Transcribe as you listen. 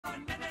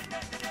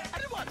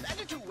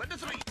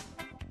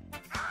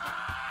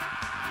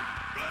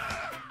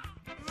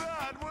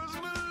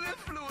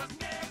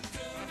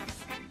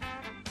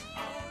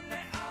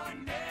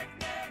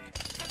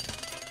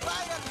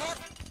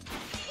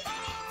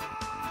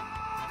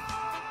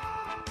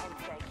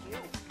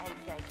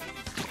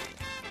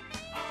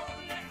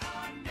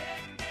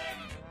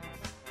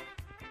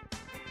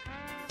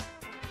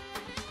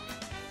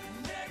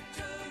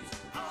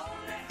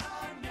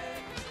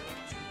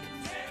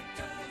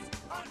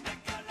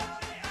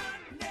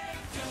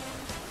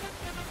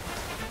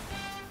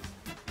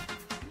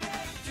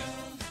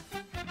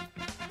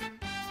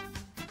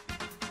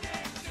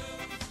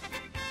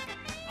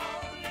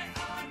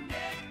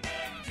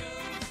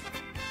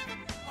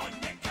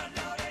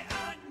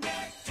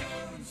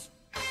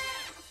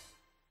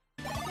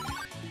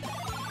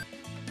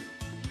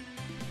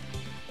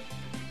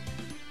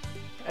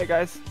Hey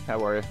guys,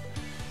 how are you?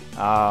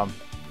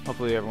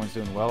 Hopefully everyone's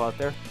doing well out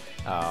there.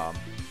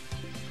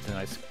 It's a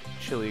nice,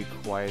 chilly,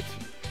 quiet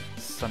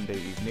Sunday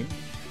evening,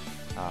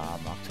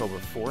 October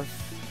 4th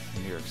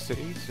in New York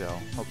City, so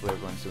hopefully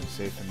everyone's doing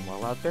safe and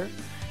well out there.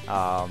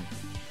 I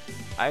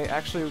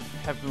actually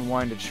have been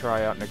wanting to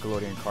try out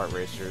Nickelodeon Kart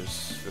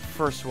Racers, the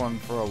first one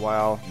for a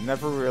while,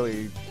 never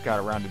really got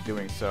around to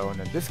doing so, and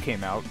then this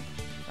came out,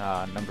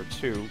 number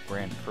 2,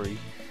 Grand Prix,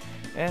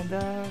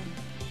 and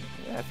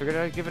yeah, I figured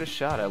I'd give it a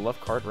shot. I love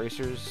kart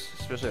racers,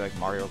 especially like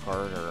Mario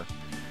Kart or,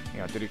 you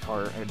know, Diddy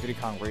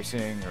Kong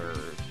Racing or,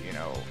 you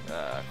know,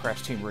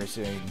 Crash Team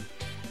Racing,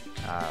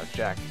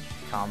 Jack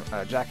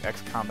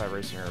X Combat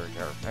Racing or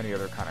any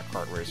other kind of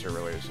kart racer.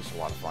 Really, it's just a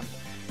lot of fun.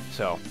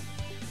 So,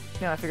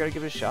 yeah, I figured I'd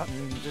give it a shot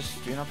and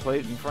just, you know, play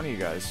it in front of you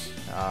guys.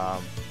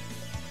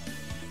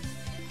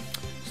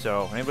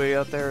 So, anybody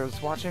out there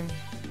who's watching,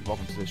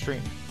 welcome to the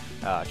stream.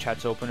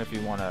 Chat's open if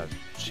you want to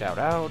shout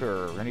out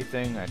or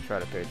anything. I try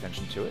to pay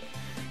attention to it.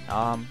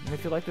 And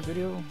if you like the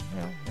video,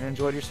 you know, and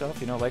enjoyed yourself,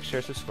 you know, like,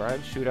 share,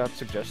 subscribe, shoot out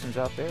suggestions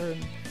out there,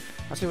 and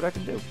I'll see what I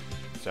can do.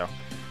 So,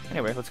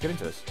 anyway, let's get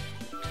into this.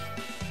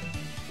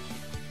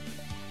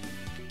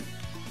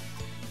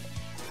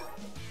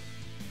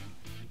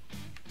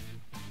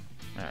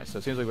 Alright, so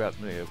it seems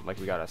like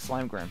we got a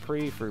Slime Grand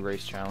Prix, free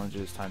race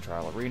challenges, time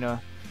trial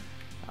arena.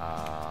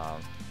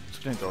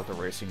 Just gonna go with the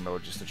racing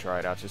mode just to try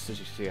it out, just to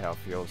see how it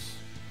feels.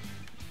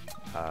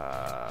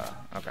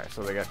 Okay,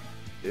 so they got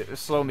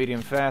slow,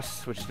 medium,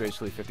 fast, which is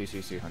basically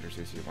 50cc,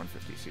 100cc,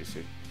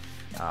 150cc.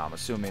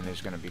 Assuming there's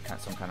going to be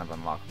some kind of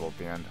unlockable at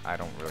the end. I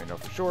don't really know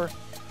for sure.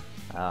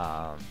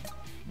 I'm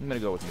going to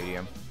go with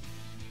medium.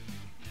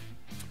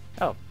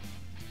 Oh,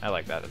 I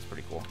like that. That's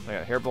pretty cool. They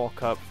got Hairball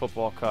Cup,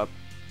 Football Cup,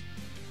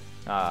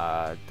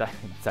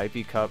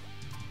 Diaper Cup,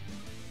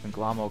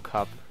 Nglomo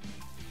Cup.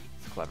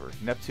 It's clever.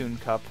 Neptune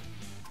Cup,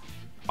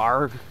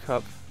 Arg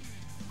Cup,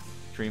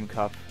 Dream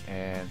Cup,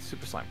 and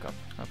Super Slime Cup.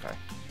 Okay.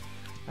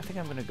 I think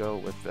I'm going to go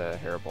with the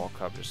Hairball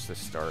Cup just to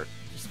start.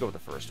 Just go with the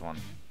first one.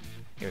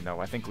 Even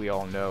though I think we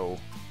all know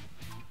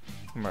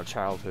from our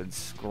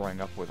childhoods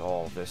growing up with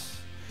all of this,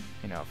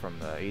 you know, from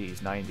the 80s,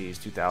 90s,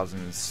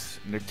 2000s,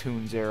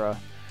 Nicktoons era,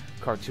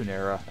 cartoon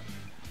era.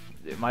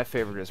 My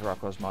favorite is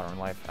Rocko's Modern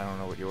Life. I don't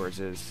know what yours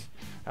is.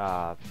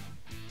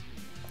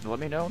 Let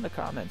me know in the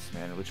comments,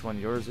 man, which one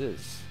yours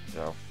is.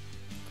 So,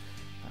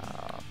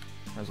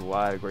 there's a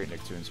lot of great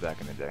Nicktoons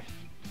back in the day.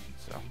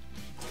 So,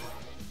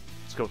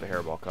 let's go with the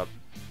Hairball Cup.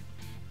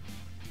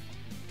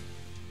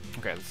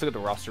 Okay, let's look at the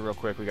roster real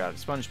quick. We got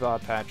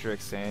SpongeBob, Patrick,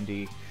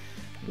 Sandy,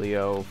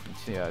 Leo,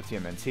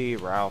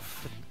 TMNT,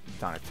 Ralph,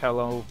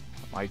 Donatello,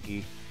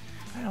 Mikey.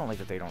 I don't like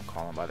that they don't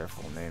call them by their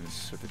full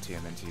names with the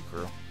TMNT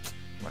crew.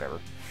 Whatever.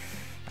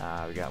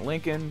 We got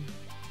Lincoln,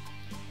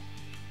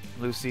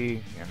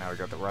 Lucy, and now we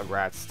got the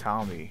Rugrats,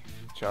 Tommy,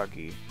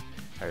 Chucky,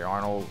 hey,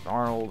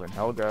 Arnold, and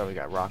Helga. We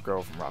got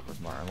Rocco from Rocko's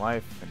Modern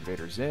Life,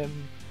 Invader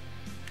Zim.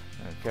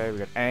 Okay, we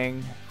got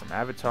Aang from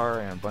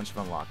Avatar, and a bunch of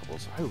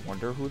unlockables. I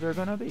wonder who they're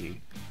gonna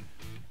be.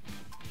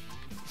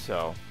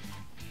 So,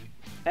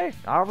 hey,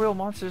 Our Real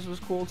Monsters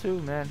was cool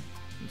too, man.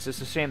 It's just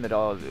a shame that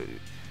all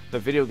the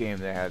video game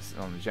they had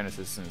on the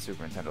Genesis and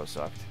Super Nintendo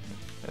sucked.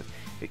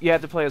 You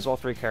had to play as all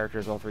three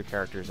characters. All three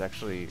characters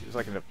actually, it was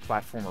like a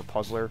platformer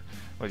puzzler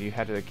where you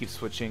had to keep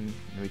switching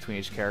in between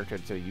each character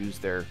to use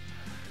their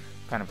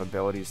kind of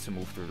abilities to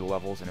move through the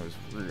levels, and it was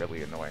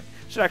really annoying.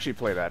 Should actually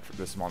play that for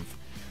this month.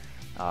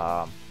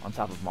 On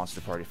top of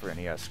Monster Party for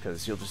NES,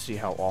 because you'll just see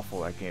how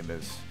awful that game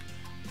is.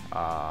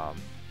 I'm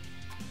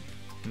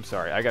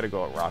sorry, I gotta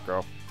go with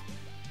Rocco.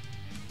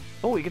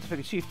 Oh, you get to pick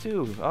a chief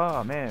too.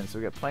 Oh man, so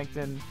we got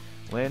Plankton,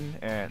 Lynn,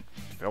 and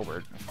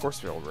Filbert. Of course,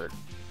 Filbert.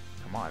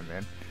 Come on,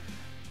 man.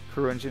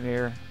 Crew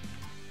engineer.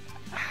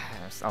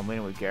 I'm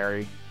leaning with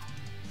Gary.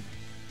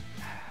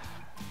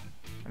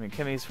 I mean,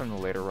 Kimmy's from the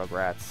later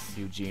Rugrats.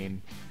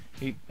 Eugene.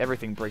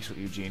 Everything breaks with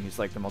Eugene. He's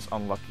like the most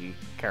unlucky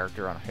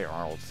character on Hey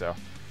Arnold, so.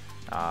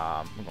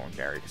 I'm going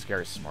Gary, because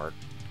Gary's smart.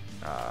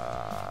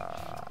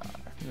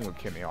 I'm going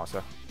Kimmy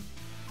also.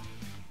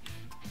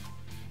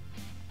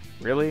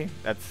 Really?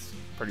 That's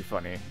pretty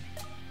funny.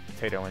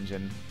 Potato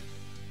Engine.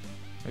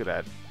 Look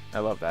at that. I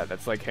love that.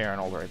 That's like Hey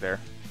Arnold right there.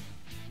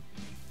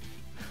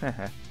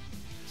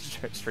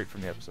 straight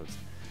from the episodes.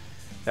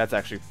 That's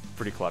actually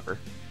pretty clever.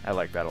 I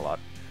like that a lot.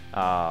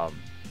 Let's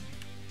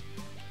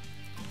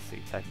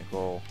see.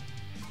 Technical.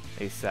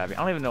 Ace Savvy. I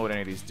don't even know what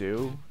any of these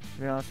do,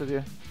 to be honest with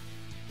you.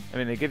 I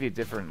mean, they give you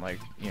different, like,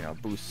 you know,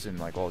 boosts in,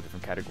 like, all the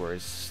different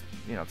categories,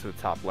 you know, to the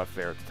top left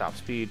there, at the top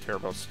speed,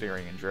 turbo,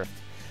 steering, and drift.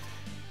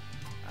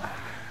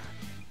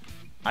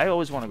 I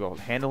always want to go with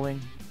handling,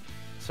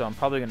 so I'm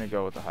probably going to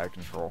go with the high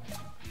control.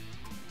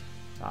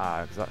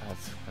 Because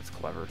that's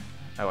clever.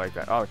 I like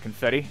that. Oh,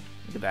 confetti.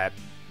 Look at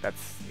that.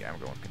 Yeah, I'm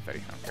going with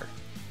confetti. I don't care.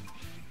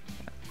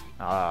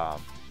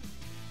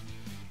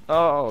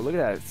 Oh, look at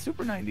that. It's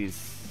Super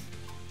 90s.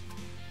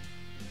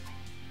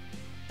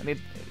 I mean...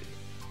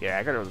 Yeah,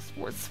 I gotta go with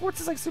sports. Sports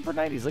is like Super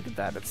 90s. Look at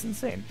that. That's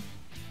insane.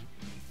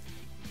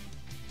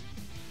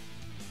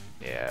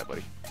 Yeah,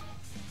 buddy.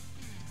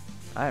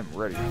 I am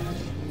ready.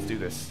 Let's do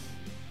this.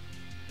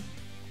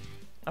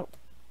 Oh,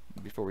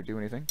 before we do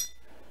anything,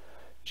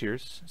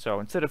 cheers. So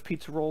instead of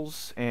pizza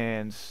rolls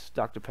and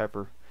Dr.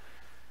 Pepper,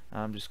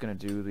 I'm just gonna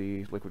do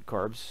the liquid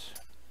carbs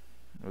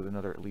with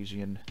another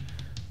Elysian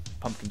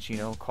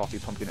pumpkinchino coffee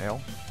pumpkin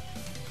ale.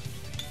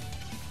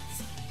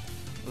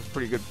 That was a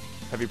pretty good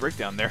heavy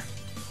breakdown there.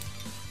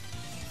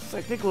 It's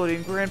like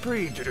Nickelodeon Grand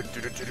Prix.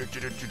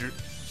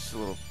 Just a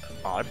little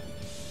odd.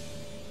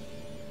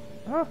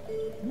 Oh,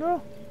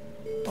 no.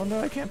 Oh no,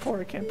 I can't pour,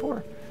 I can't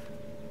pour.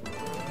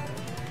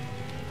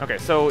 Okay,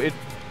 so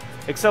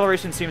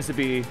acceleration seems to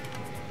be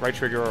right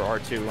trigger or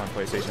R2 on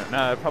PlayStation.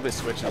 Nah, probably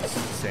Switch is the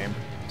same.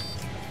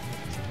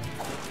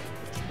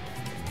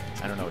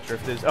 I don't know what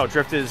drift is. Oh,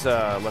 drift is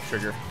left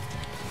trigger.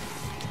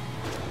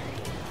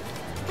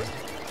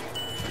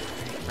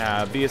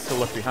 B is to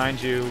look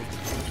behind you.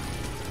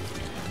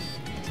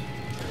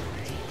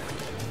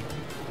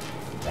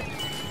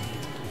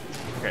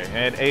 Okay,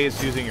 and A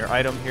is using your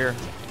item here.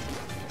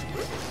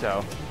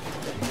 So,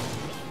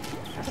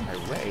 out of my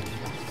way.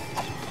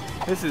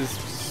 This is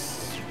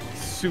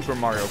Super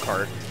Mario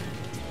Kart.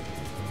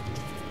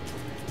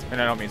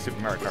 And I don't mean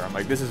Super Mario Kart. I'm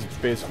like, this is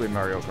basically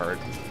Mario Kart.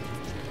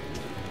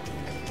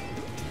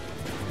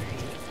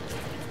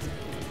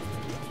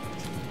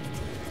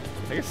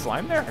 Did I get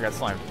slime there? I got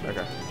slime.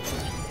 Okay.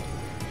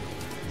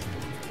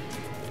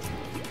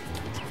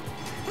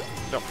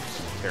 Oh,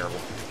 terrible.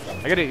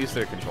 I gotta get used to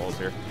the controls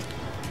here.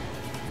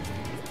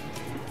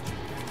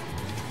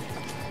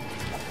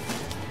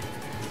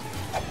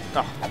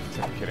 Oh,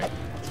 I'm kidding.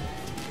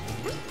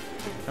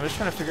 I'm just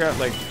trying to figure out,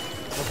 like,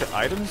 what the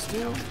items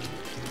do.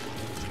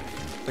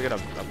 I get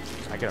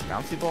a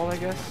bouncy ball, I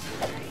guess?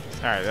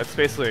 Alright, that's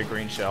basically a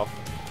green shell.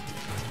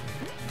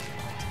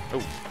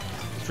 Oh,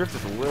 this drift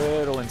is a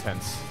little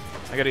intense.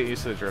 I gotta get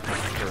used to the drift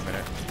for a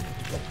minute.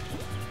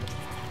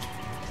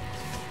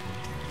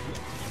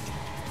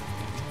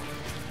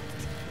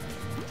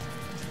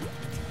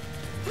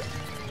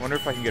 I wonder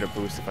if I can get a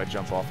boost if I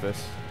jump off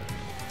this.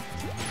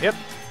 Yep.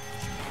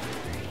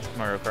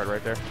 Mario Kart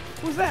right there.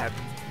 What was that?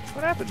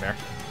 What happened there?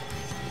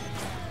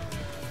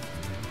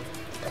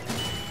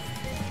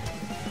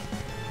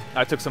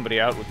 I took somebody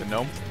out with the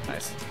gnome.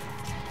 Nice.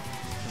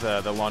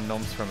 The lawn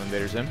gnomes from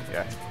Invader Zim.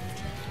 Yeah.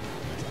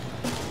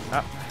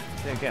 Ah,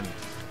 again.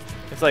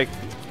 It's like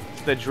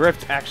the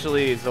drift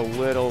actually is a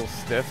little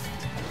stiff.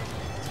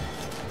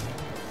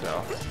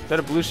 So, is that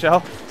a blue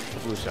shell? A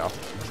blue shell.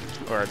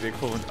 Or the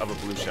equivalent of a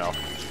blue shell.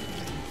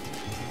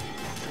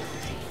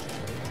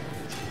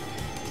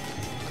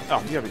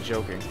 Oh, you gotta be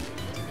joking.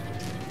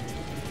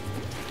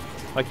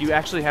 Like, you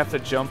actually have to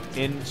jump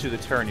into the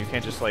turn. You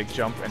can't just, like,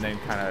 jump and then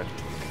kind of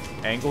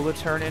angle the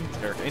turn in,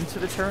 or into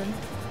the turn.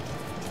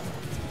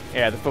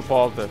 Yeah, the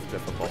football head,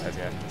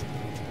 yeah.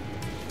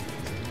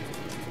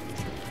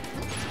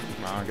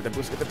 Come on, get the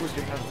boost, get the boost.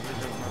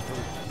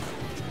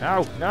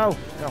 No, no,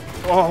 no.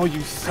 Oh,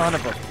 you son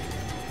of a...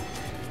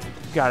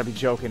 You gotta be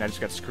joking. I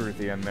just got screwed at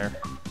the end there.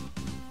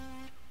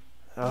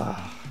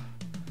 Ugh.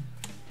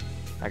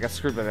 I got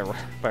screwed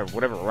by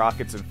whatever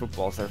rockets and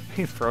footballs that are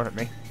being thrown at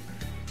me.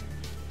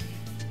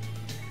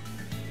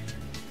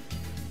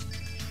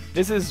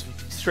 This is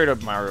straight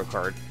up Mario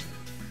Kart.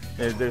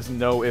 There's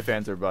no ifs,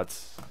 ands, or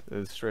buts.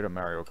 It's straight up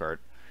Mario Kart.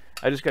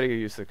 I just gotta get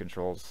used to the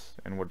controls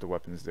and what the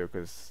weapons do,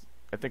 because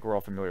I think we're all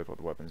familiar with what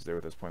the weapons do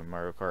at this point in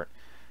Mario Kart.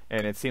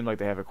 And it seemed like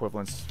they have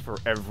equivalents for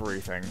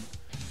everything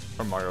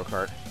from Mario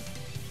Kart.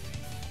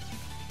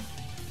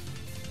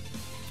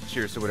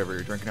 Cheers to whatever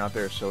you're drinking out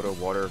there. Soda,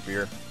 water,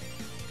 beer.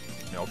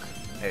 Milk,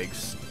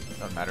 eggs,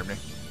 doesn't matter to me.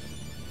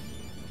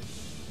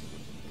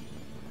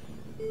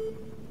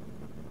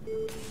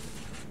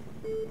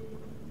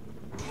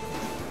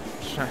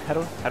 How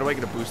do I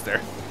get a boost there?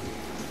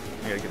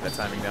 I gotta get that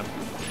timing down.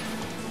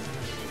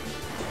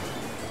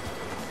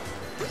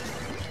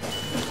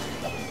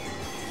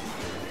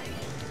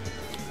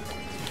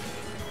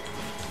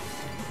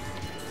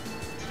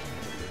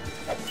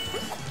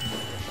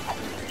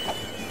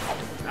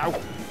 Ow!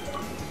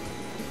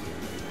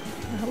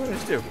 What did I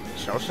just do?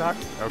 Shell shock?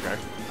 Okay.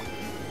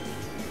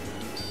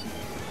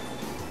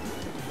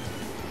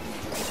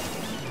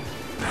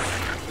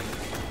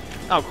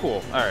 Oh,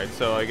 cool. Alright,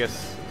 so I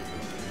guess...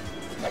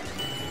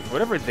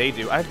 whatever they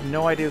do, I have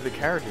no idea what the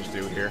characters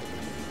do here.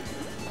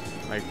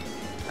 Like,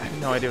 I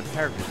have no idea what the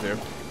characters do.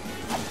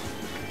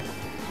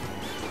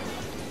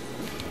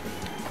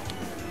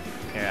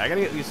 Yeah, I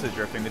gotta get used to the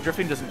drifting. The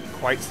drifting doesn't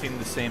quite seem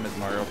the same as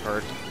Mario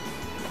Kart.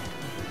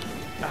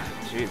 Ah,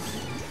 jeez.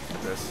 Look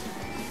at this.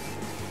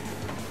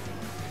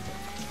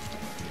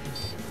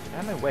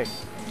 Out of my way.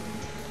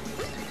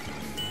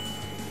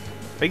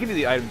 They give you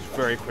the items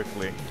very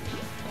quickly.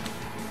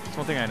 That's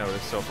one thing I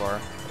noticed so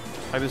far.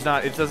 Like, there's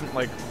not, it doesn't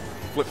like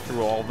flip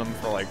through all of them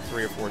for like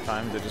 3 or 4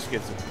 times. It just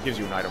gives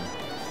you an item.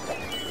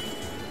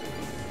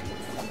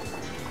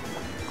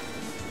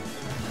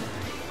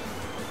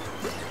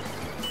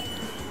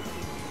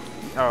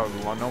 Oh,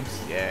 the lawn gnomes?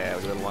 Yeah,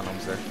 look at the lawn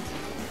gnomes there.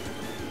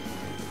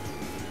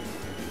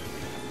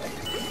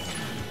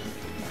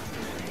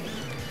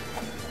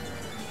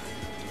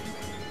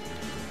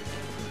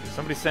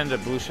 somebody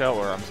send a blue shell,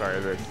 or I'm sorry,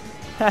 the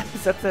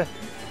is that the?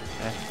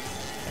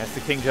 That's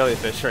the king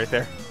jellyfish right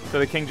there. So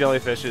the king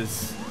jellyfish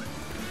is.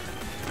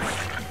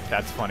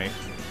 That's funny.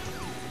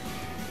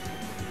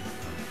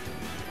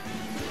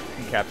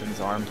 And Captain's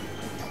armed.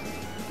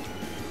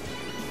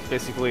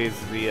 Basically,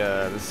 it's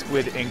the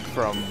squid ink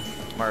from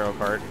Mario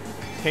Kart.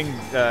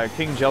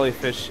 King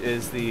Jellyfish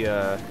is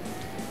the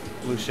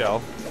blue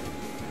shell.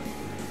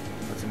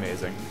 That's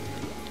amazing.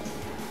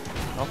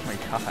 Oh my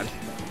god.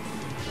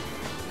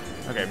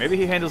 Okay, maybe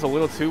he handles a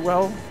little too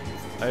well.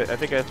 I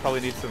think I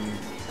probably need some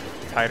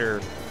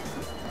tighter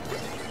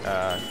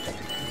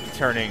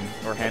turning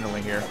or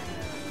handling here.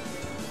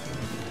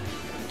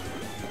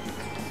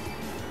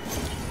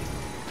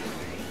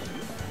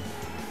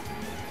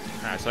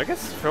 Alright, so I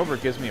guess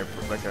Filbert gives me a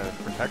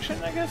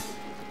protection, I guess?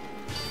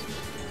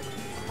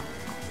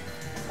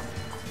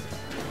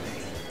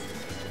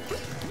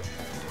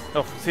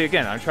 Oh, see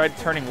again, I tried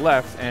turning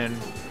left and...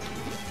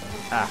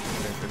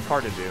 it's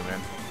hard to do, man.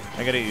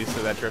 I gotta get used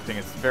to that drifting.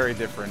 It's very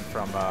different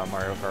from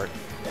Mario Kart.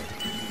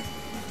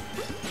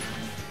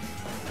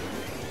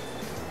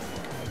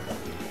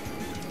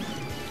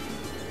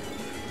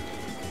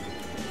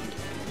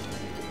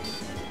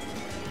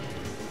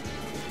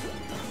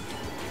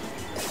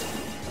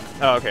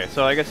 Oh, okay,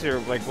 so I guess you're,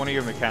 like, one of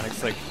your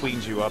mechanics, like,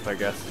 cleans you up, I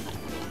guess.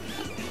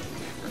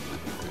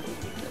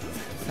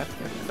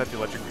 Is that the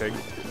electric pig?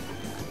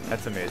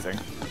 That's amazing.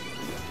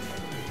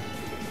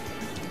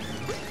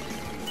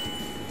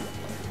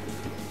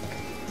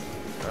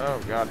 Oh,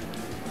 God.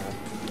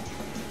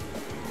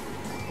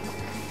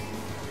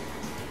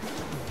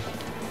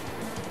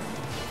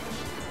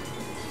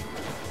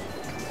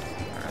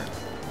 Alright.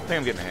 I think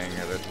I'm getting the hang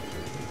of it.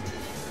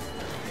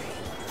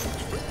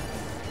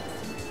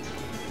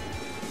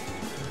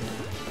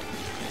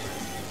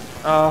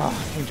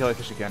 Oh, King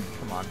Jellyfish again.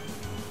 Come on.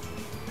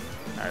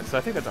 Alright, so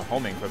I think that's a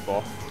homing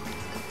football.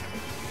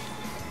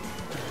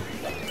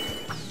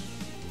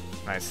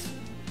 Nice.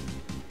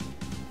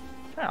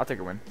 Yeah, I'll take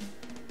a win.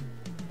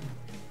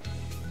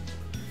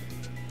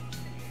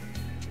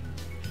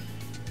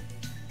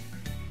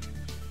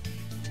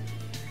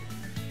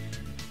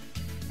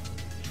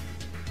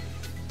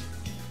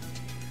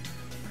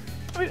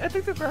 I mean, I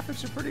think the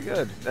graphics are pretty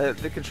good.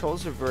 The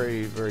controls are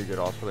very, very good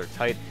also. They're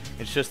tight.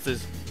 It's just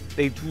as...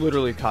 They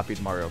literally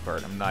copied Mario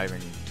Kart. I'm not even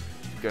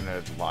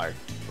gonna lie.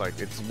 Like,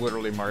 it's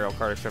literally Mario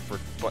Kart except for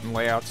button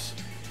layouts.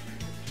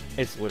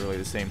 It's literally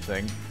the same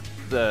thing.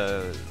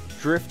 The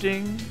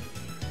drifting,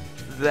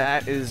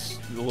 that is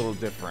a little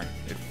different.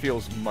 It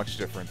feels much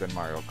different than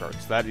Mario Kart.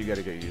 So that you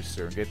gotta get used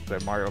to and get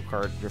the Mario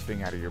Kart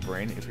drifting out of your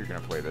brain if you're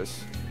gonna play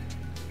this.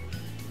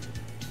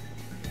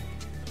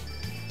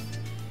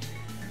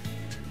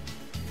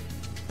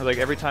 Like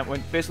every time,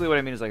 basically what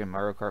I mean is like in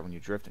Mario Kart when you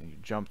drift and you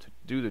jump to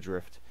do the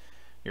drift,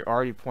 you're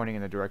already pointing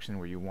in the direction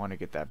where you want to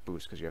get that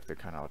boost because you have to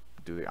kind of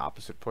do the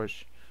opposite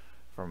push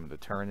from the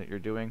turn that you're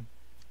doing.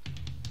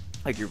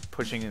 Like you're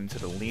pushing into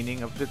the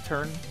leaning of the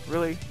turn,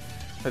 really.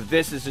 But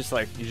this is just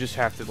like, you just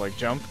have to like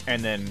jump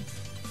and then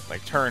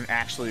like turn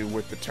actually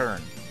with the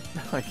turn.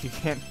 Like you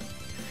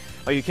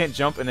can't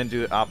jump and then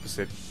do the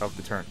opposite of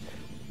the turn.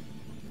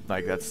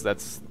 Like that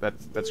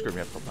screwed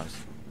me up a couple times.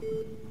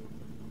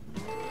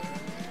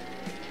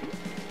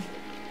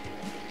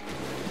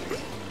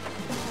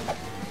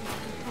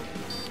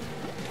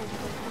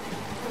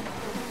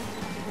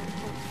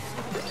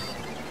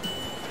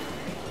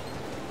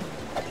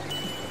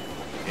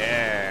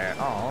 Yeah.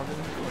 Oh, it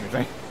didn't do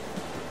anything.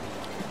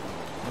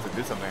 Unless it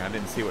did something, I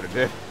didn't see what it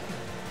did.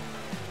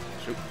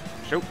 Shoot.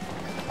 Shoot.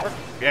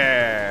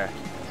 Yeah.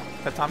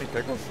 Is that Tommy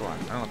Pickles? Hold on.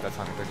 I don't know if that's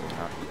Tommy Pickles or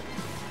not.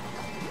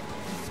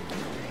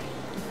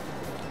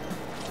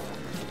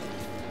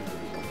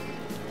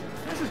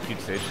 This is a cute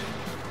stage.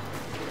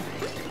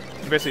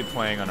 I'm basically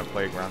playing on a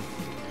playground.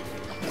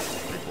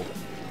 Pretty cool.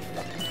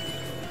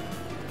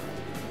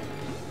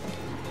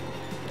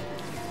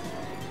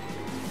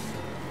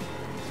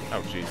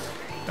 Oh, jeez.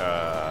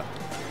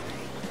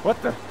 What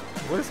the?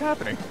 What is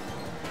happening?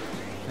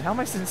 And how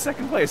am I in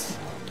second place?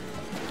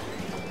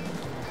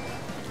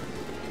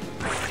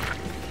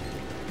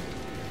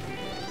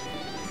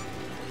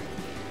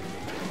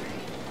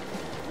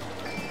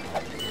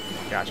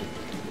 Gotcha.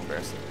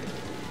 Embarrassing.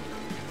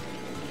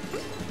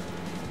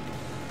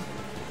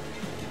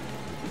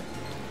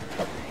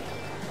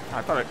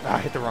 I thought I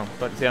hit the wrong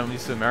button. See, I'm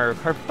used to the Mario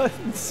Kart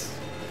buttons.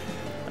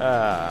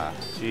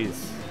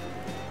 Jeez.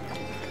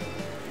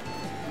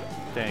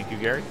 Thank you,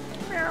 Gary.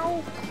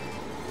 Meow.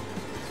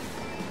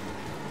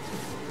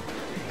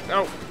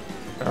 No.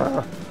 I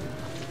thought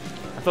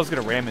I was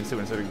gonna ram into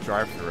it instead of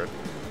drive through it.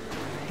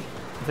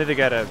 I think they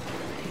got a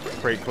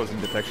great closing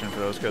detection for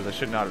those because I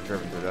should not have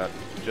driven through that.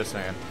 Just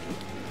saying.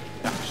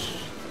 Gosh.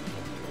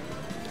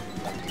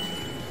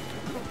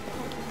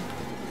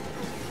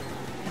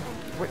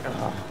 Wait,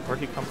 where'd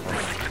he come from?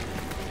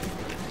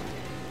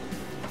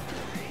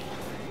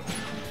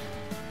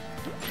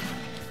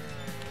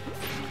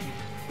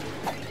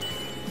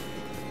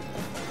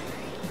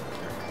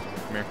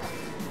 Come here.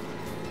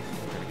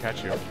 I'm gonna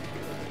catch you. I'm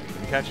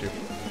gonna catch you.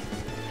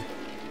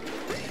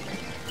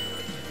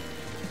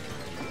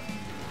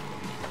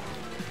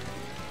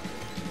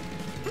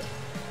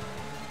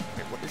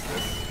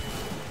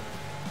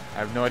 I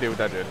have no idea what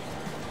that did.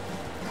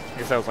 I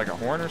guess that was like a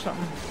horn or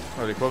something?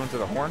 Or the equivalent to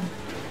the horn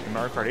in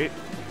Mario Kart 8?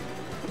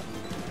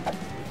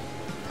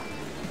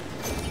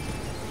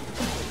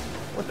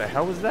 What the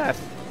hell was that?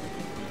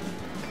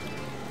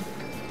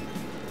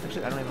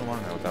 Actually, I don't even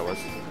want to know what that was.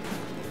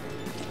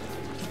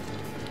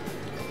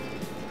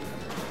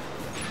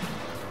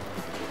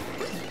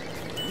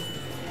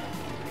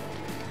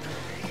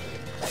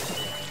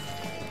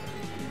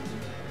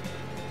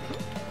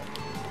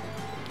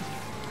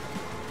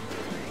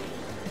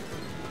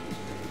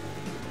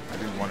 I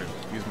didn't want to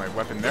use my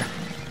weapon there.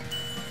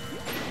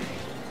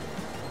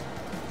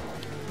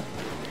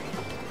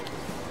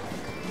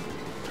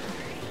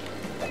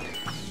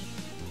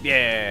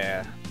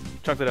 Yeah!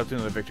 Chunked it up to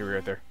another victory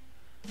right there.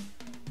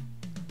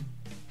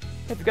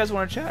 If you guys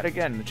want to chat,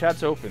 again, the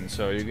chat's open,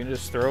 so you can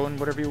just throw in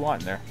whatever you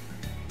want in there.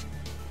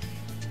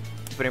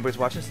 If anybody's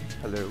watching,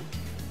 hello.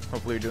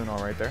 Hopefully you're doing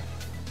alright there.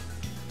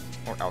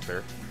 Or out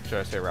there, should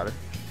I say rather.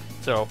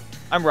 So,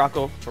 I'm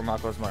Rocco from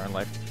Rocco's Modern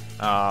Life.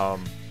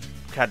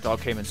 Cat Dog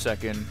came in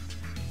second,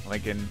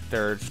 Lincoln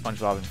third,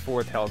 SpongeBob in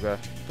fourth, Helga,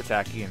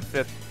 Pataki in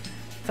fifth,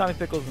 Tommy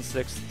Pickles in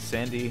sixth,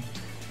 Sandy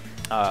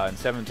in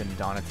seventh, and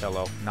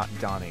Donatello, not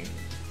Donnie,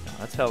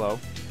 Donatello,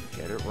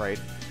 get it right,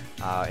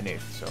 in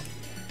eighth, so.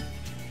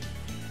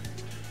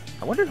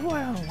 I wonder who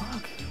I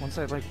unlock once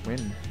I, like,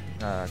 win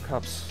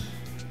cups.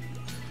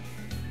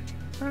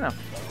 I don't know.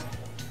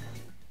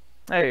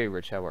 Hey,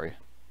 Rich, how are you?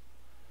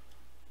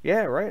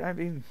 Yeah, right. I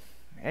mean,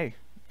 hey,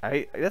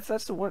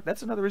 that's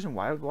another reason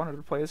why I wanted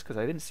to play this, because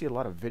I didn't see a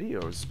lot of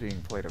videos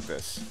being played of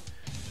this.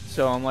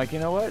 So I'm like, you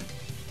know what?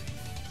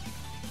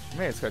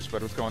 Man, it's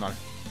Sketchbud, what's going on?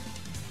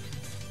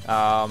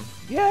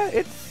 Yeah,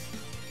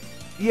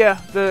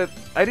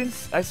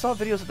 I saw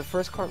videos of the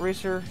first Kart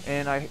Racer,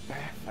 and I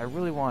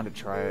really wanted to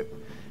try it,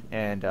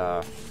 and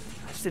I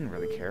just didn't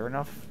really care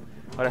enough.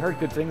 But I heard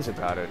good things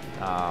about it.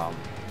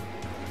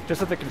 Just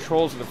that the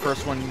controls of the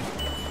first one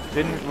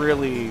didn't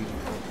really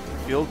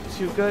feel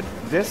too good.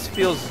 This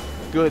feels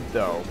good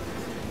though.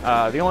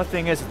 The only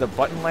thing is the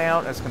button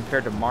layout as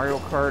compared to Mario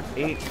Kart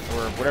 8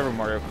 or whatever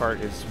Mario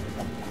Kart is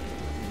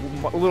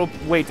a little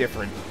way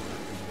different.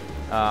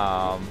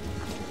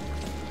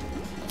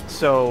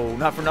 So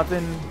not for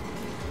nothing,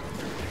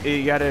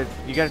 you gotta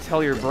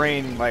tell your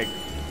brain, like,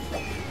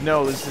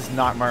 no, this is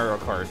not Mario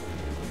Kart.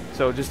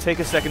 So just take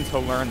a second to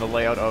learn the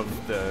layout of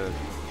the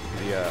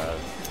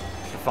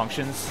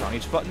functions on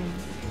each button.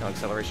 You know,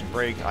 acceleration,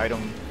 brake,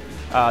 item.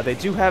 They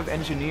do have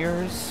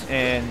engineers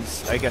and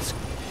I guess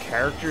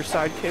character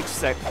sidekicks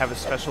that have a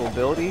special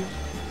ability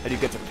that you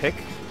get to pick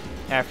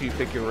after you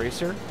pick your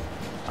racer.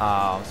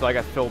 So I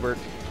got Filbert.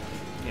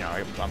 You know,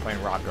 I'm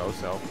playing Rocco,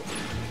 so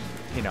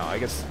you know, I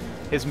guess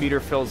his meter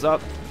fills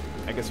up.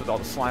 I guess with all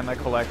the slime I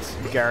collect,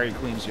 Gary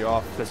cleans you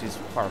off because he's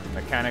part of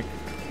the mechanic.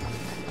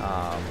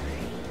 Part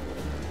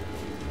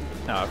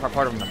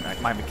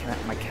of my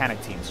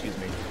mechanic team, excuse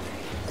me.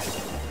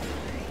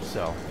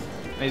 So,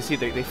 and you see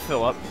they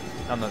fill up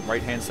on the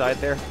right-hand side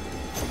there.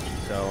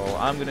 So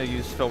I'm gonna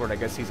use Filbert. I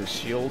guess he's a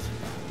shield.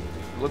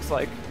 Looks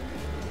like.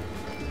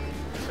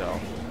 So,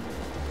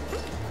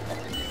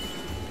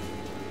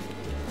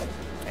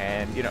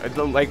 and you know,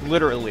 like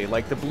literally,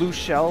 like the blue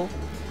shell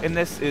in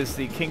this is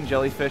the king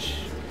jellyfish.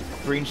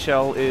 Green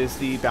shell is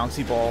the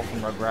bouncy ball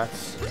from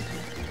Rugrats.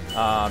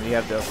 You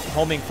have the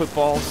homing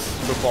footballs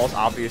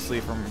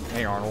obviously from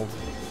Hey Arnold.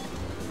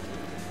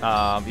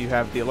 You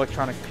have the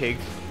electronic pig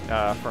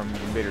from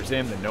Invader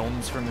Zim, the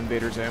gnomes from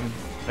Invader Zim,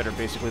 that are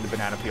basically the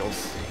banana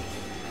peels.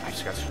 I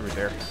just got screwed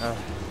there.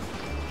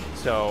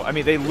 So, I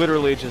mean, they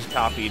literally just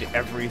copied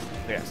every...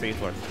 Yeah, see,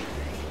 look.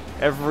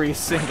 Every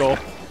single...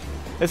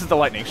 This is the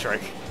lightning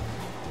strike.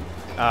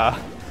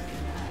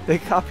 They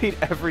copied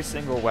every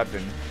single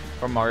weapon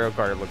from Mario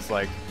Kart, it looks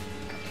like.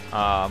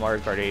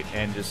 Mario Kart 8,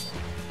 and just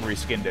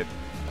reskinned it.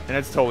 And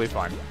it's totally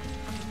fine.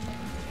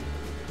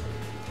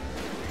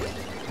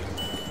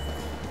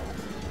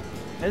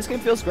 And this game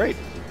feels great.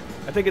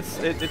 I think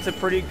it's a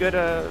pretty good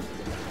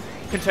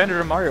contender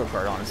to Mario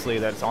Kart, honestly,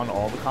 that's on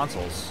all the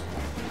consoles.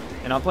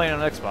 And I'm playing on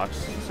Xbox,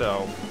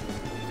 so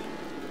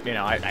you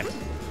know,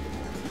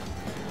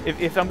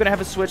 if I'm gonna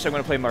have a Switch, I'm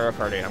gonna play Mario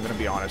Kart 8. I'm gonna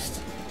be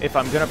honest. If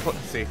I'm gonna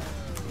see,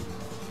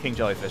 King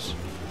Jellyfish.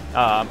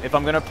 If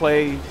I'm gonna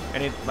play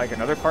any like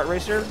another kart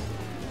racer,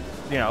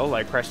 you know,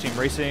 like Crash Team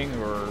Racing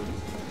or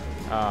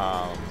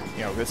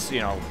you know, this, you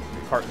know,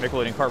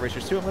 Nickelodeon Kart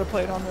Racers 2, I'm gonna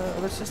play it on the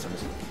other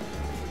systems.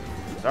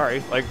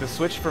 Sorry, like the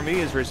Switch for me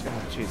is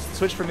the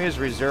Switch for me is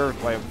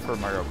reserved like for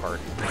Mario Kart.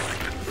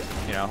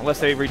 You know, unless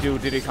they redo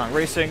Diddy Kong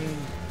Racing,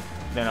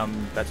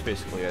 then that's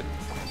basically it.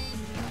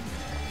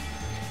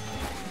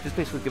 Just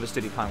basically give us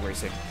Diddy Kong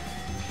Racing.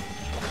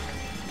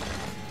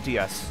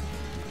 DS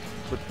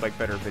with like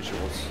better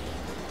visuals,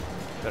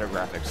 better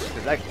graphics,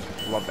 because I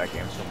love that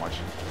game so much.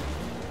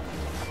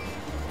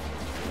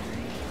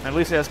 And at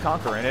least it has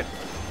Conquer in it.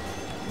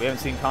 We haven't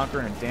seen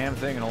Conquer in a damn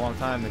thing in a long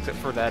time, except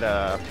for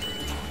that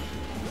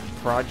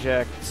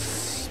Project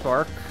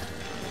Spark.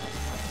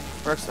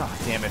 Oh,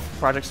 damn it.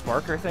 Project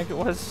Spark, I think it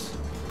was.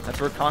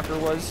 That's where Conquer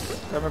was,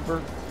 I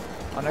remember,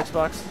 on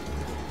Xbox.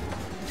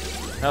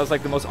 That was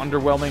like the most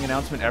underwhelming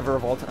announcement ever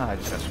of all time. I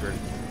just got screwed.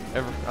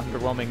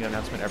 Underwhelming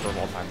announcement ever of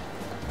all time.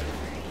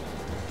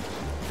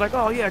 It's like,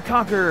 oh yeah,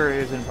 Conquer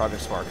is in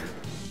Project Spark.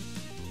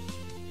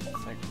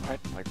 It's like, what?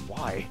 Like,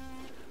 why?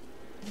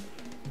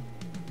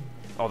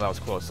 Oh, that was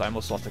close. I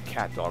almost lost a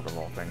cat dog of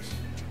all things.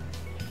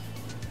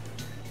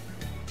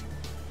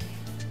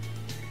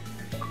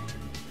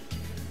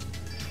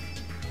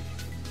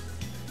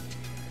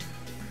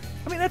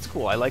 I mean, that's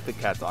cool. I like the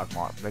cat dog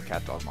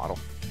model.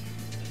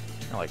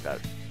 I like that.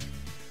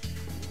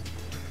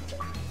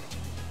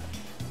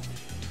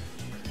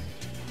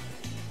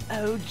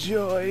 Oh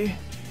joy!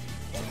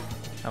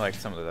 I like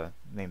some of the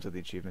names of the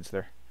achievements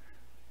there.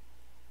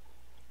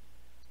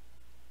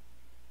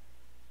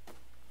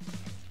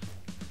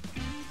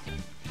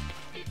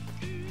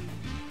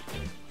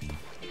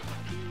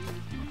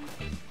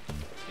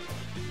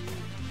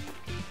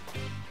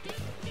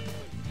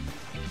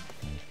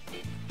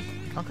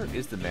 Conquer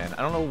is the man.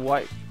 I don't know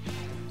why.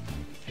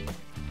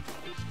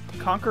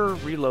 Conquer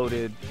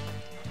Reloaded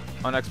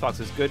on Xbox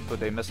is good, but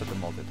they messed up the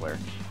multiplayer.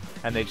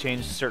 And they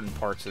changed certain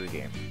parts of the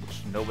game,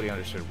 which nobody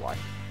understood why.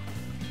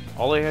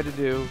 All they had to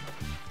do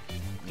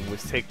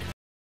was take...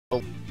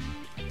 Oh.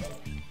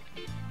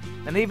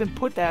 And they even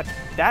put that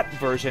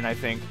version, I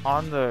think,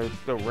 on the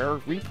rare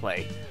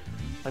replay.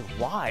 Like,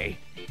 why?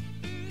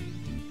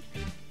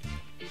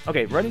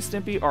 Okay, Ren and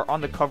Stimpy are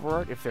on the cover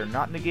art. If they're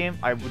not in the game,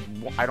 I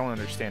don't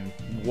understand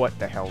what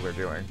the hell they're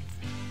doing.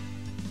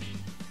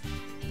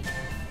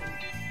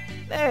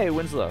 Hey,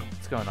 Winslow.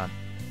 What's going on?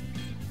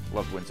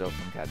 Love Winslow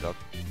from Cat Dog.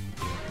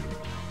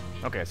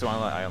 Okay, so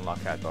I unlock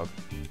Cat Dog.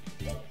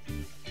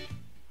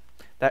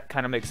 That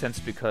kind of makes sense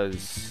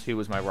because he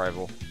was my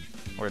rival.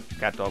 Or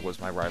Cat Dog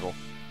was my rival.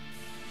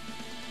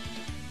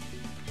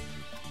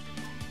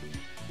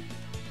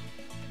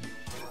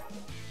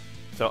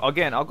 So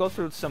again, I'll go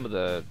through some of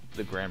the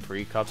Grand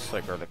Prix cups,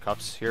 like, or the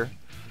cups here.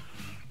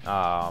 It's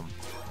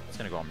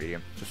gonna go on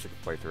medium, just to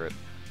play through it.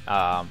 You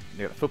got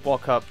the Football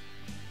Cup,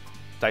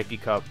 Diaper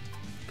Cup,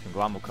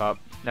 Conglomerate Cup,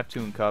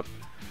 Neptune Cup,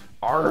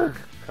 Arg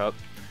Cup,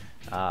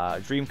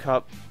 Dream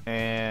Cup,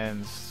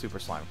 and Super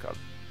Slime Cup.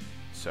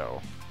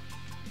 So,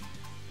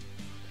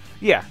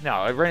 yeah,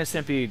 no, Ren and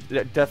Stimpy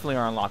definitely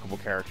are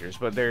unlockable characters,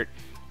 but they're,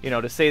 you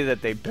know, to say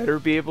that you better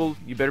be able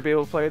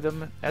to play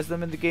them as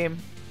them in the game.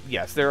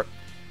 Yes, they're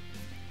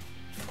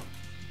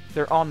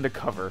on the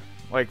cover,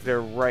 like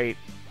they're right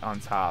on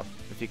top.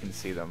 If you can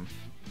see them,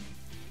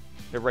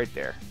 they're right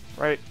there,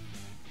 right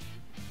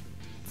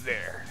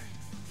there.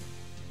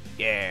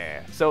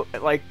 Yeah, so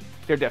like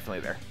they're definitely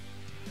there.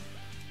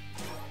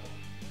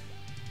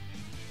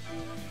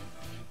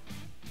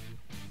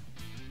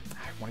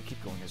 I want to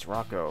keep going as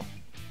Rocco.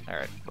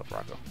 Alright, love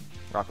Rocco.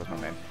 Rocco's my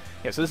man.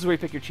 Yeah, so this is where you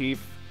pick your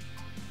chief.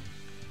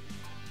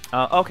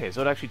 Okay,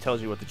 so it actually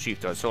tells you what the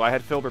chief does. So I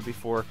had Filbert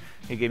before.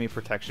 He gave me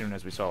protection,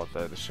 as we saw with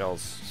the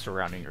shells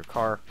surrounding your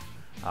car.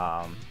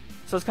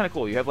 So it's kind of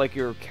cool. You have like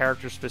your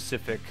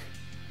character-specific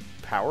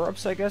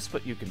power-ups, I guess,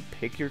 but you can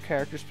pick your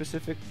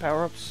character-specific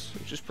power-ups,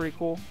 which is pretty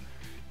cool.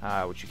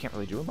 Which you can't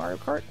really do in Mario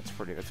Kart.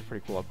 That's a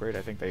pretty cool upgrade.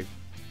 I think they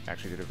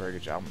actually did a very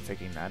good job of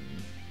taking that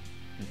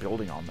and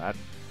building on that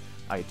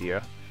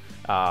idea.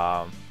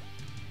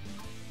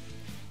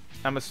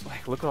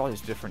 Like, look at all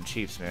these different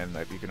chiefs, man,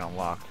 that you can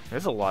unlock.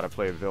 There's a lot of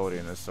playability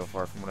in this so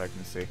far, from what I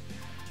can see.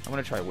 I'm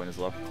gonna try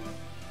Winslow.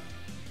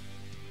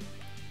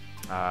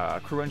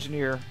 Crew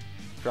Engineer,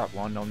 drop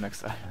lawn gnome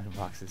next to item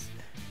boxes.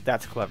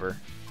 That's clever.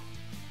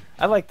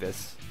 I like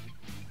this.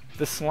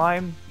 The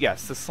slime,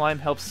 yes, the slime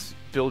helps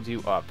build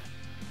you up.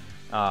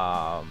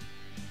 I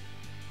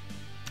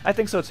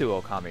think so too,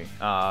 Okami.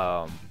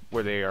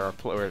 Where Ren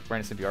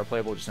and Stimpy are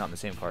playable, just not in the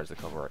same car as the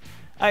cover art.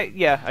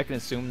 Yeah, I can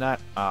assume that,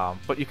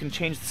 but you can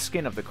change the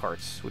skin of the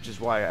carts, which is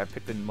why I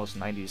picked the most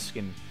 90s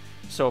skin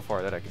so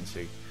far that I can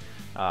see.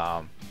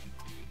 So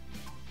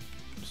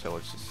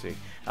let's just see.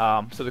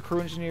 So the crew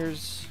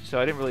engineers,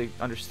 so I didn't really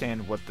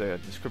understand what the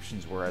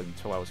descriptions were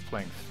until I was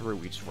playing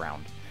through each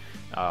round.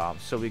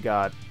 So we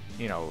got,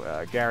 you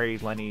know, Gary,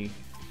 Lenny,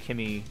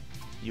 Kimmy,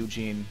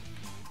 Eugene,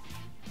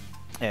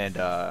 and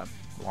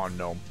Lawn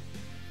Gnome.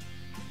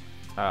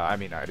 I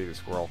mean, I do the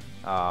squirrel.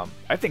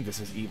 I think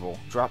this is evil.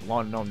 Drop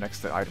Lawn Gnome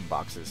next to item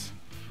boxes.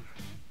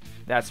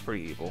 That's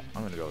pretty evil.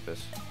 I'm gonna go with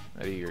this.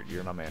 Eddie,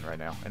 you're my man right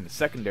now. And the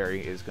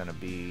secondary is gonna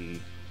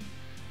be...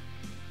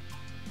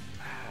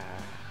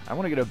 I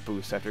want to get a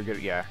boost after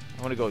yeah,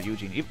 I want to go with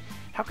Eugene.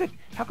 How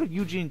could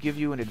Eugene give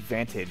you an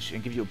advantage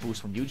and give you a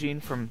boost when Eugene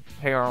from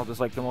Hey Arnold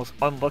is like the most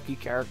unlucky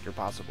character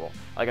possible?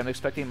 Like, I'm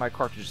expecting my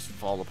car to just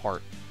fall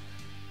apart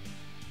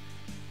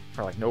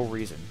for like no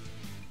reason,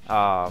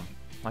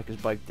 like his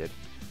bike did.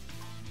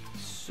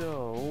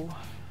 So,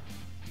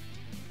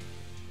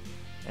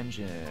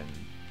 engine.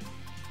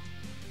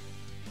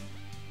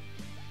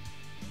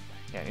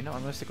 Yeah, you know,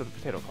 I'm gonna stick with the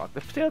potato clock.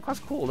 The potato clock's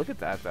cool. Look at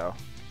that, though.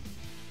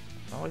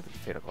 I like the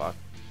potato clock.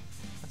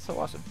 That's so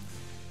awesome.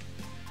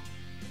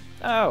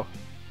 Oh!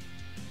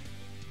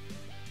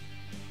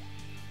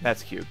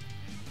 That's cute.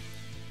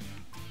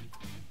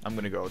 I'm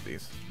gonna go with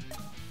these.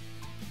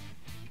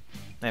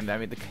 And I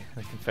mean, the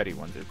confetti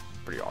ones are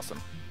pretty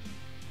awesome.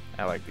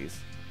 I like these.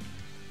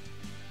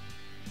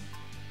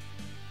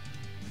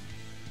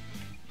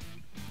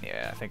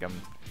 Yeah, I think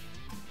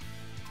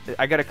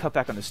I gotta cut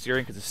back on the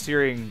steering, because the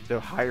steering, the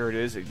higher it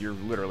is, you're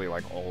literally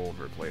like all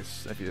over the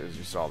place, as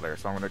you saw there.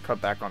 So I'm gonna cut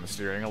back on the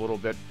steering a little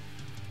bit,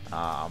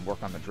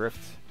 work on the drift.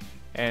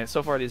 And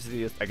so far, I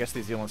guess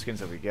these are the only skins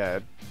that we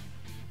get.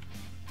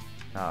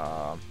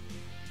 Let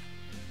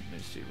me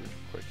see real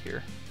quick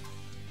here.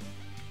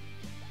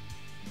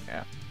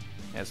 Yeah,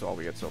 that's all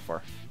we get so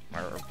far,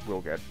 or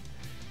will get.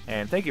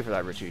 And thank you for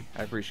that, Richie.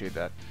 I appreciate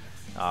that.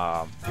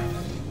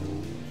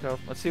 So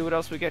let's see what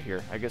else we get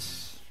here. I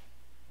guess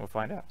we'll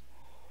find out.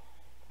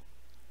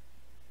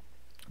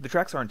 The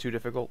tracks aren't too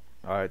difficult,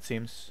 it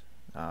seems.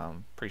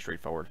 Pretty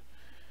straightforward.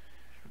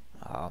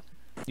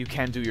 You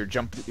can do your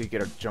jump. You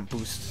get a jump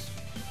boost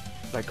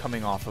by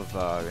coming off of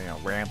you know,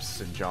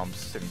 ramps and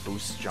jumps and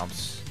boost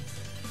jumps,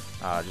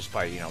 just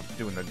by, you know,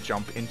 doing the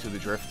jump into the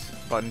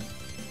drift button.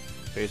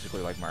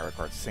 Basically like Mario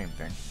Kart, same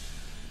thing,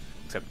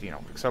 except, you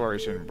know,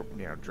 acceleration,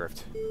 you know,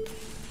 drift.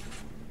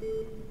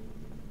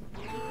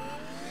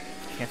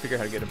 Can't figure out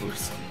how to get a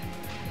boost.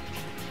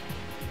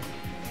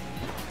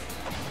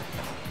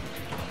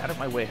 Out of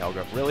my way,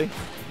 Helga. Really?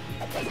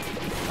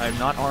 I'm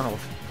not Arnold.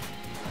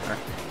 Right.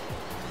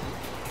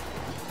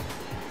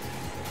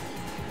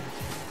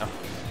 Oh.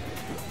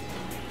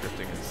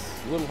 Drifting is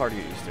a little hard to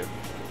get used to.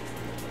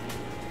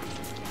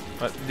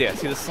 But yeah,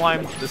 see, the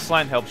slime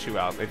helps you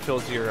out. It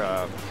fills your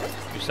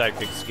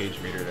sidekick's gauge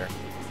meter there,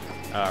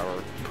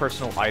 or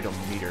personal item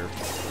meter,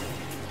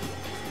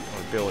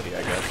 or ability,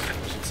 I guess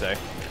I should say.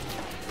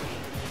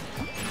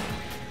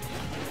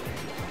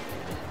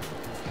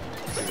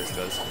 Let's see what this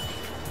does.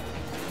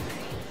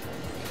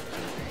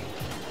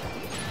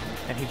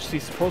 And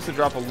he's supposed to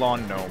drop a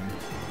lawn gnome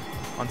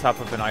on top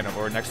of an item,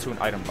 or next to an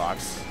item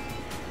box.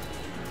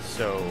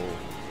 So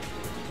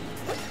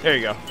there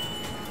you go.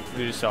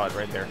 You just saw it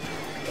right there.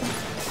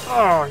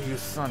 Oh, you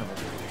son of a...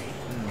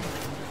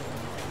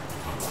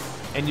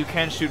 And you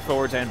can shoot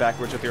forwards and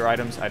backwards with your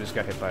items. I just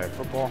got hit by a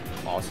football.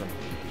 Awesome.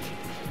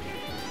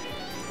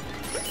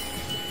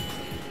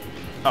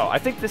 Oh, I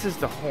think this is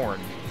the horn.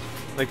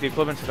 Like the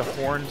equivalent to the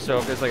horn. So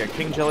if there's like a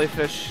king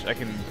jellyfish, I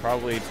can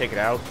probably take it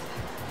out.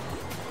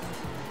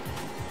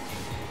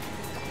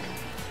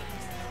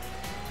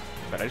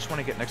 But I just want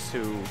to get next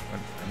to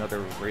another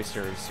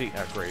racer. See,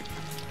 great.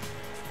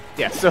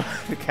 Yeah, so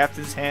the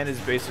captain's hand is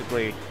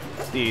basically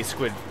the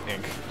squid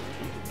ink.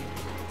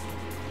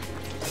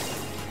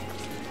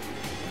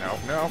 No,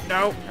 no,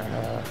 no!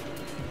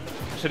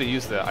 I should have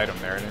used the item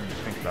there. I didn't even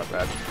think about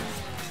that.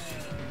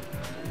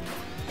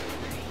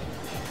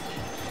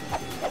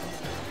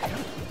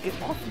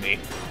 Get off me!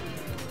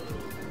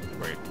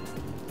 Wait.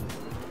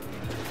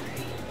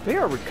 They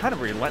are kind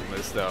of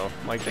relentless, though.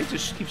 Like, they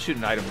just keep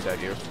shooting items at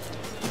you.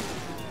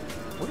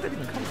 Where did that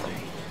even come from?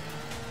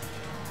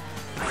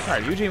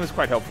 Alright, Eugene was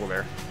quite helpful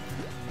there.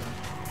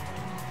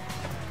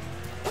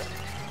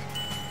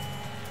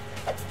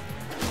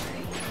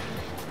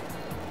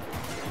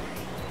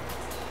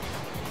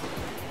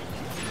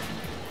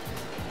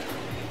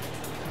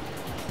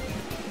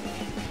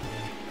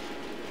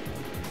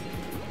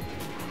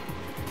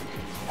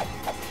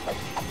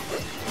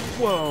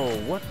 Whoa,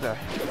 what the...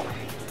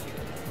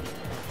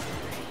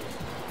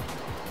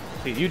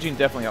 See, Eugene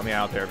definitely helped me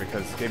out there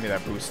because it gave me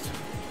that boost.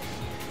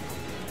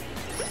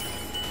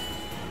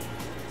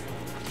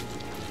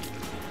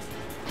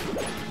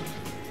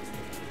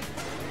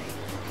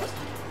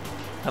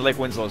 I like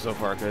Winslow so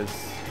far because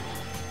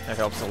that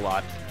helps a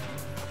lot.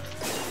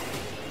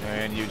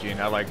 And Eugene,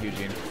 I like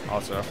Eugene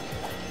also.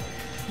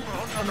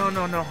 Oh, no,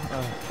 no, no,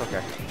 no.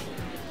 Okay.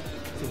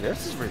 Dude,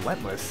 this is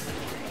relentless.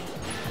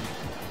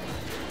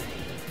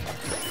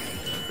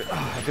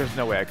 There's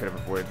no way I could have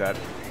avoided that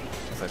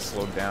as I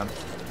slowed down.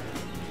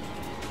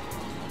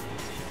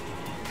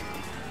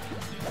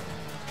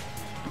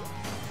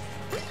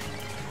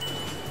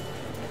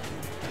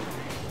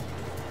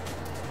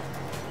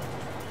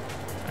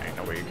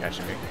 You're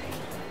catching me.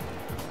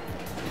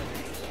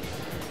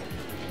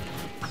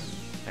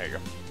 There you go.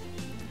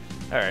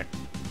 Alright.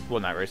 Well,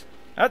 not race.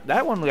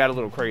 That one got a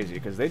little crazy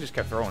because they just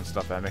kept throwing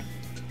stuff at me.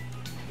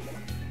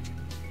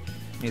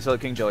 You saw the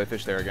king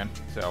jellyfish there again,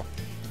 so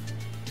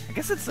I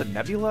guess it's the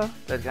nebula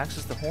that acts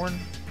as the horn.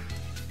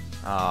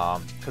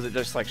 Because it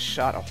just like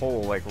shot a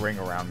whole like ring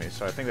around me,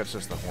 so I think that's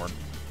just the horn.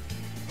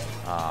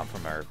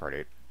 From Mario Kart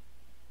 8.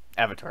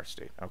 Avatar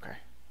state. Okay.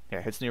 Yeah,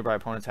 hits nearby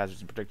opponents,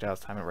 hazards, and projectiles.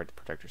 Time it right to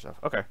protect yourself.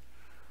 Okay.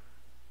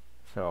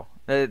 So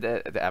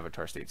the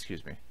avatar state,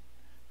 excuse me.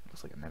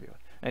 Looks like a nebula.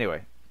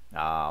 Anyway,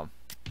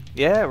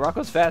 yeah,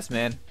 Rocco's fast,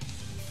 man.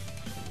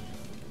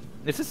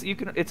 It's just you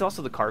can. It's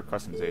also the kart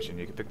customization.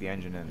 You can pick the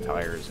engine and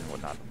tires and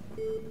whatnot.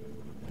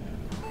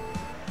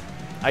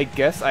 I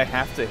guess I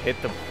have to hit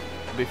the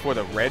before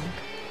the red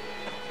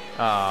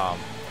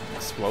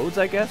explodes.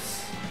 I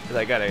guess because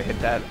I gotta hit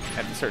that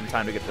at a certain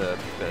time to get the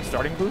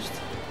starting boost.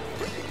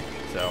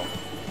 So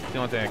the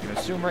only thing I can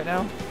assume right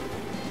now.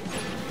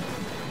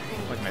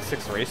 Like my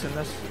 6th race in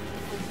this.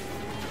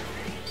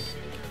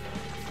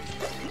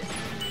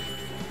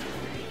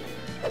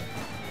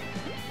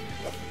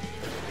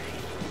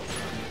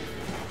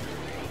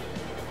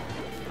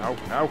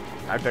 No, no.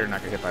 I better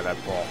not get hit by that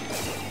ball.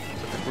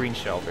 With the green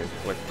shell,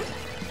 basically.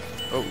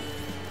 Oh.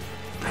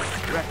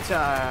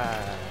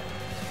 Reptile!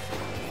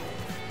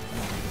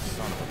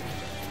 Son of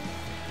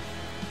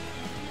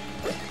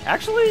a...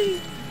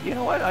 Actually, you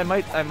know what? I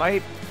might,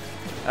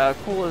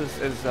 cool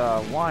as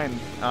wine,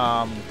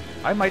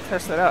 I might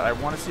test that out. I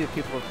want to see if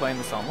people are playing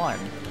this online.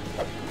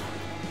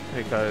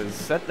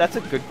 Because that's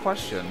a good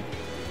question.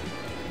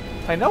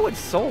 I know it's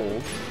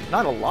sold.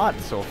 Not a lot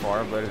so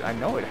far, but I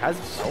know it has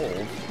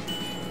sold.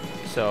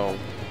 So,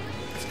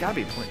 it's gotta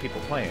be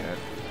people playing it.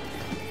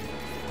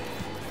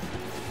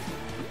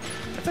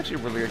 That's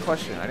actually a really good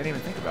question. I didn't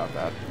even think about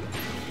that.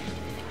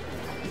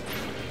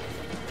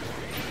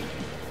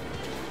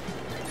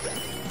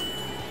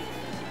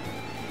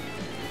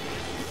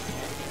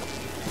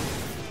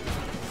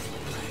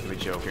 You're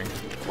joking.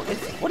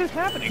 What is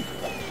happening?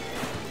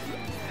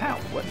 How?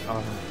 What?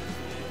 Oh,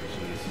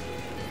 jeez.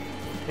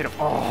 Hit him.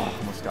 Oh,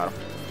 almost got him.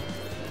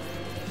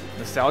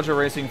 Nostalgia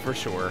racing for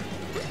sure.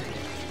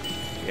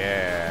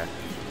 Yeah.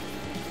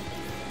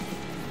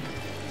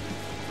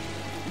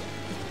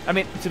 I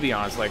mean, to be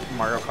honest, like,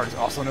 Mario Kart is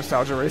also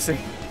nostalgia racing.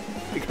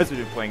 Because we've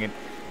been playing it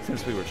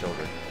since we were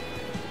children.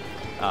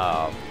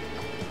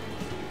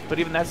 But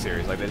even that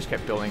series, like, they just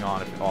kept building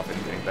on and off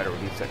and getting better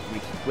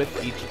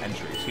with each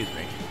entry, excuse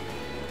me.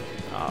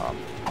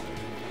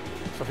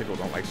 Some people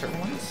don't like certain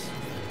ones.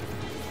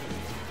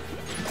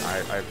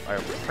 I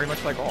pretty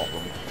much like all of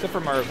them. Except for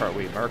Mario Kart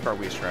Wii. Mario Kart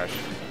Wii is trash.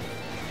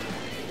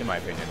 In my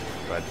opinion,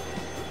 but...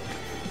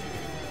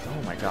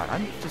 Oh my god,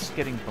 I'm just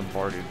getting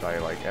bombarded by,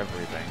 like,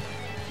 everything.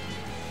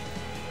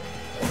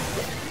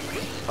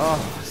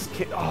 Oh, this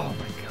kid... Oh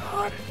my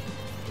god.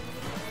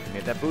 Give me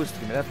that boost,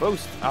 give me that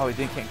boost. Oh, I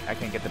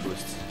can't get the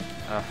boosts.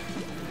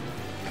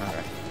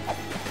 Alright.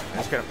 I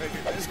just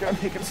gotta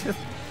make it...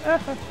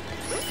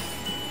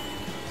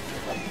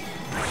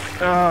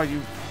 Oh,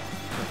 you...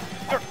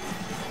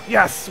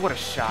 Yes! What a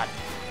shot!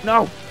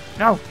 No!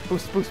 No!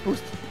 Boost, boost,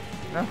 boost!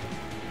 No!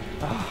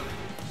 Oh.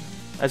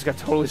 I just got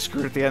totally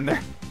screwed at the end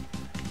there.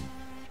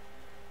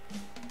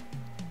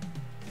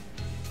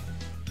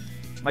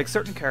 Like,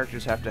 certain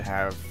characters have to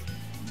have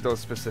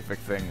those specific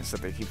things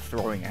that they keep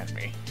throwing at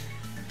me.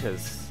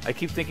 Because I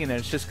keep thinking that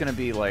it's just going to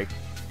be like,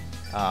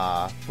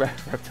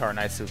 Reptar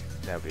Night Suit.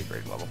 That would be a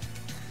great level.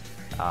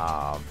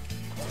 I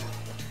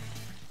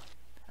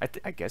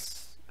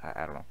guess,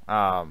 I don't know.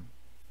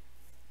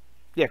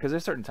 Yeah, because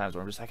there's certain times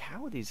where I'm just like,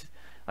 how are these...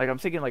 Like, I'm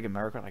thinking, like, in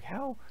Mario Kart, like,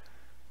 how...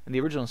 In the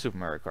original Super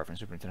Mario Kart from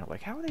Super Nintendo,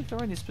 like, how are they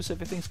throwing these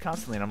specific things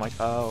constantly? And I'm like,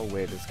 oh,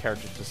 wait, this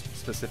character's just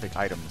specific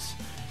items.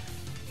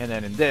 And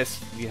then in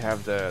this, you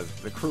have the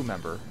crew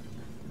member.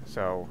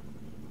 So,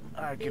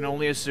 I can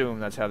only assume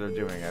that's how they're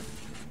doing it.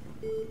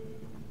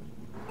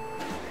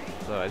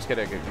 So I just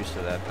gotta get used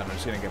to that. I'm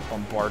just gonna get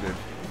bombarded.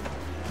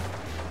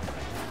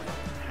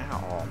 How?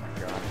 Oh my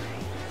god.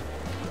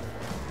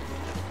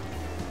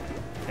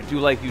 I do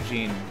like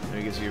Eugene when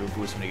he gives you a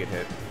boost when you get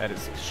hit. That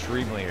is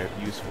extremely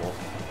useful.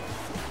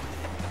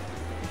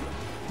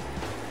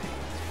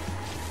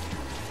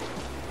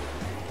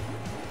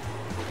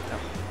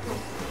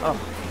 Oh,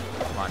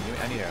 come on!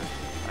 I need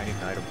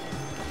an item.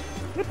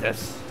 Look at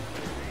this.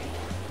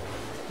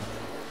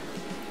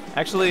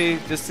 Actually,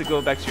 just to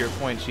go back to your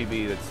point,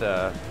 Chibi, that's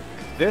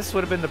this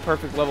would have been the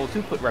perfect level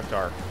to put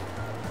Reptar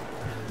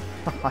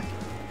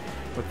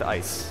with the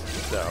ice.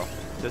 So,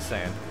 just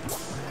saying.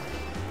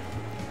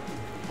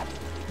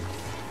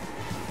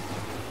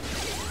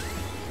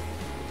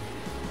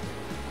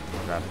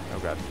 Oh god! Oh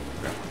god!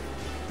 Oh god!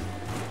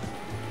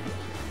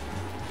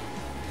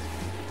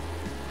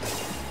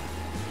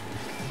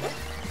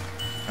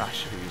 Ah, I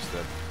should have used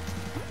the...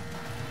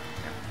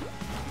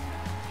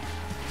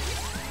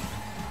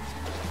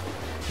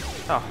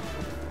 Yeah. Oh.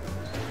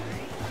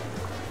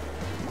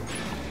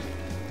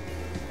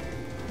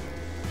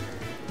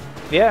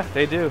 Yeah,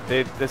 they do.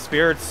 The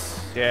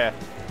spirits, yeah.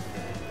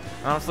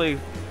 Honestly,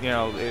 you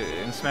know,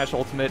 in Smash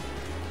Ultimate,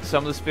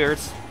 some of the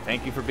spirits,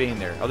 thank you for being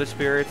there. Other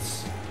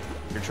spirits,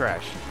 you're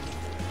trash.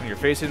 When you're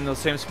facing those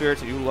same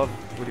spirits that you love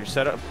with your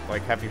setup,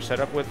 like have your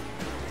setup with,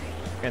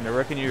 and they're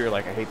wrecking you, you're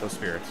like, I hate those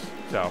spirits.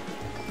 So...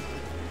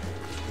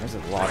 There's a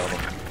lot of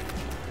them.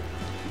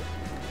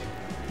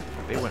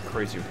 They went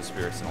crazy with the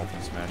spirits in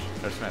Ultimate Smash.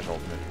 Or Smash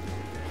Ultimate.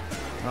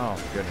 Oh,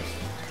 my goodness.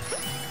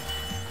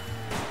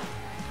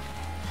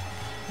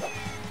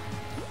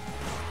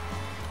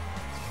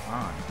 Come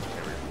on.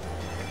 There we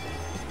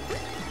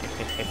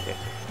go.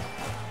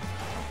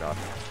 Oh, God.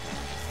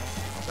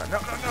 Oh, God. No,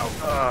 no, no!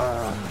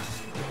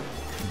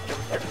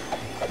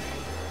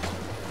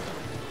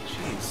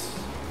 Jeez.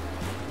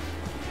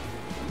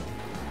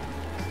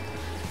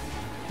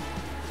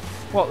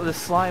 Well, the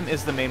slime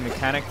is the main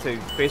mechanic to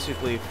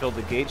basically fill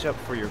the gauge up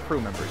for your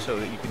crew members so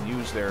that you can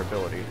use their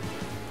ability.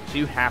 So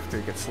you have to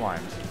get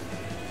slimed,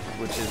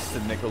 which is the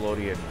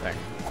Nickelodeon thing.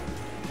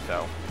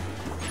 So.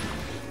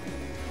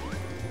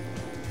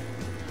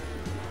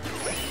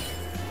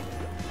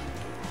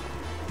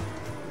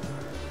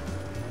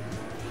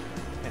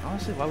 And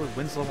honestly, why would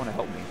Winslow want to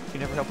help me? He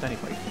never helped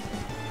anybody.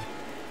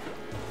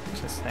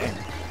 Just saying.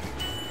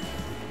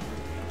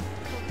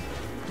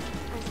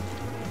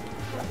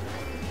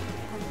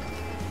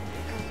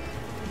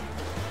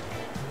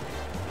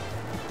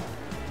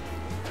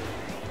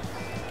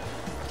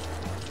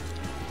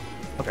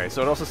 Okay,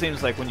 so it also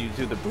seems like when you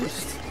do the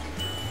boost,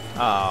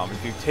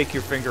 if you take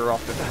your finger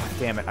off the...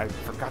 damn it, I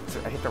forgot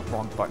to... I hit the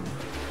wrong button.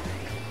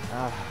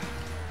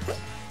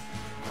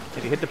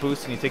 If you hit the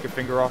boost and you take your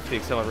finger off the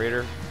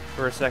accelerator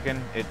for a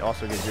second, it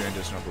also gives you an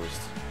additional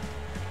boost.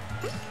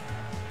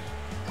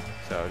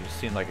 So it just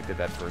seemed like it did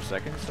that for a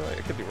second, so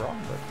it could be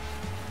wrong, but...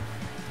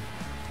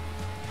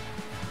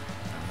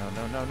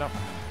 No.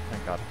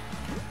 Thank God.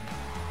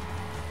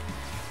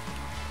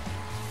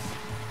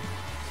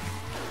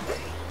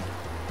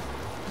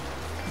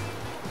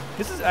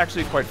 This is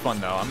actually quite fun,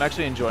 though. I'm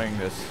actually enjoying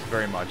this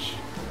very much.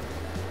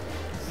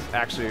 This is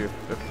actually a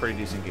pretty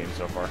decent game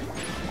so far.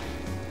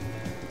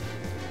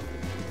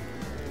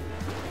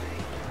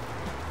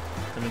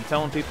 I've been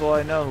telling people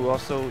I know who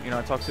also, you know,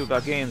 I talk to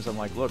about games, I'm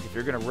like, look, if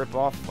you're gonna rip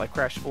off, like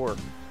Crash 4, if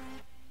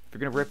you're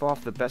gonna rip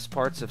off the best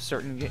parts of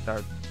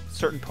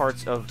certain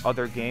parts of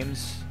other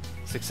games,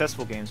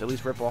 successful games, at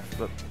least rip off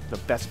the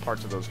best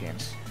parts of those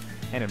games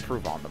and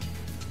improve on them.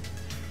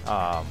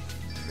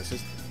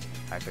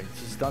 I think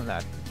this has done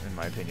that, in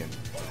my opinion.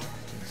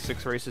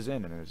 6 races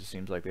in, and it just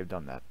seems like they've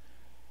done that.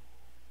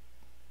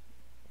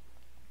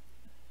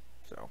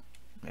 So,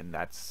 and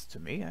that's, to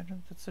me,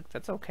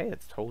 that's okay.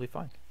 It's totally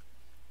fine.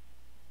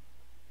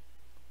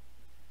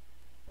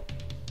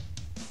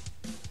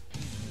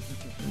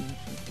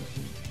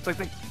 It's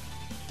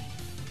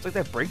like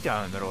that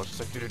breakdown in the middle. It's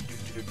just like,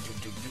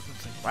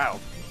 it's like, wow.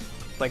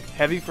 It's like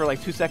heavy for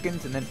like 2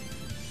 seconds, and then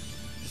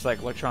it's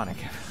like electronic.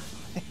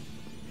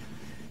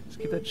 Just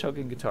keep that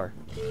chugging guitar.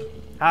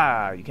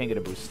 Ah, you can't get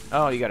a boost.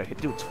 Oh, you gotta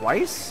do it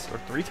twice or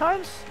 3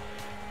 times?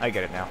 I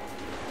get it now.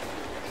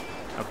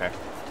 Okay,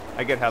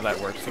 I get how that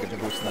works to get the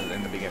boost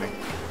in the beginning.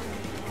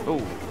 Oh,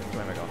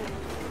 where am I going?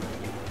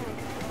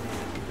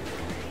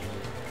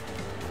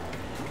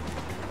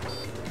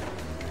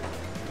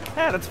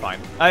 Yeah, that's fine.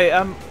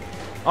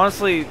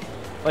 Honestly,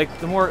 like,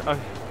 the more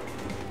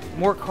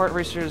kart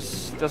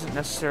racers doesn't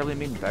necessarily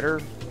mean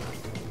better,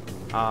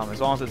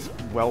 as long as it's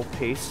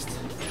well-paced.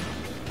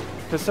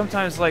 Because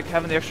sometimes, like,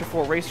 having the extra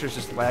 4 racers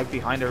just lag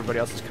behind everybody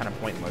else is kind of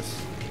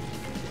pointless.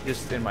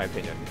 Just in my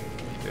opinion.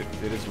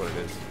 It is what it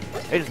is.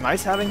 It is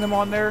nice having them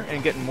on there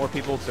and getting more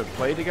people to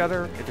play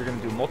together if you're going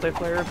to do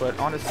multiplayer, but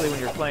honestly, when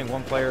you're playing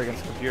one player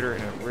against a computer,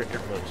 it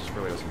just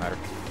really doesn't matter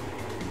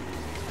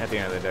at the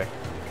end of the day.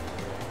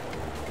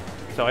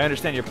 So I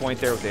understand your point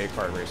there with the 8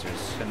 kart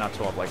racers and not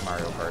 12 like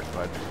Mario Kart,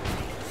 but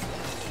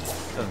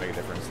it doesn't make a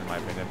difference in my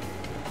opinion.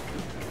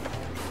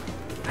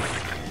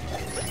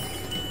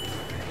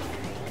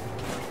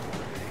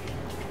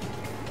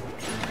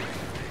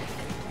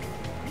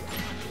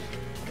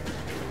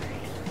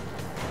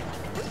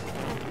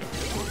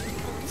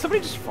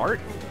 Somebody just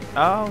fart?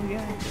 Oh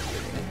yeah,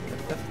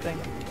 that's the thing.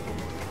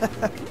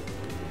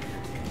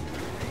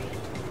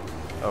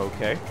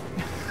 Okay.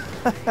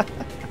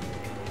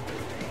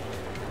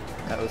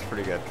 That was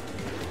pretty good.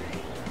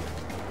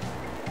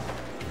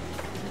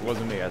 It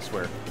wasn't me, I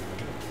swear.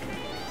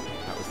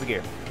 That was the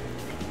game.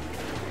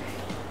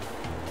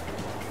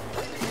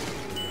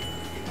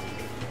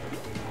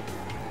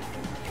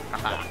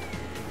 Haha.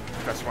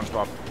 Got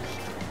SpongeBob.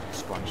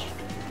 Sponge.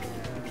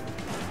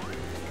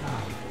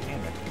 Oh,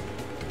 damn it.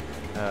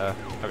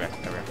 Okay,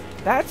 there we go.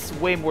 That's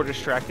way more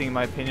distracting in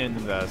my opinion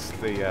than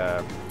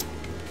the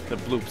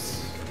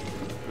bloops.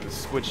 The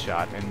squid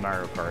shot in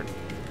Mario Kart.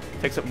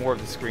 Takes up more of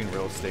the screen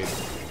real estate.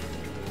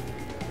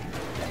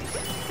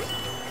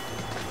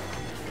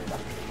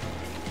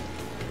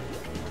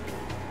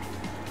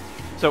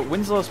 So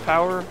Winslow's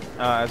power,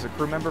 as a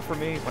crew member for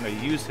me, when I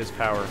use his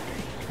power,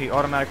 he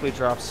automatically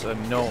drops a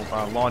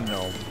lawn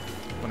gnome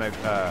when I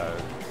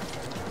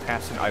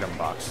pass an item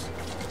box,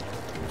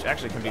 which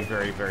actually can be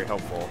very, very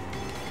helpful.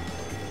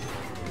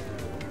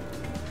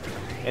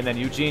 And then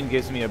Eugene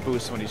gives me a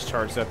boost when he's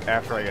charged up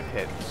after I get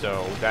hit,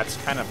 so that's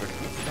kind of a...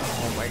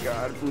 Oh my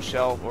god, blue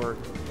shell, or...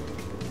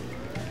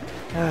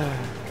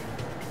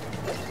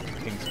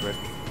 King Squid.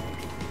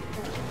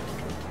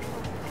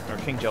 Or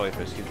King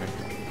Jellyfish, excuse me.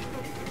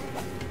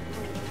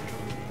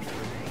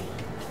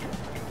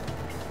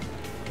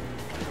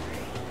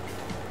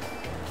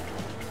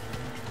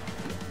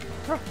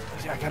 Oh,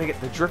 I gotta get...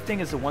 The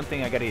drifting is the one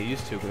thing I gotta get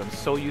used to, because I'm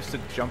so used to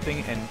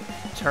jumping and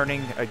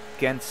turning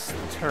against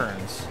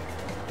turns.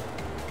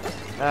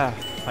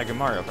 Like in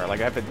Mario Kart, like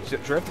I have to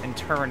drift and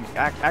turn,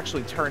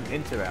 actually turn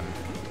into them.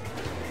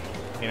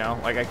 You know,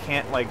 like I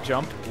can't like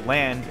jump,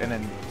 land, and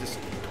then just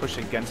push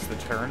against the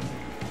turn.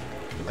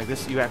 Like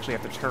this, you actually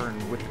have to turn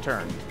with the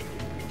turn.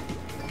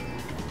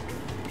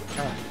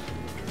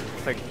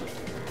 It's like,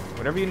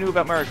 whatever you knew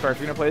about Mario Kart, if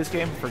you're gonna play this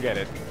game, forget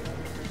it.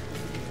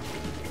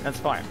 That's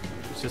fine.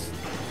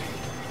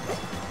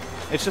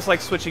 It's just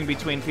like switching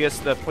between the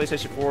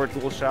PlayStation 4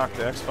 DualShock,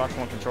 the Xbox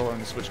One controller,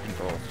 and the Switch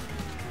controller.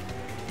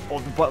 Well,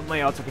 the button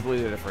layouts are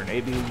completely different.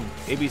 A,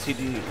 B, C,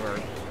 D, or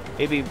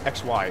A, B,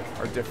 X, Y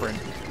are different,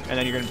 and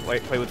then you're going to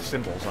play with the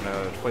symbols on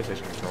a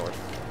PlayStation controller.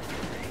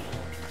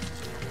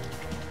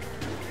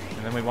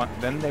 And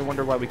then they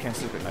wonder why we can't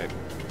sleep at night.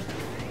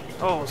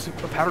 Oh,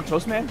 a powdered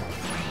toast man?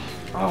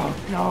 Oh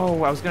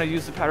no, I was going to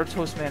use the powdered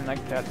toast man and I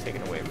got that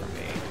taken away from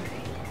me.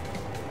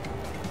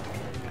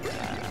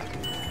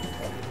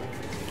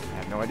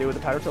 no idea what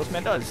the Powder Toast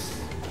Man does.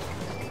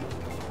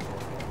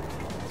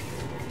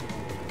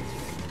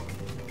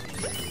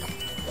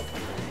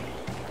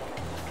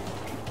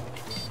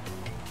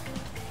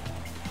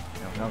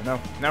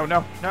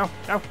 No.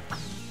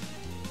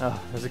 Oh,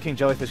 there's a king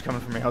jellyfish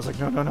coming for me. I was like,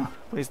 no.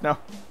 Please, no.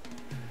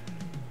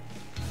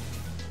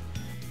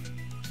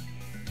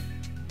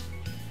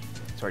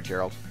 Sorry,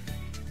 Gerald.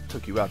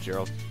 Took you out,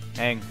 Gerald.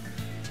 Hang.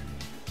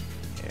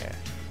 Yeah.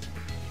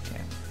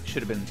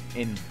 Should have been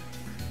in.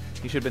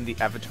 He should have been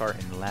the avatar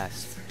in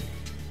last.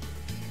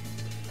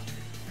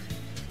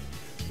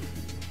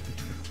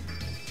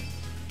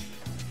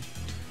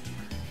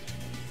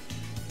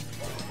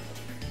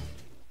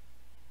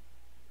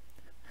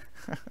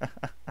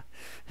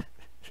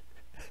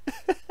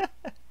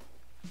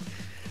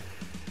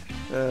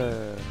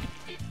 I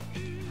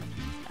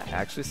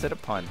actually said a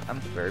pun. I'm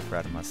very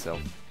proud of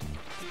myself.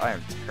 I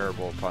am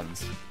terrible at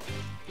puns.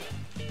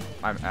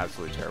 I'm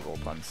absolutely terrible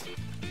at puns.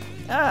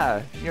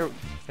 Ah, you're...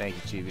 Thank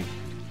you, Chibi.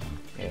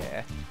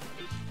 Yeah.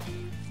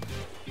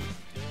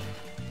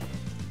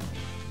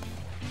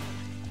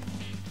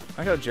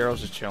 I got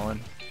Gerald's just chilling.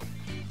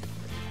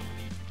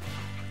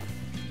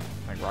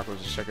 Like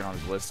Rocco's just checking on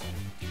his list.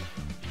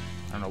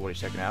 I don't know what he's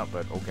checking out,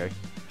 but okay.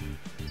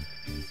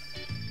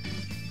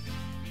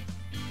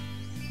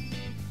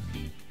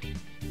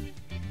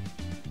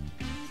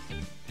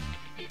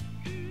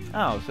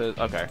 Oh, so,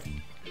 okay.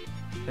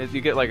 You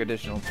get, like,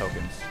 additional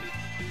tokens.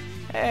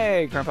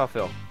 Hey, Grandpa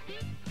Phil.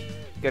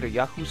 Get a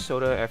Yahoo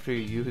soda after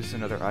you use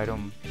another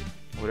item.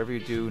 Whatever you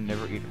do,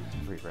 never eat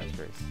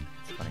raspberries.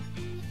 It's funny.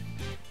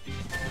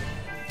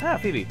 Ah,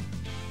 Phoebe.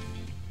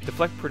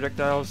 Deflect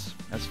projectiles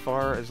as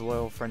far as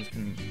loyal friends go,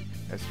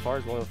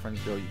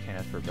 you can't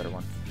ask for a better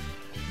one.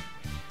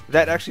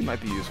 That actually might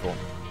be useful.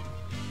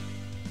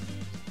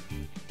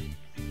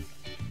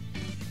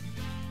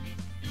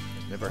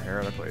 There's never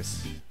hair out of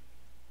place.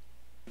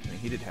 I mean,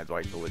 he did have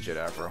like the legit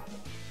afro.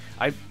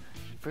 I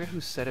forget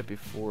who said it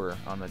before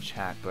on the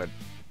chat, but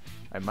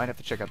I might have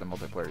to check out the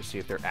multiplayer to see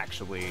if they're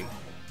actually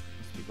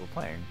people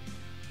playing.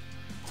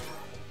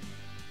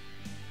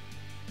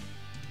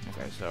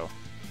 Okay, so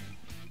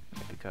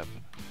pick up.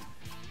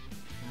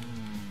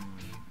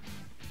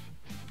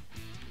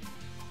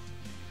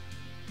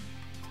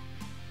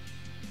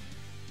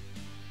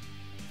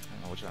 I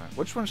don't know which one.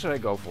 Which one should I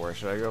go for?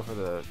 Should I go for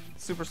the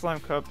Super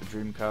Slime Cup, the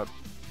Dream Cup,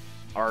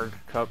 Arg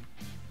Cup,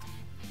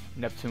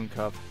 Neptune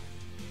Cup,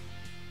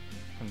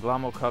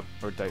 Conglamo Cup,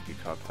 or Diaper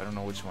Cup? I don't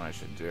know which one I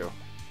should do.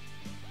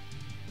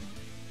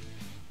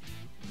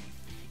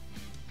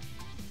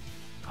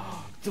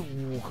 The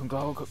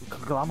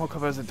Conglamo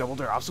Cup has a double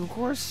dare obstacle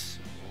course?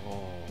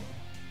 Oh.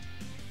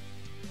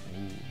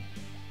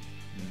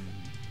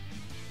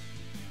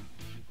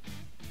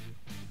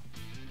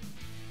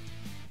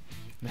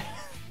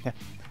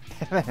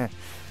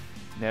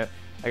 No,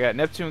 I got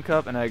Neptune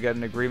Cup and I got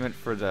an agreement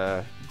for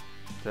the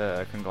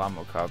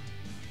Conglamo Cup.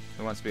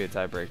 Who wants to be a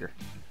tiebreaker?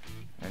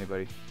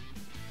 Anybody?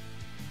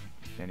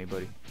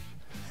 Anybody?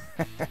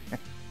 I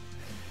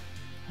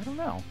don't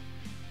know.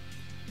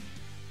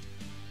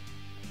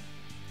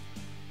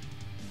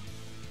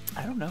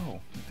 I don't know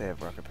if they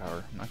have rocket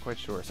power. I'm not quite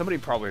sure. Somebody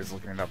probably is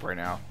looking it up right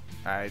now.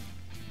 I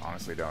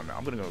honestly don't know.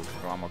 I'm gonna go with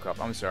Conglamo Cup.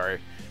 I'm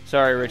sorry.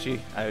 Sorry, Richie.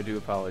 I do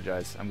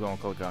apologize. I'm going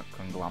with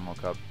Conglamo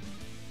Cup.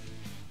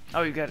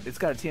 Oh, it's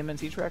got a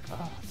TMNT track?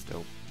 Oh, that's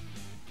dope.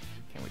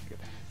 Can't wait to get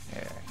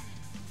there. Yeah.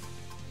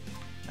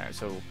 Alright,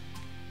 so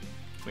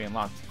we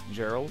unlocked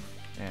Gerald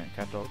and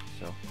Cat Dog,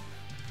 so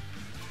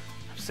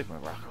I'm sticking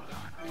with Rocco though.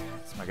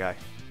 It's my guy.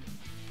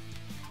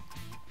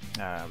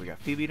 We got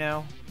Phoebe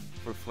now.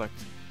 Reflect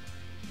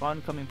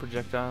oncoming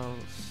projectiles.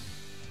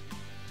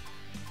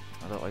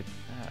 Although, like,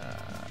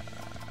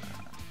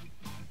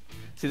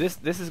 see,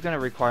 this is gonna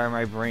require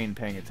my brain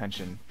paying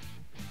attention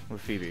with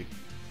Phoebe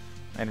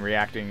and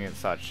reacting and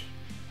such.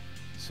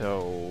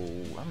 So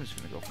I'm just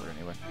gonna go for it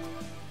anyway.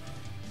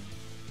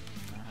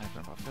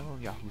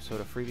 Yahoo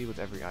Soda freebie with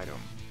every item.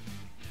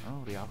 I don't know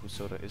what the Yahoo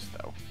Soda is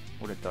though.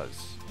 What it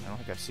does. I don't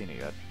think I've seen it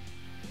yet.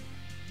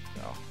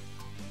 So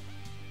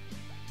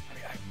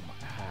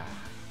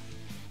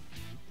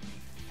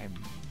I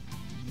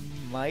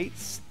might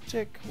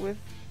stick with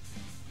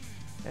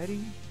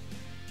Eddie.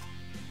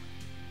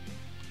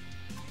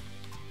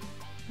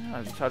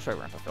 Touch right,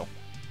 Grandpa Phil.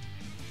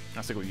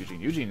 I'll stick with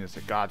Eugene. Eugene is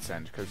a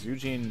godsend because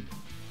Eugene,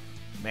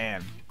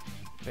 man,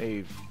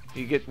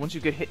 once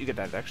you get hit, you get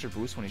that extra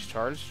boost when he's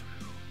charged.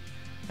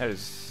 That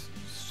is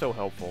so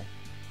helpful.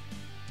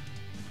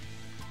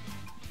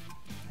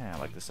 Yeah, I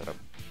like the setup.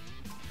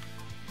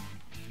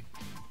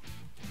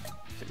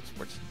 City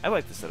Sports. I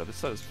like the setup. This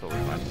setup is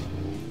totally fine.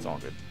 It's all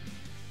good.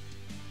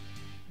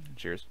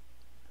 Cheers.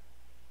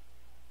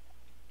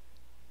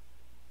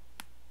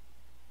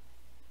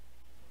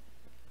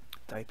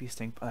 Diaper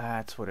stink.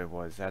 That's what it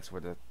was. That's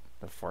where the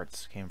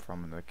farts came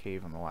from in the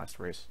cave in the last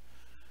race.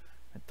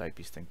 A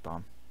diaper stink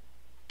bomb.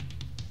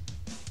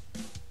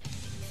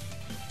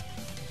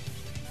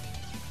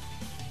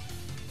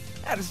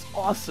 That is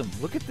awesome.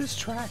 Look at this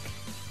track.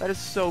 That is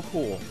so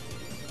cool.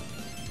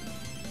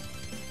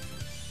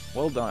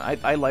 Well done.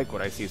 I like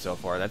what I see so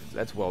far.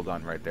 That's well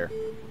done right there.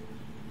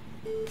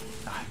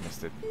 Ah, I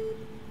missed it.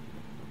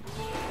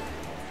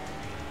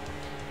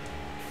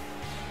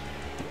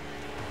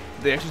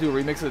 Did they actually do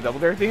a remix of the Double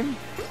Dare theme?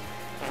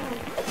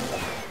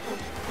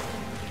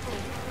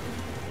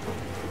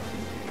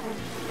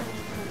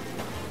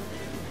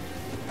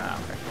 Ah,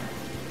 okay.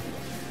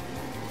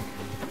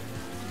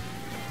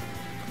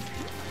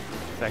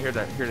 So I hear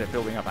that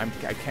building up. I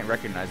can't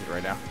recognize it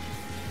right now.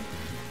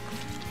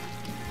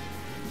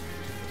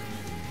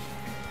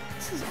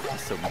 This is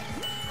awesome.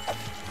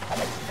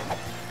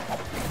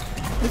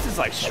 This is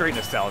like straight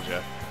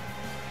nostalgia.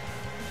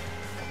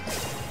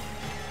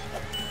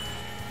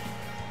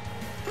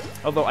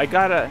 Although I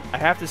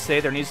have to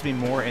say there needs to be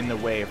more in the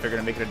way if they're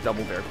gonna make it a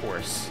Double Dare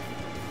course,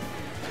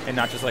 and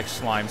not just like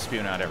slime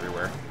spewing out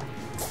everywhere.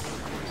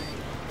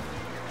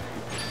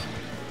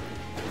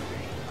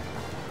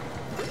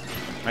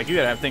 Like you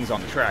gotta have things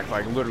on the track,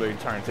 like literally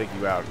trying to take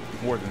you out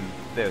more than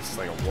this,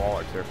 like a wall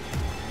or two.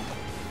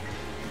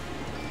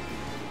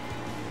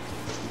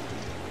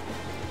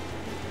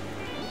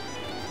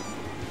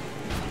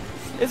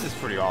 This is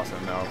pretty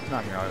awesome, though.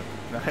 Not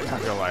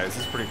gonna lie, this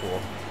is pretty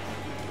cool.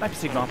 Like a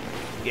signal.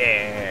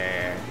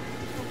 Yeah.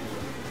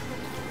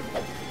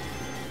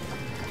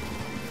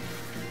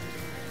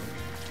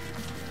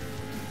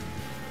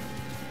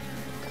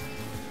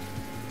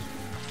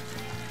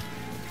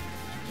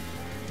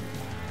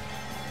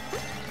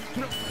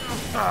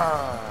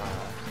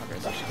 Okay,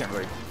 so she can't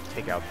really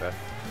take out the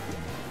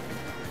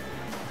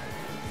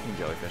king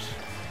jellyfish.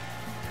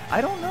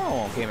 I don't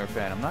know, Gamer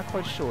Fan. I'm not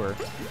quite sure.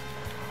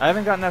 I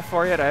haven't gotten that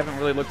far yet. I haven't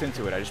really looked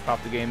into it. I just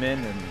popped the game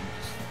in and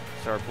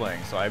started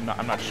playing, so I'm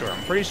not sure.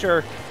 I'm pretty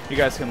sure you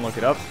guys can look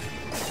it up.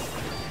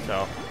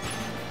 So,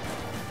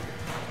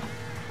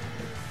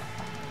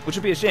 which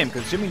would be a shame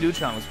because Jimmy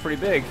Neutron was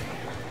pretty big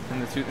in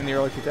the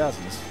early 2000s.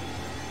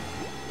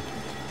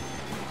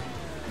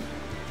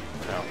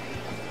 So,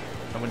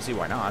 I wouldn't see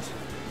why not.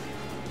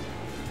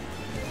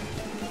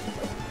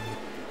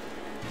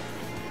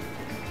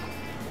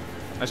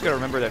 I just gotta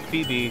remember that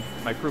Phoebe,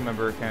 my crew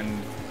member,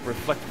 can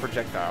reflect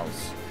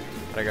projectiles.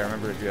 But I gotta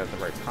remember to do that at the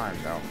right time,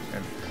 though,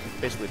 and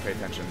basically pay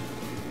attention.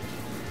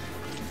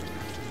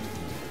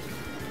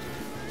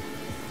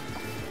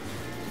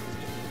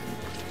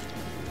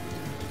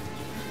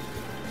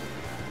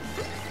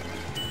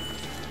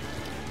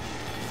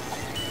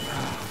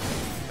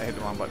 I hit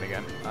the wrong button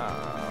again.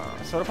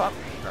 Soda Pop?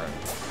 Alright.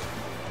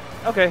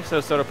 Okay,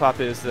 so Soda Pop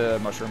is the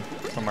mushroom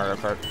from Mario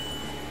Kart.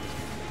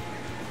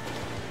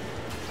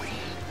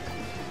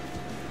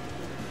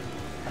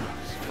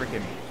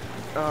 Freaking,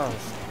 oh,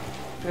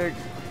 it's big.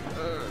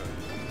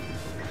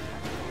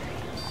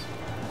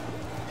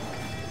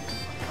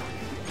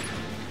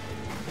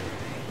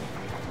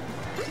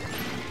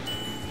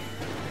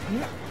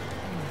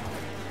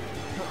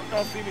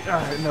 Oh, Phoebe.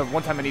 No,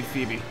 one time I need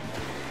Phoebe.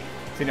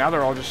 See, now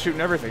they're all just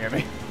shooting everything at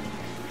me.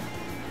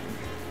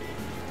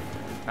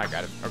 I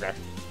got it. Okay.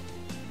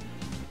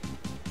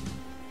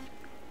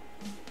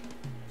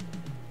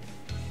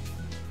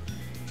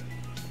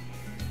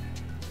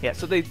 Yeah,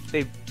 so they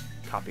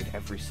copied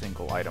every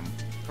single item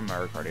from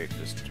Mario Kart 8 and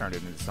just turned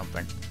it into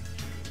something.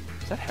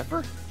 Is that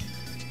Heifer?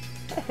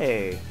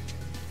 Hey!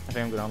 I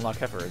think I'm going to unlock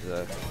Heifer as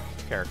a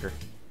character.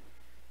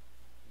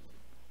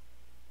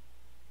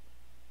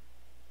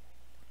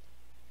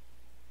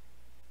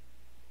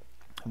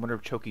 I wonder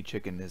if Choky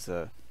Chicken is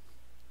a...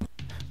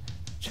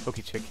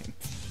 Choky Chicken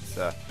is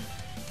a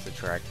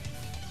track.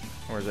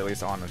 Or is it at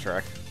least on the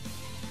track?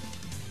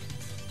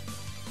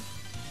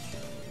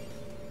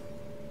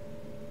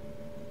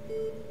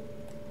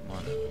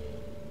 One,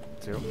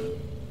 two.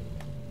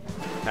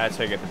 That's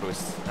how you get the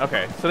boost.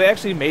 Okay, so they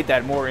actually made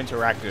that more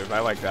interactive.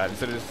 I like that.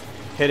 Instead of just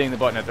hitting the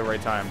button at the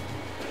right time,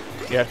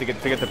 you have to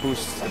get the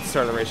boost at the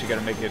start of the race. You got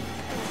to make it.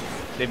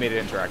 They made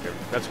it interactive.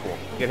 That's cool.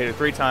 You got to hit it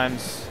 3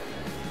 times.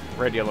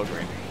 Red, yellow,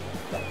 green.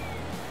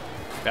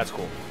 That's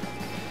cool.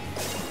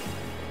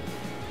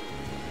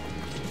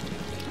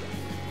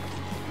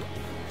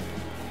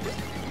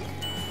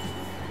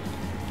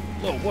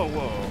 Whoa, whoa,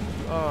 whoa!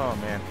 Oh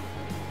man.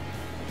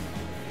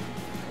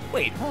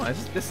 Wait, hold on.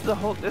 This is the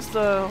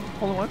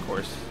hole-in-one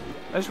course.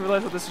 I just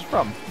realized what this is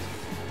from.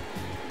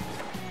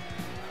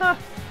 Huh.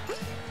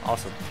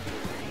 Awesome.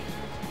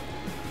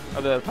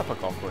 Oh, the Papa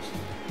Golf course.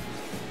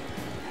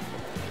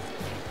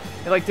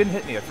 It like didn't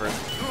hit me at first.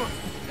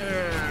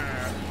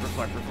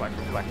 Reflect, reflect,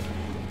 reflect. I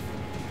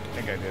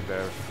think I did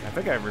the. I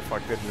think I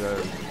reflected the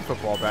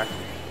football back.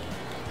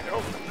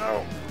 No,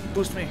 no!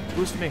 Boost me,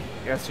 boost me.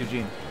 Yes,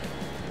 Eugene.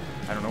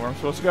 I don't know where I'm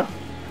supposed to go.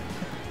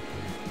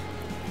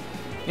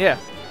 Yeah.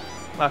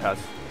 Loud house.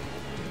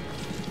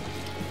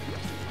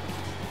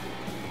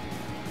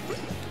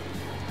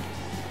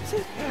 Is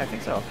it? Yeah, I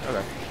think so.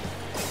 Okay.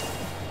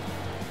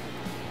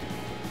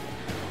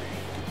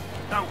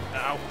 Ow!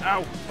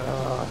 Ow!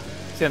 Ow!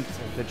 See,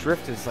 the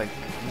drift is like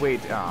way.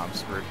 I'm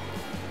screwed.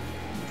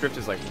 The drift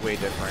is like way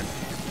different.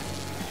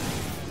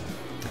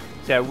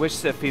 See, I wish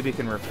that Phoebe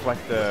can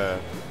reflect the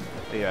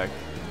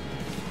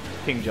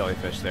king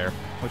jellyfish there,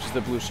 which is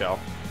the blue shell.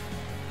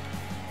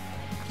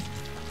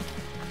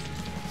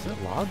 Is it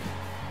a log?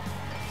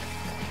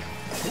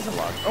 It is a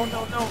log. Oh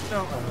no, no,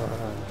 no!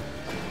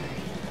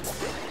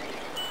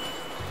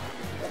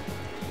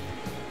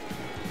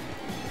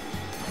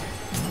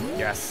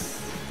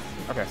 Yes.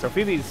 Okay, so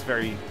Phoebe's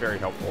very, very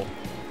helpful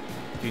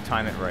if you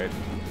time it right.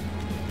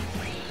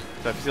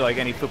 So if you see like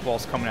any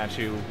footballs coming at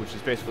you, which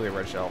is basically a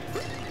red shell,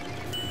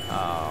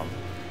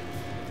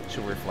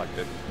 she'll reflect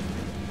it.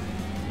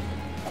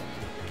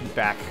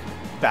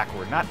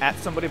 Backward. Not at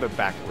somebody, but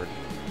backward.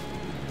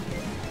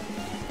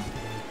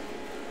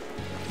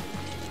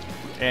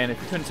 And if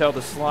you couldn't tell,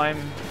 the slime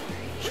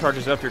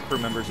charges up your crew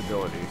member's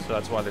ability, so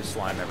that's why there's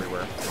slime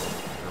everywhere,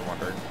 if you're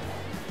wondering.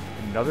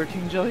 Another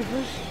king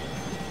jellyfish?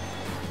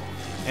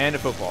 And a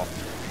football.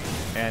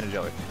 And a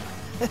jelly.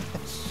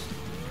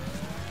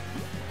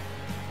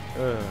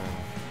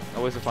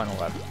 Always the final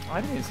lap. Oh,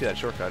 I didn't even see that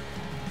shortcut.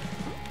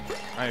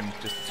 I am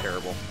just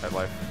terrible at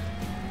life.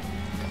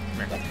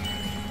 Come here.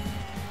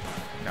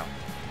 No.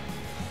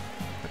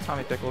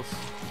 Tommy Pickles.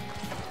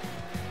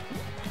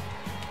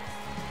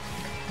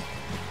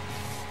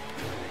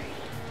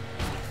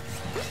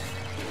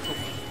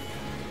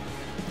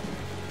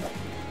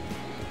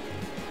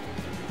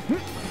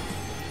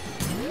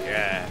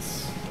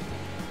 Yes.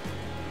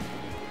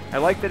 I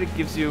like that it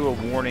gives you a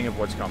warning of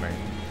what's coming.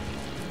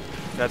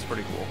 That's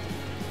pretty cool.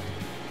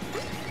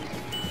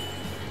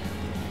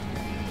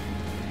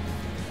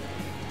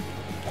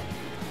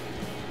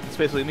 It's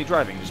basically me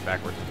driving just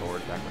backwards and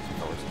forwards, backwards and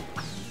forwards.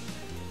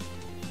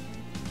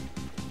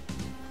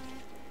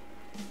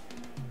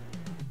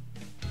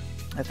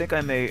 I think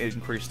I may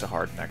increase to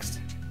hard next,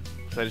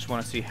 because I just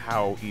want to see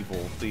how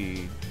evil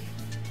the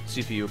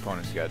CPU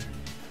opponents get.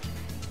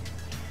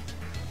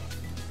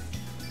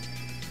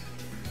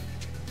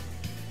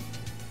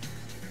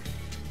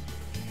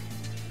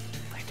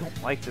 I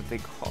don't like that they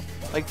call,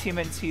 like Team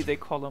NT, they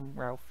call them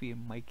Ralphie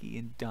and Mikey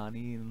and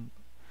Donnie, and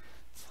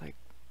it's like,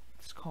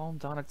 just call them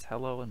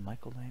Donatello and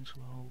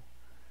Michelangelo,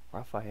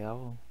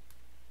 Raphael.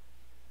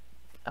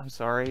 I'm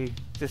sorry,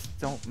 just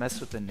don't mess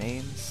with the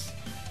names.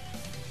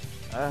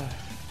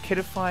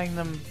 Kidifying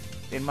them,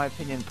 in my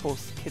opinion,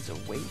 pulls kids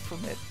away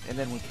from it, and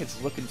then when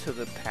kids look into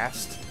the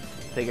past,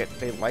 they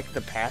like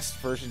the past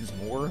versions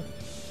more.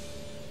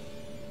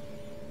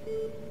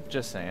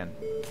 Just saying.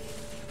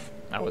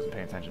 I wasn't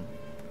paying attention.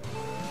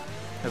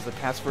 Because the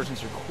past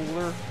versions are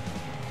cooler.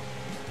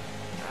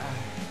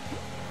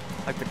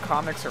 Like the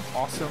comics are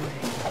awesome.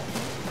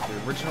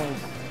 The original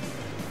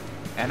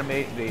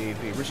anime, the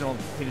original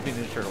Teenage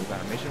Mutant Ninja Turtles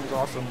animation was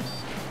awesome.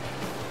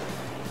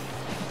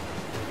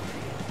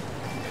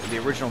 The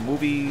original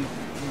movie,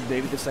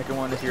 maybe the second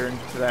one if you're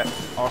into that,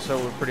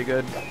 also were pretty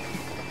good.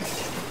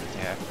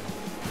 Yeah.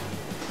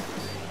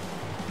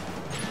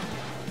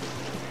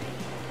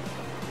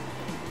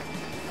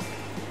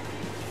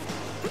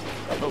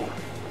 Oh.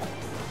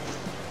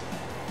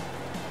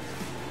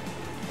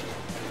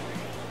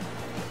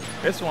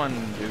 This one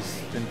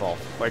is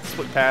involved, like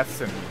split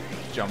paths and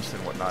jumps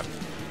and whatnot.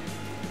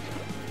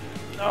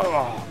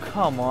 Oh,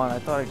 come on, I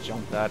thought I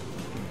jumped that.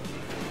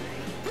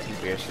 You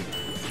bitch.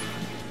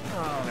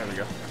 Oh, there we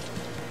go.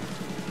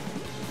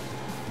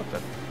 What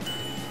the?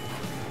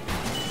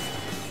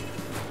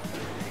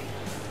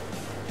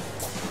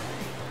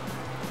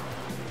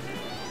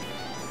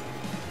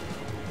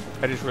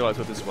 I just realized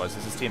what this was.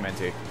 This is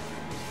TMNT.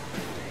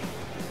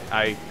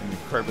 I am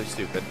incredibly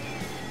stupid.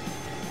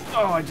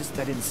 Oh, I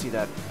didn't see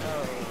that.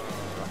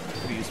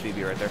 Could have used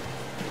Phoebe right there.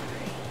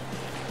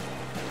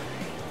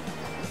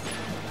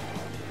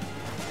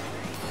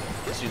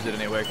 Let's use it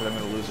anyway, because I'm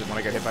going to lose it when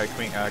I get hit by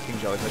King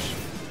Jellyfish.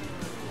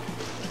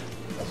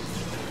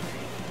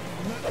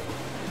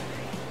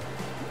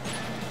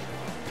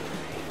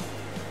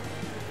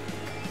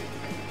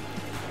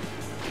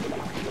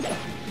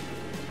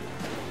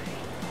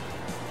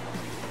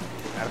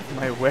 Out of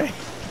my way.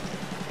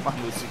 Come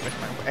on, Lucy, get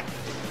my way.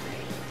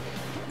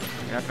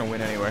 You're not gonna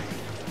win anyway.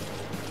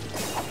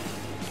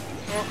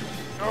 Oh,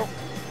 oh.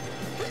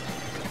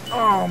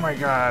 Oh my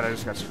god, I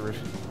just got screwed.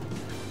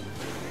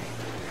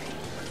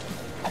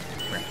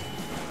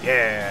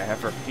 Yeah,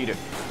 heifer, eat it.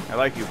 I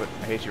like you, but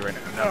I hate you right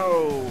now.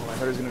 No! I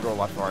thought it was gonna go a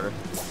lot farther.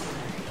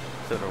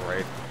 To the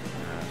right.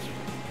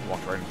 Just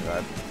walked right into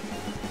that.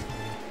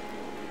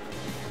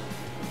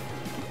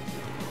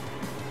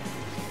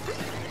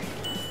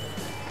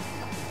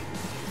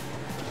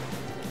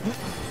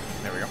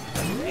 There we go.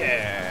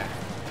 Yeah!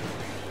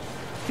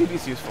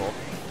 Phoebe's useful.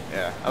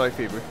 Yeah, I like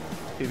Phoebe.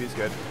 Phoebe's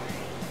good.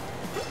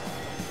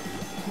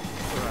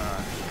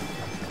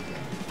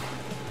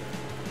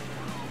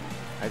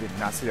 I did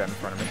not see that in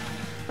front of me.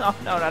 Oh,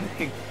 no, not a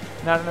king.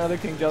 Not another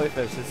king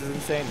jellyfish. This is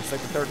insane. It's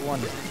like the third one.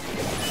 Of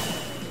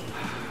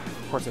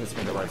course it hits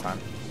me at the right time.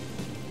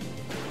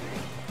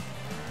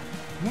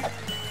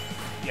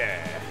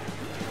 Yeah.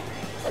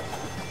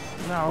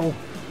 No.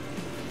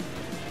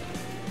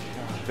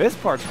 This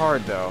part's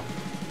hard, though.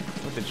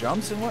 With the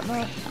jumps and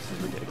whatnot. This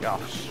is ridiculous.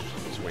 Gosh,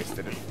 just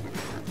wasted it.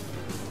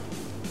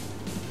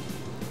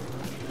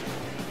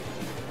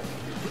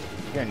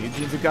 Again,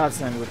 Eugene's a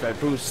godsend with that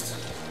boost.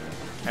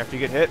 After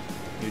you get hit,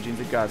 Eugene's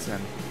a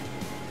godsend.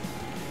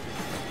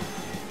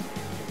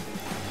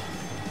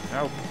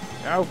 No.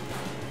 No.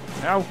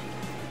 No.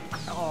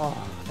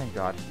 Oh, thank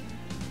God.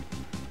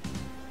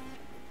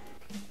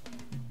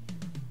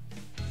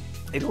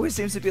 It always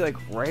seems to be like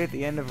right at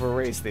the end of a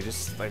race, they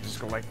just go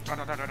like,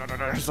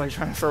 just like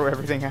trying to throw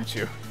everything at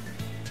you.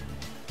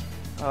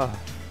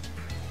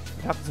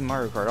 It happens in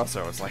Mario Kart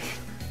also. It's like,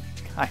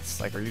 guys,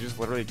 like, are you just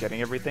literally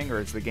getting everything, or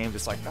is the game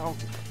just like, no,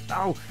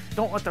 no,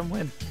 don't let them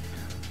win?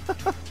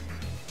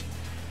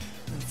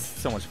 It's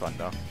so much fun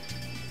though.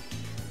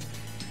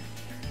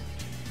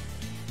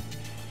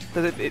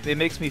 Because it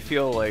makes me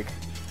feel like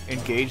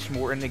engaged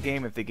more in the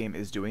game if the game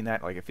is doing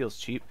that. Like, it feels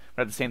cheap,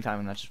 but at the same time,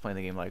 I'm not just playing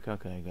the game like,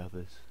 okay, I got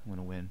this, I'm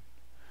gonna win.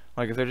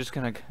 Like, if they're just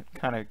gonna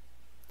kind of,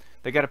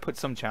 they got to put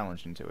some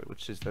challenge into it,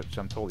 which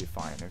I'm totally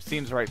fine. It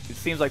seems right. It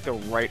seems like the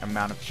right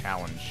amount of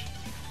challenge,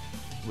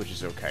 which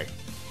is okay.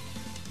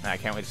 And I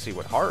can't wait to see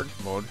what hard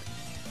mode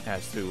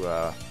has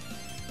to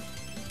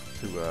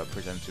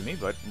present to me,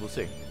 but we'll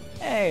see.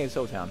 Hey, it's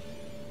O-Town.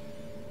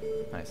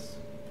 Nice.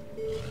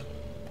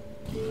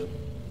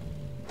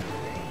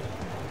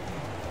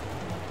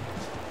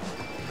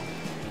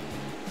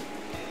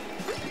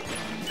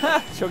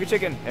 Ha! Choky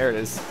Chicken! There it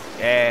is.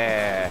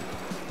 Yeah!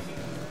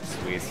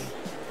 Sweet.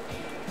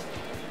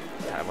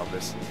 God, I love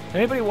this. Did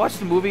anybody watch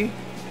the movie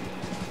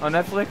on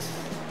Netflix?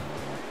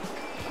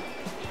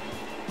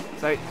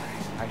 I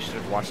should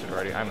have watched it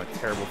already. I'm a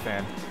terrible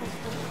fan.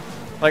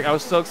 Like, I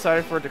was so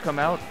excited for it to come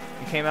out.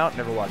 It came out,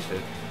 never watched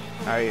it.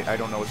 I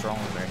don't know what's wrong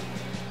with me.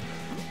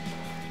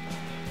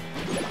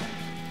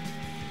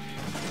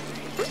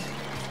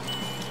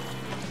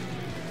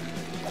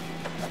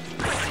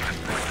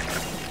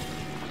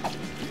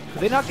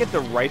 Did they not get the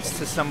rights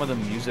to some of the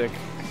music?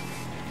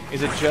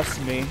 Is it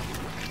just me?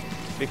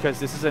 Because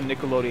this is a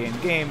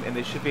Nickelodeon game, and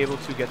they should be able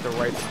to get the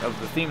rights of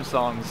the theme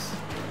songs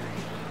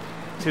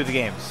to the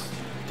games.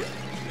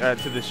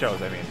 To the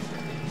shows, I mean.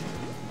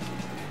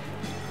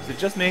 Is it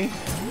just me?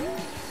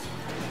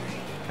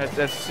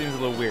 That seems a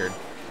little weird.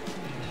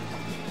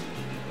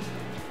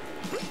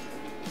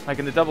 Like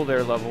in the Double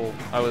Dare level,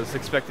 I was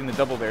expecting the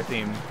Double Dare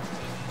theme.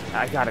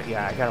 I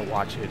gotta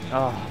watch it.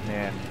 Oh,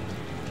 man.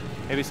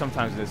 Maybe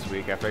sometimes this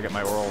week after I get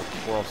my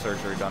oral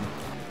surgery done.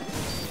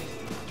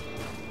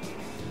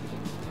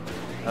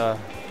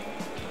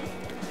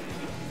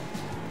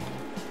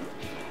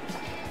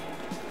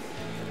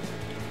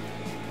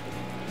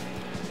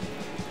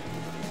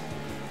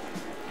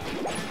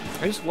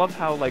 I just love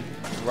how, like,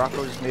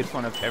 Rocco just made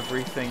fun of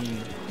everything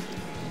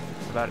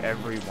about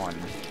everyone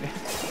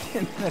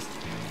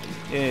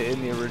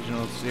in the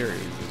original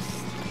series.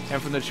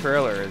 And from the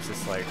trailer, it's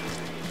just like,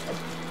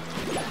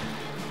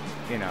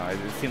 you know,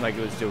 it seemed like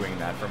it was doing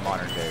that for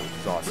modern day, which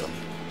is awesome.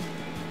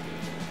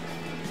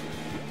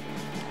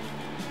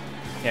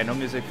 Yeah, no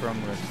music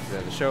from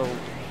the show.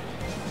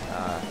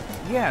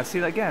 Yeah, see,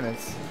 again,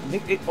 it's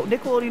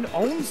Nickelodeon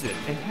owns it.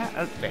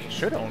 They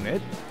should own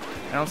it.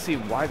 I don't see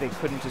why they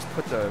couldn't just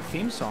put the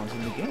theme songs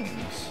in the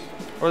games.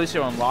 Or at least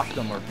you unlock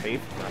them or pay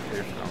for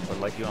them,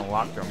 but like you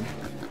unlock them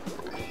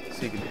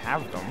so you can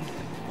have them.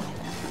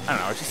 I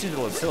don't know, it just seems a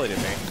little silly to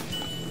me.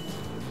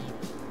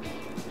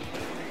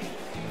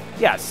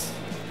 Yes,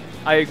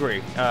 I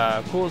agree.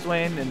 Cool as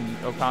Wayne and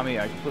Okami,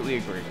 I completely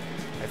agree.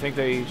 I think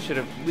they should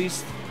have at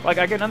least, like,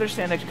 I can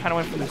understand they kind of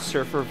went for the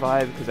surfer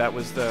vibe because that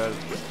was the,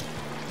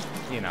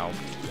 you know,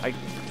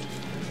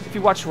 if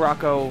you watch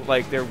Rocco,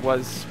 like, there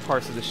was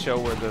parts of the show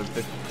where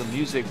the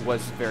music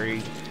was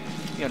very,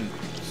 you know,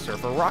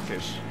 surfer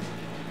rockish.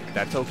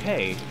 That's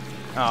okay.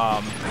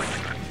 But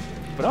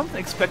I'm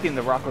expecting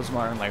the Rocco's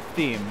Modern Life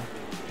theme,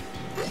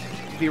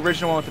 the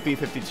original one with the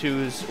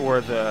B-52s,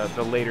 or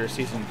the later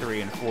Season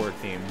 3 and 4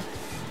 theme,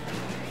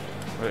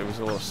 where it was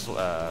a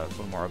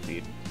little more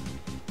upbeat.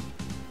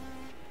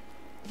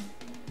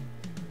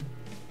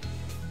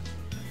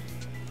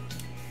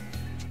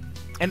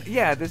 And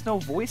yeah, there's no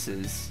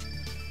voices.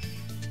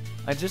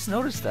 I just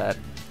noticed that.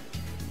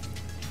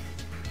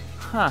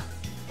 Huh.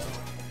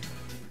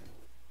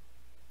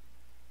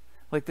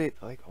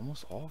 Like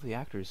almost all of the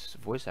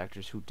voice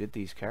actors who did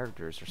these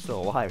characters are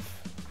still alive.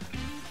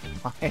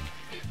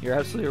 You're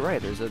absolutely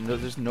right.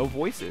 There's no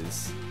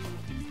voices.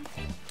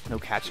 No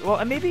catch. Well,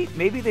 and maybe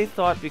they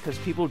thought because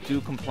people do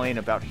complain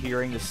about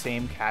hearing the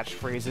same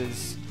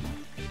catchphrases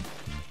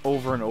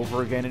over and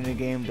over again in a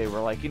game, they were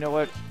like, you know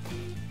what?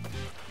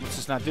 Let's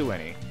just not do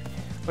any.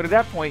 But at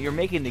that point, you're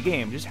making the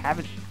game. Just have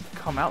it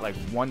come out like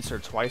once or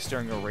twice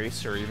during a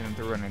race, or even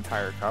through an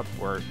entire cup.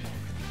 Where,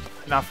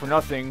 not for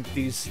nothing,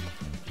 these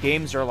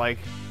games are like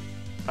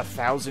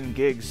 1,000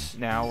 gigs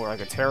now, or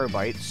like a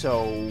terabyte.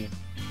 So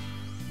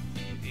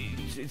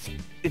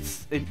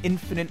it's an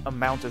infinite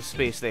amount of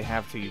space they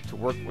have to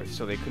work with.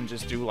 So they couldn't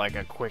just do like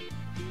a quick,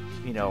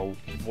 you know,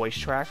 voice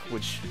track.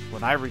 Which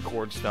when I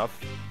record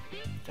stuff,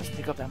 doesn't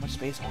take up that much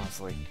space,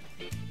 honestly.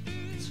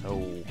 So,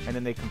 and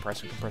then they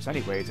compress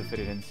anyway to fit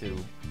it into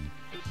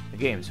the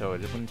game, so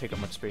it wouldn't take up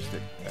much space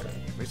at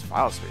least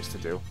file space to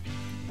do.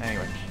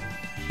 Anyway,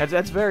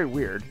 that's very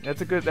weird.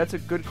 That's a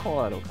good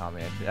call out,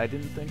 Okami. I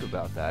didn't think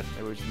about that.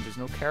 There's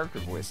no character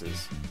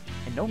voices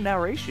and no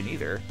narration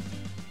either.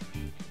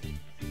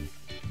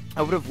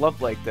 I would have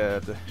loved like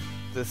the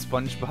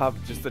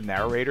SpongeBob, just the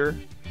narrator,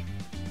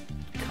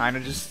 kind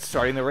of just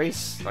starting the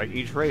race, like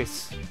each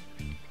race.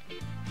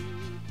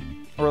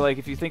 Or like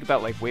if you think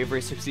about like Wave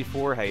Race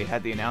 64, how you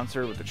had the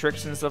announcer with the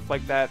tricks and stuff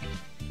like that,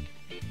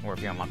 or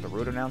if you unlock the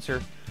road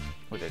announcer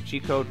with a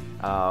cheat code,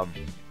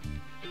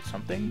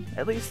 something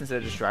at least instead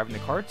of just driving the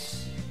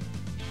carts.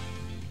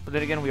 But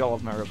then again, we all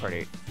love Mario Kart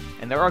 8,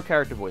 and there are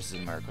character voices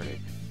in Mario Kart 8,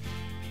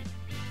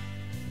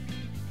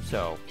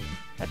 so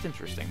that's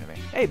interesting to me.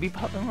 Hey,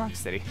 Bebop and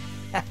Rocksteady.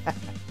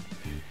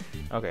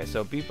 Okay,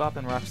 so Bebop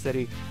and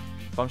Rocksteady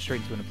bump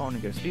straight into an opponent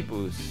and get a speed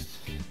boost.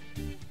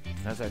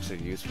 That's actually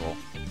useful.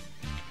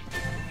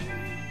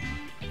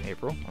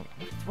 April?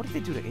 What did they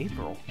do to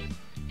April?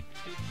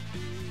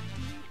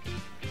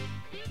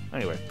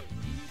 Anyway.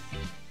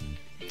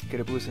 Get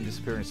a boost and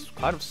disappear in a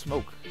cloud of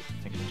smoke.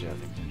 Think ninja,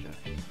 think ninja.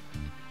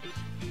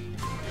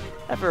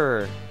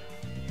 Ever!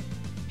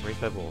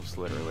 Raised by wolves,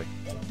 literally.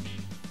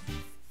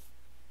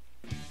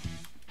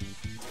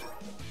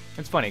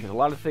 It's funny, because a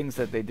lot of things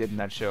that they did in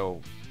that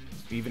show,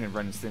 even in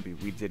Ren and Stimpy,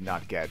 we did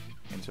not get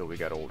until we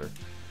got older.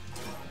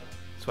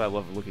 That's why I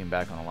love looking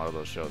back on a lot of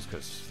those shows,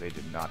 because they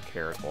did not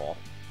care at all.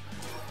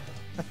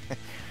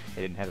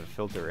 They didn't have a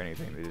filter or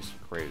anything, they just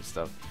created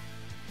stuff.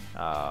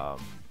 I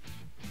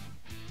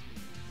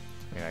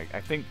mean, I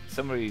think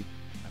somebody,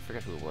 I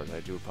forget who it was, I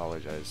do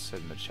apologize, said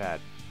in the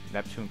chat,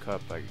 Neptune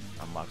Cup, like,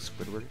 unlocks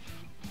Squidward.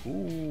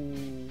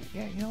 Ooh,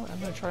 yeah, you know what, I'm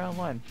gonna try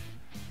online.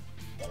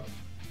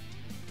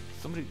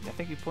 Somebody, I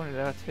think you pointed it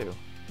out too.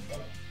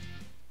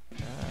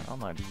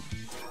 Online.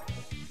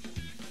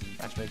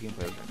 Matchmaking,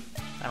 but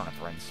I don't have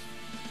friends.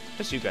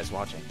 Just you guys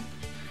watching.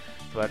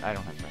 But I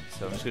don't have friends,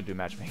 so I'm just gonna do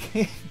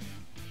matchmaking.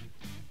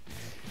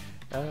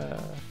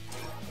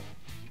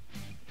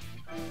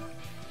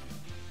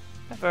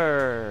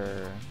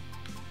 Pepper!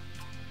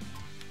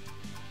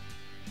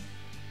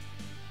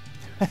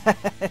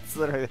 It's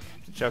literally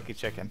the Choky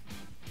chicken.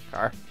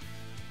 Car.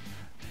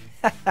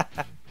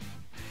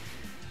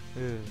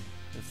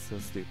 It's so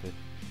stupid.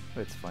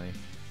 But it's funny.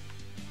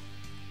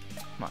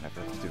 Come on,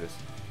 Pepper, let's do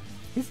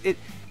this.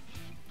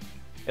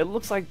 It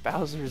looks like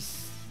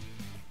Bowser's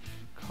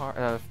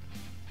car.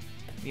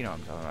 You know what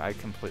I'm talking about. I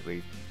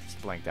completely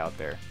just blanked out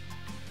there.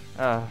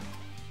 I'm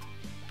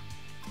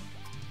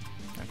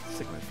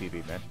sick of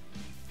Phoebe, man.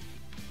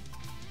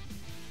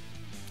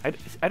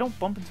 I don't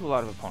bump into a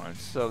lot of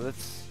opponents, so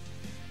that's...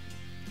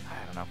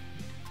 I don't know.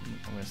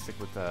 I'm gonna stick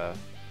with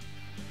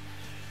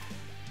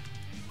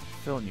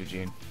Phil and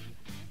Eugene.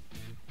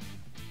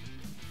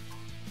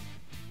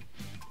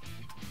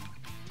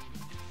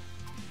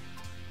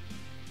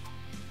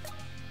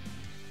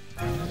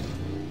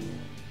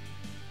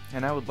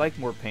 And I would like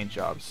more paint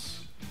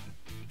jobs.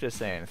 Just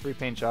saying, 3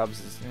 paint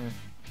jobs is...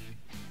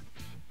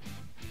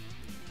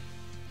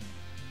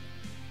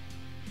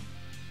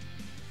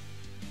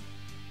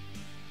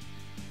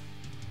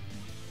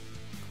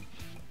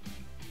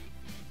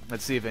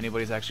 Let's see if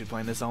anybody's actually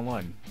playing this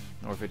online,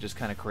 or if it just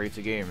kind of creates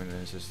a game and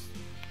then it's just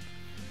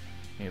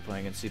you're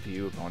playing against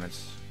CPU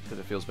opponents because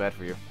it feels bad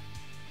for you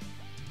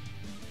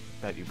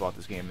that you bought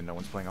this game and no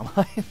one's playing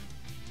online.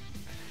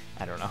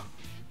 I don't know.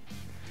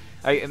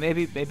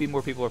 Maybe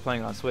more people are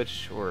playing on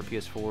Switch or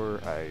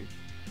PS4.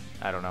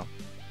 I don't know.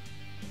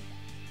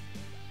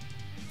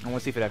 I want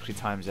to see if it actually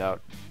times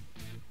out.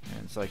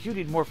 And it's like, you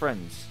need more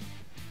friends.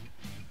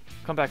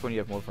 Come back when you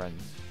have more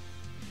friends.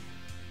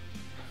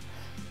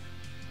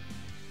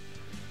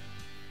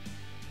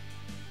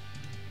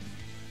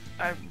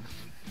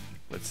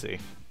 Let's see.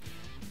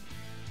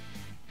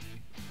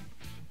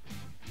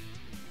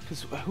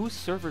 Because whose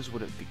servers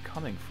would it be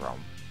coming from?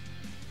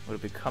 Would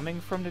it be coming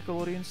from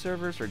Nickelodeon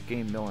servers, or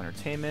Game Mill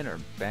Entertainment, or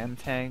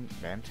Bamtang?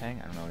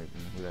 Bamtang? I don't know even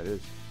who that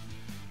is.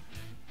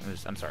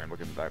 I'm sorry, I'm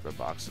looking at the back of the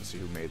box to see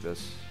who made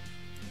this.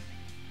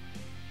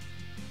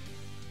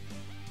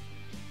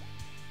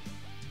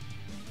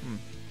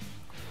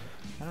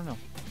 I don't know.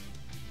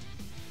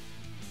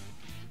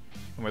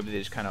 Or maybe they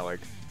just kind of like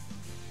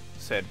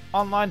said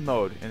online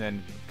mode and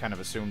then kind of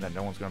assumed that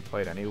no one's going to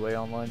play it anyway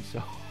online,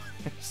 so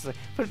just like,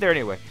 put it there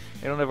anyway.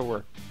 It'll never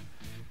work.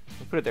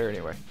 We'll put it there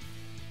anyway.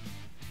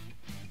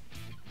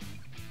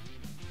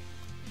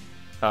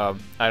 I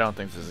don't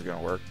think this is going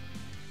to work.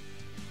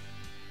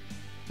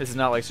 This is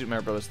not like Super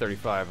Mario Bros.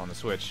 35 on the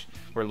Switch,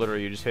 where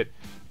literally you just hit,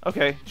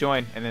 okay,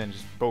 join, and then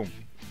just boom.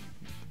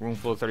 Room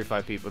full of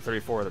 35 people,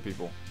 34 other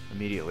people,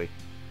 immediately.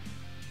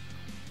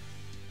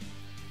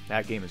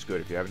 That game is good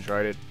if you haven't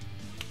tried it.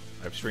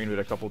 I've streamed it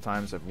a couple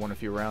times, I've won a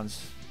few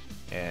rounds,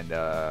 and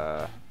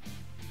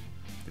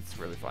it's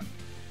really fun.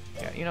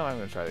 Yeah, you know I'm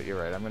going to try that, you're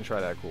right, I'm going to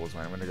try that cool as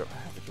mine. I'm going to go, I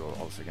have to do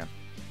all this again.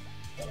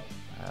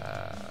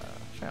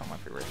 Try out my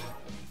free race.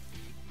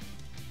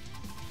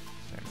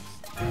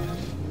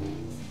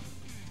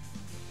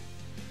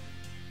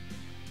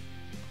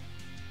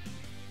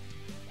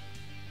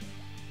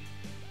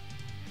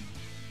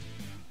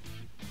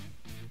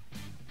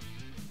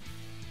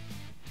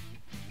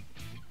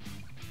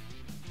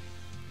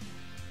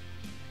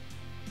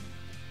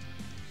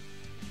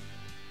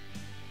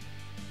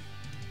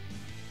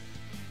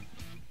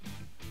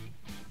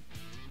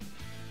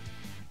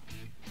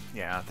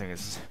 Yeah, I don't think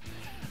it's...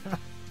 I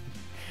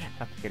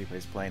don't think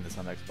anybody's playing this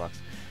on Xbox,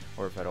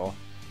 or if at all.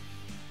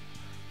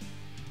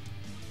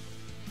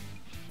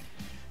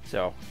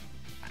 So,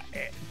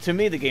 to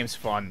me, the game's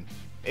fun.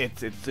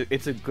 It's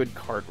a good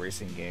kart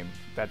racing game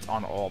that's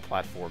on all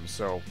platforms.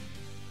 So,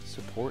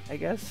 support, I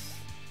guess.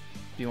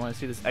 Do you want to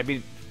see this? I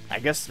mean, I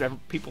guess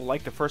people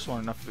like the first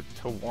one enough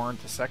to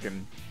warrant the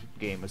second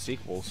game, a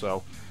sequel.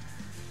 So,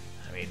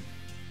 I mean,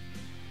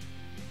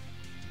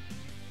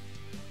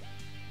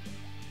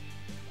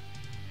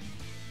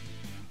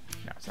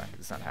 no,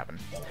 it's not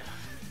happening.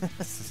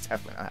 This is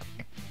definitely not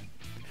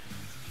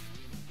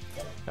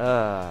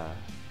happening.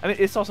 I mean,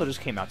 it's also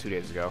just came out 2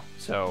 days ago,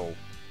 so...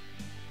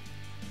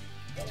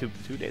 Two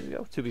days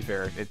ago? To be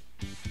fair,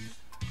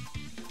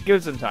 give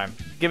it some time.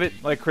 Give it,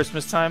 like,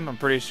 Christmas time. I'm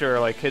pretty sure,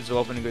 like, kids will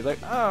open and be like,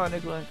 oh,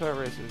 Nickelodeon Kart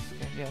Races,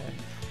 yeah.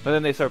 But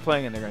then they start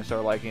playing and they're going to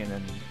start liking it,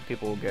 and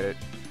people will get it.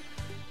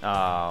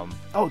 Oh,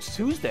 it's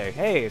Tuesday.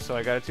 Hey, so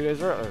I got it 2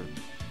 days early, or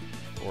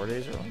 4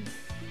 days early?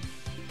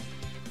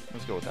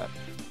 Let's go with that.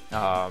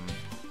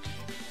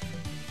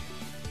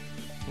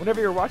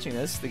 Whenever you're watching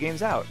this, the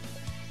game's out.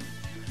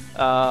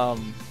 Let's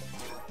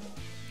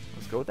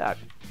go with that.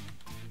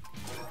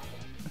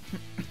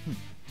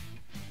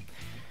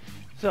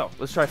 So,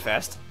 let's try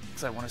fast,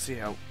 because I want to see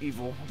how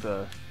evil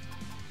the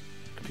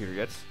computer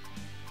gets.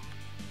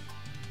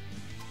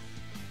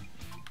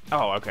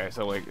 Oh, okay,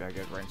 so like, I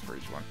get ranks for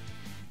each one.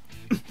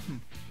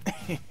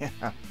 Yeah.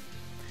 I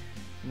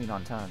mean,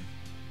 on time.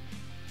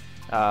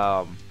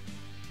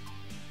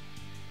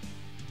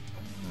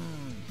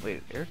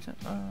 Wait, airtime?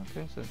 Oh,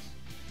 okay, so it's...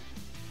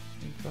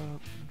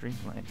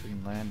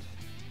 Dreamland.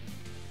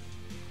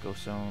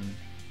 Ghost Zone.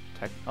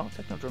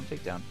 Technodrome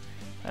Takedown.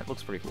 That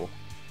looks pretty cool.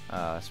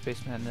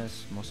 Space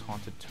Madness, Most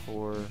Haunted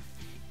Tour.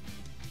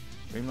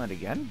 Dreamland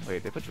again?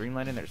 Wait, they put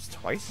Dreamland in there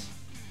twice?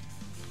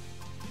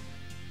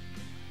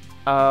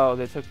 Oh,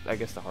 they took, I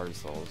guess, the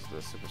hardest levels, the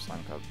Super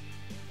Slime Cup,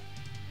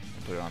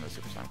 and put it on the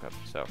Super Slime Cup,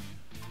 so.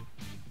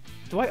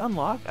 Do I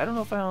unlock? I don't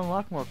know if I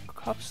unlock more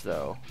cups,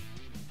 though.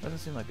 Doesn't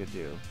seem like I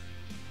do.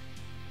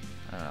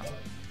 I don't know.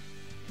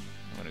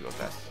 I'm gonna go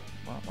fast.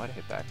 Well, why'd I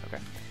hit back? Okay.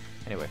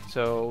 Anyway,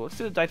 so let's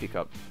do the Diaper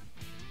Cup.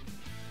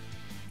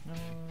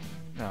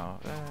 No,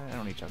 I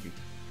don't need Chucky.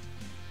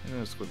 I'm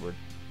gonna go Squidward.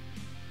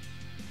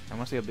 I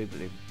want to see how big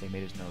they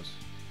made his nose.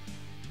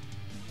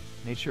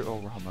 Nature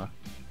Orama.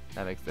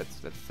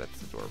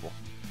 That's adorable.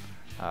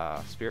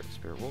 Spirit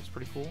World's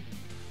pretty cool.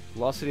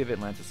 Lost City of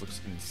Atlantis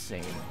looks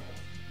insane.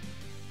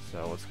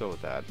 So let's go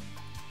with that.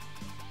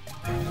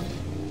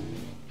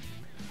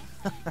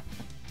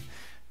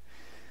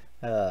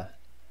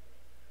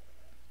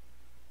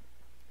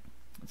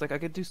 It's like I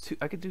could do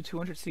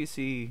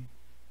 200cc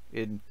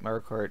in Mario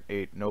Kart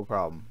 8, no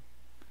problem.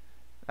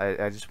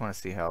 I just want to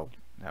see how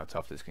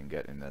tough this can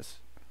get in this.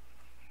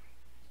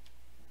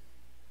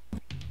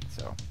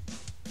 So.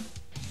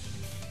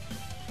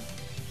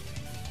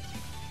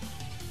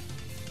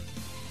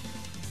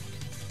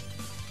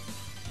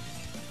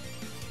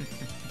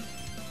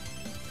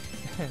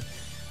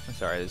 I'm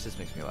sorry, this just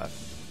makes me laugh.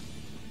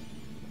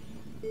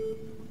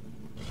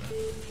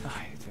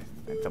 I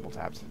double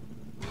tapped.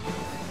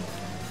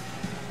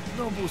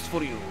 No boost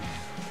for you.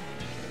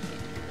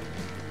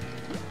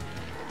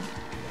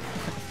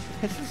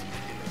 This is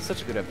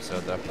such a good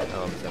episode, though. I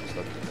love this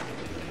episode.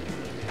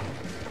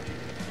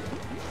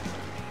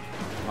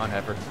 Come on,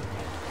 Heifer.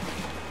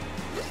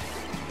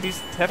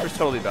 Heifer's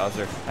totally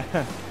Bowser.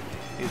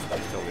 he's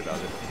totally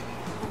Bowser.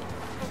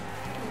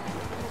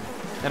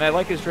 And I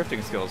like his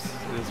drifting skills.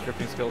 His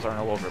drifting skills aren't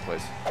all over the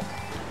place.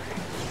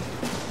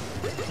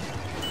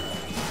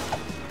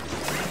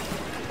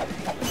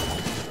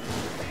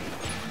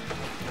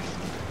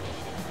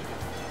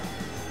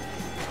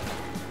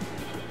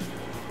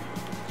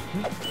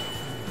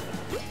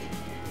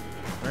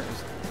 Where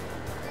is...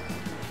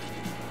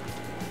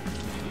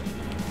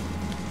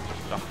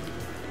 Oh.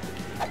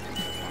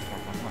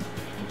 Come on.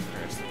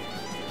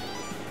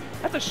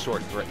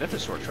 That's a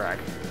short track.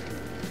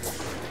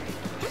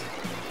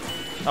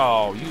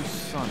 Oh, you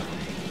son of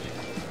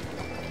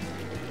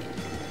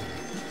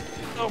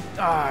a... Oh,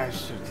 I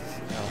should...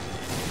 Oh.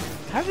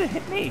 How did it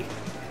hit me?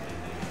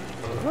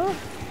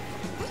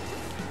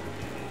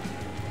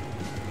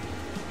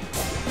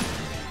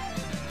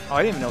 Oh,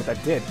 I didn't even know what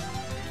that did.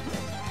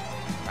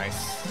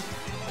 Nice.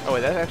 Oh,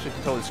 wait, that actually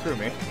can totally screw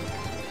me.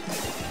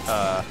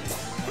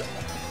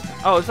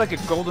 Oh, it's like a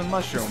golden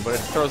mushroom, but it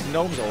throws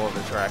gnomes all over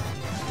the track.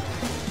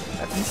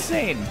 That's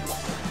insane.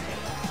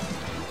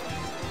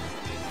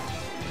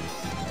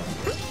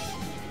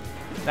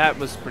 That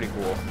was pretty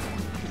cool.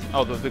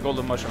 Oh, the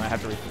golden mushroom, I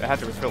have to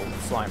refill it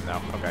with slime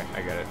now. Okay,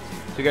 I get it.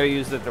 So you gotta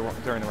use it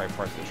during the right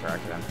parts of the track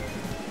then.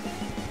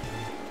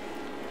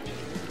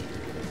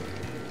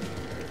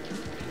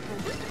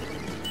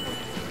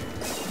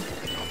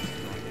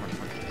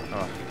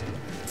 Oh.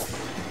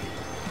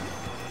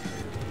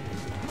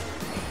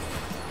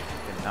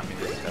 Did not mean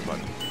to hit that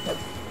button.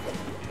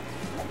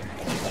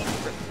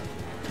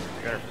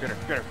 Get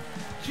her.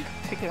 Did you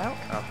take it out?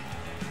 Oh.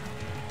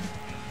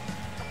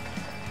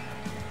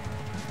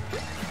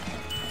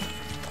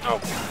 Oh,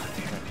 God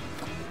damn it.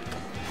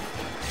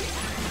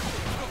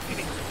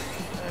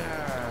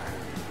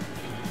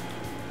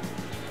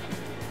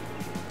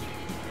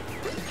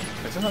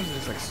 Like sometimes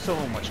there's like so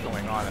much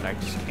going on and I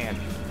just can't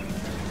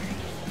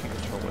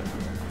control it.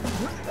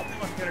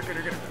 Come on, get her, get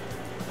her, get her.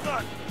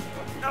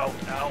 No,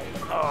 no.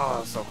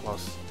 Oh, so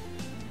close.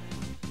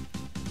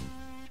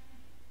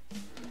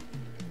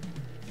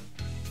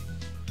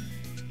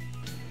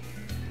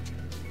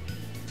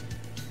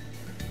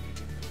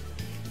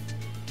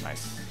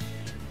 Nice.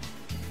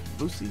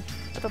 Lucy?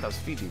 I thought that was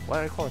Phoebe.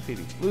 Why did I call her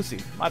Phoebe? Lucy.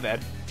 My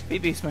bad.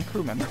 Phoebe's my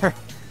crew member.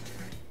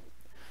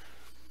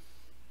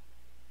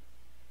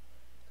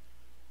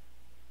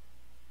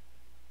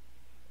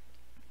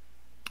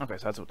 Okay,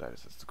 so that's what that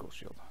is. It's the gold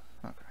shield.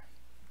 Okay.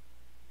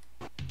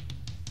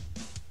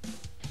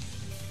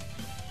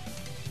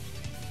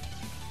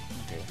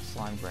 Okay,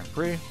 Slime Grand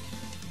Prix.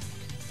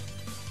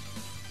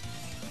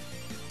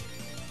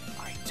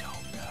 I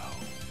don't know.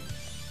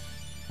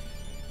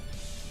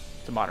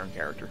 It's a modern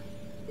character.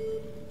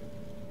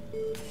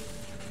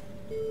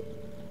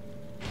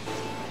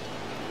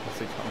 Let's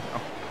see, don't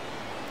know.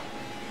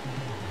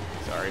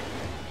 Sorry.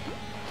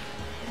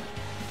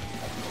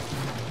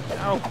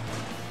 No.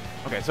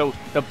 Okay, so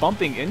the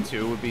bumping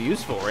into would be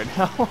useful right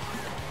now.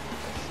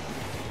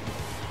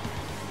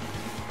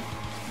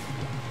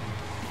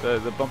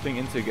 the bumping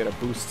into get a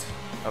boost.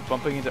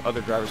 Bumping into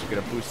other drivers to get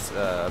a boost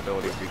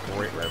ability would be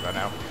great right about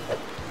now.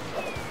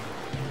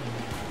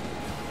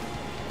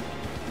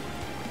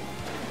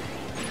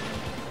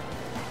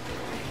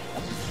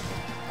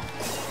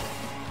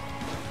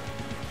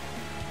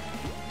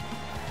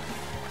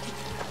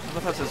 I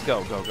love how it says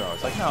go, go, go.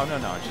 It's like, no, no,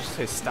 no. It just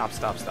says stop,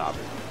 stop, stop.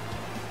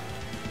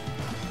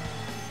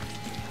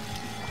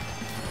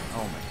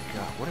 Oh my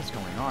god, what is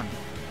going on?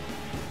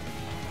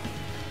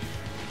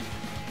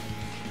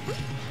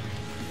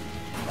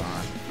 Come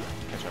on,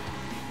 catch up.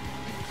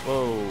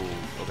 Whoa,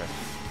 okay.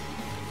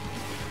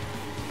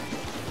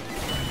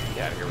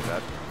 Get out of here with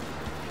that.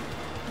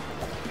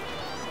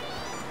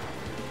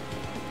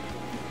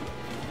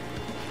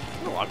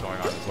 There's a lot going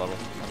on in this level.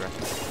 Okay.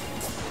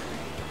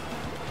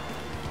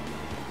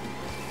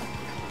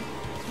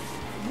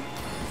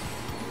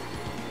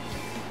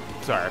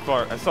 Sorry,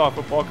 I saw a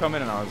football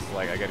coming and I was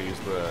like, I gotta use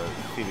the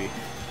TV.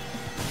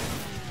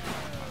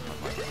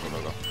 Go,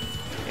 go, go.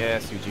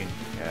 Yes, Eugene.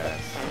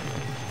 Yes.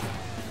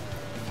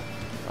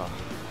 Oh.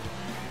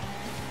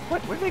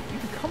 What? Where did they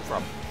even come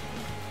from?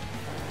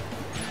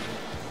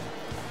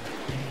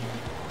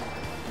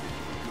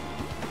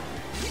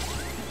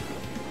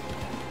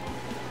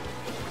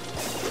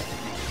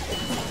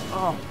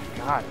 Oh my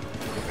god.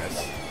 Look at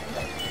this.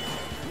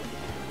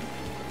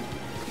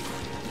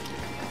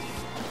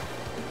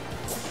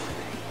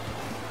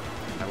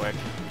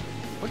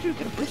 Where'd you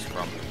get a boost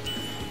from?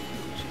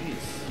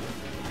 Jeez.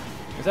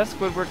 Is that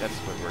Squidward? That's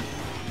Squidward.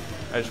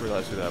 I just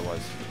realized who that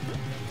was.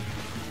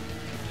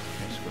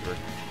 Okay, Squidward.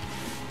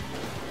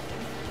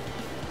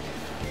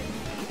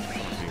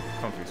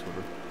 Comfy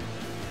Squidward.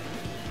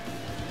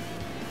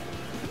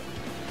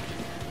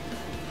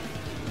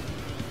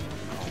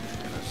 Oh,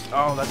 goodness.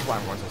 Oh, that's why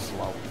everyone's so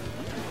slow.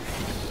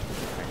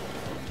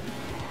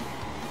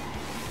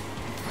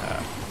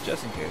 Okay.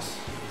 Just in case.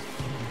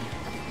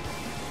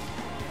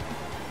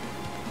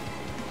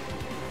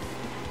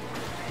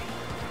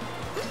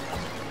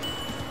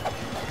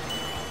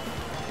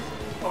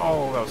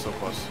 Oh, that was so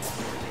close.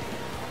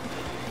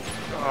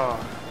 Oh,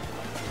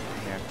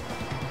 man.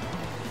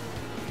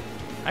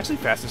 Actually,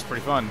 fast is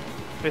pretty fun.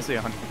 Basically,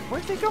 100.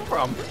 Where'd they come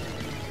from?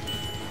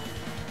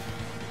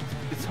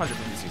 It's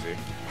 150 cc.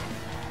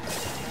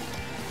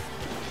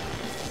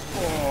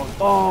 Oh,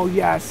 oh,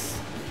 yes.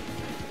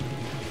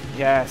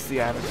 Yes,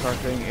 the avatar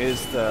thing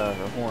is the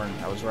horn.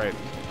 I was right.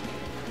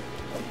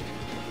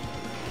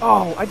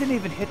 Oh, I didn't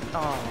even hit.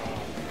 Oh,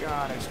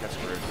 God, I just got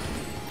screwed.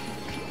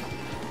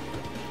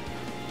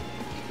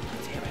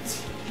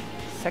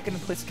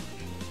 Second place.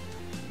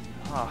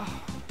 Oh.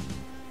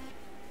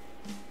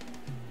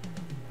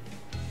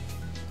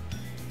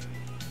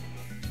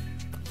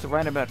 It's the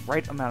right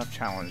amount of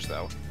challenge,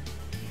 though.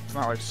 It's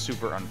not like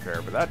super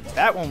unfair, but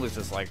that one was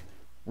just like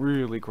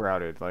really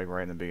crowded, like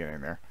right in the beginning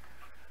there.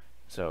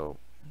 So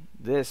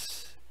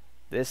this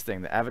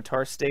thing, the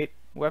Avatar State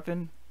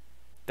weapon,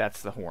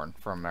 that's the horn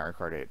from Mario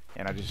Kart 8,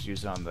 and I just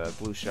used it on the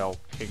blue shell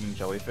kicking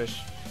jellyfish.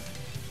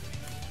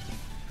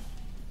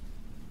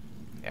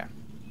 Yeah,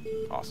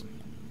 awesome.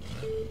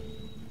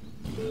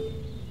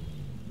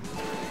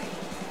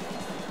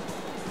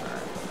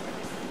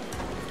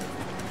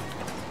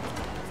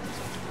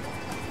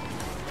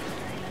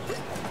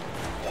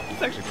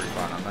 It's actually pretty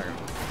fun. I'm not gonna.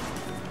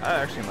 I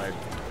actually might be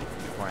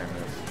playing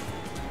this.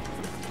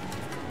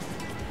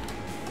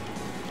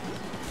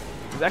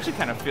 It actually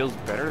kind of feels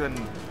better than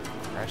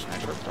Crash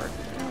Nitro Kart.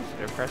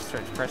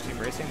 Crash Team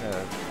Racing,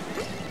 the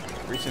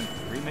recent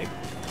remake.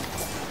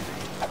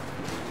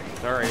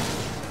 Sorry.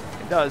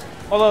 It does.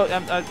 Although,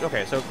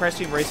 okay, so Crash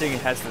Team Racing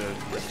has the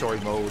story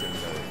mode and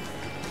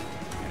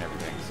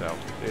everything, so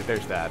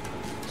there's that.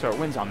 So it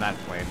wins on that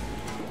plane.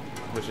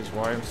 which is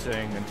why I'm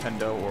saying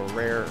Nintendo or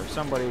Rare or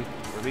somebody,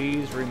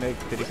 please remake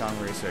Diddy Kong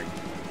Racing.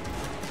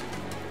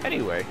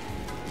 Anyway,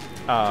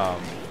 I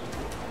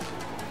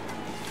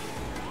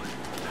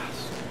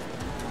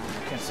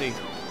can't see.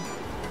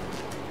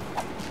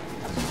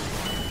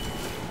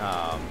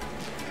 Yeah,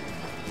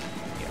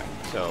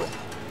 so,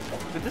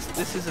 but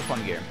this is a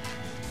fun game.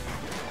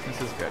 This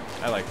is good.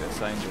 I like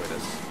this. I enjoy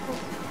this.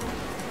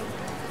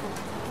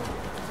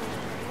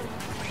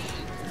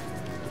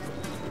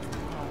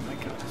 Oh my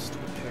god, this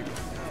stupid pig.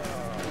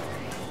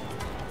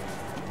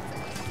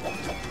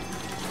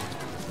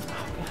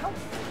 How?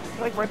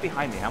 You're like right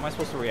behind me. How am I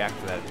supposed to react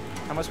to that?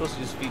 How am I supposed to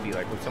just feed me?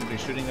 Like with somebody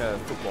shooting a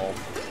football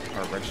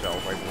or a red shell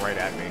like right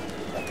at me,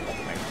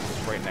 like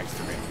just right next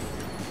to me.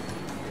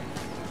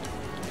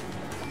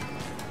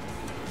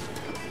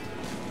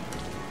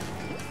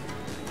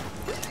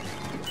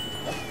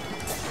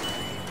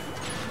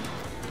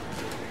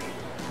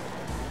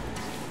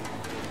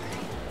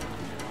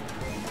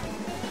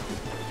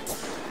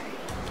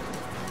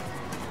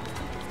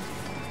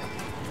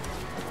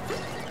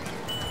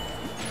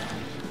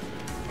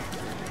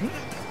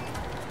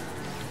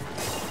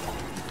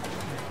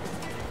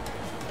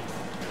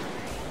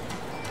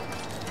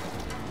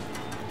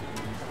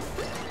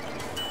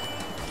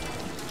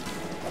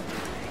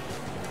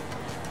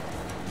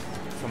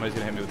 Somebody's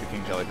gonna hit me with the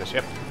king jellyfish.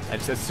 Yep.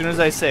 As soon as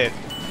I say it,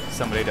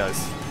 somebody does.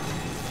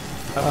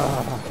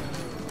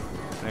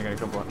 They're gonna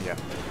come on. Yeah.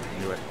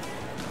 Do it.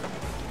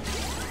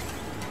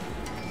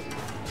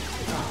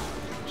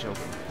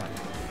 Joking.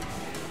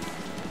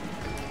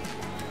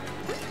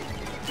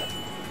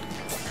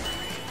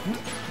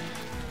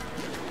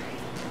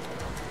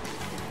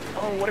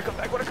 Oh, what a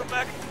comeback! What a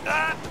comeback!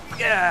 Ah,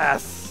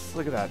 yes!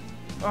 Look at that.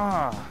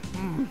 Ah.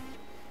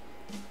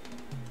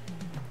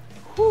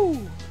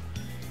 Whoo.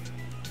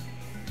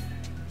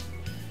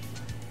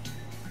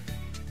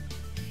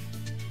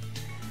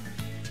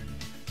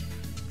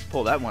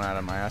 Pull that one out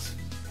of my ass.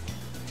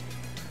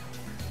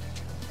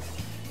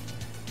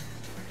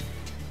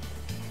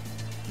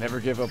 Never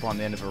give up on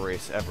the end of a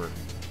race, ever.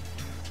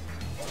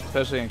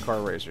 Especially in car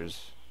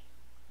racers.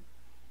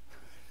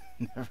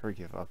 Never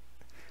give up.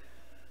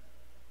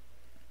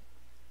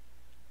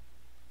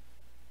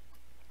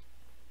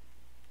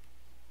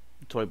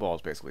 Toy ball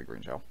is basically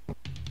green shell.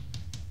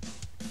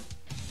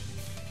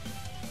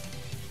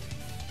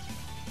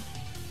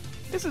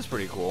 This is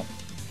pretty cool.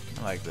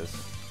 I like this.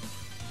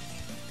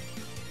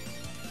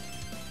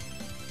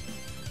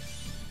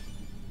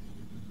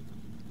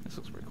 This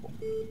looks pretty cool.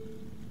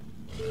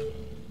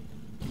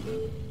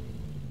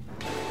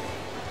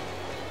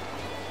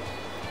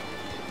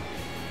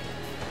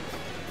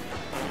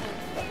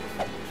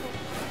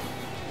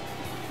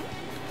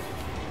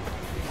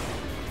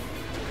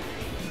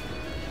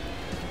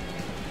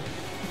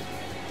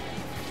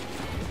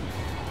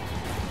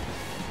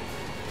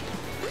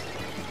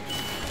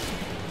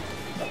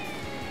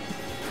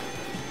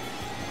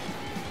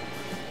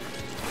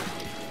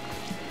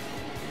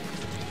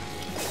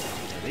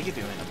 They could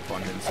do an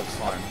abundance of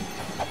slime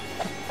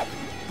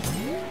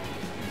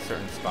in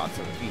certain spots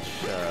of each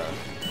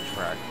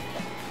track.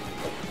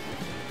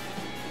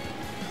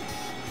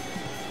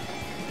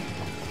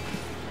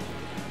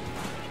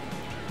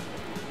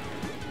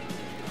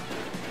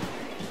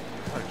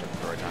 Hard to jump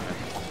the right time.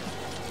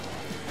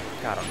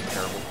 God, I'm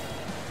terrible.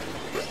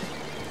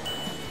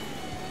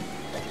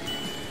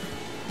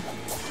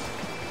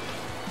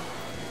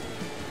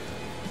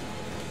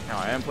 Now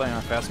I am playing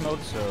on fast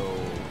mode, so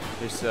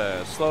there's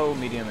slow,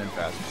 medium, and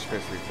fast, which is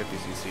basically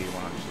 50cc,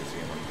 100cc,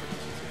 and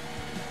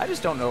 150cc. I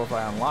just don't know if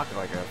I unlock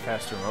like a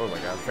faster mode,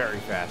 like a very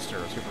fast or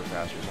a super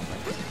fast or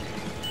something.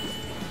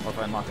 Or if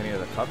I unlock any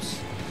of the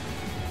cups.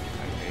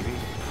 Like maybe.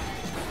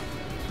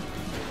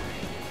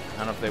 I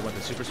don't know if they went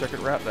the Super Circuit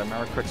route, the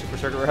Mario Kart Super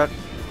Circuit route.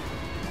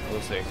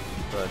 We'll see.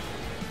 But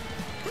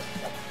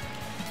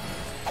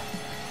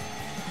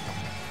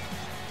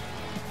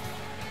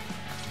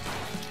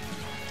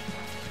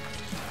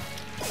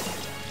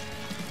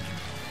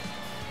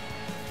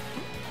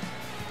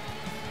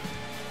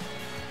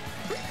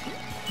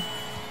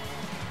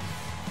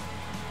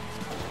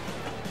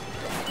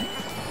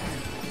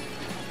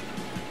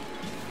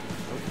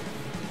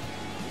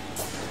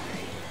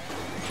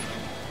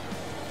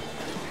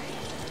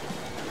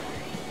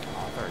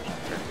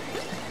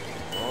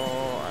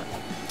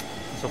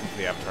open for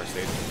the Avatar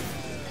stage.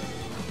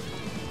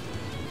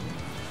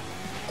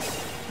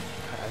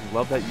 I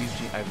love that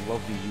Eugene. I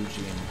love the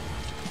Eugene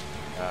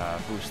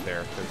boost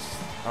there because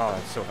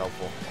it's so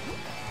helpful.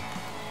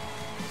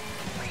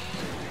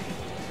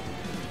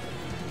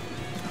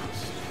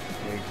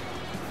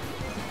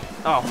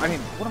 Oh, I mean,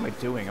 what am I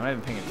doing? I'm not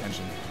even paying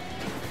attention.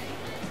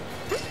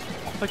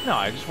 Like, no,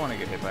 I just want to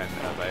get hit by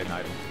an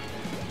item.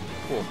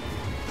 Cool.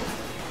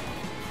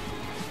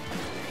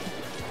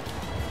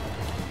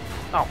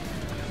 Oh.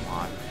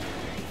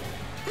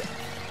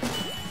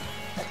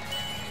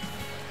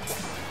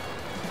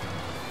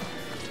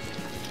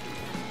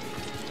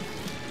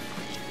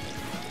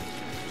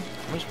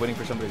 I'm just waiting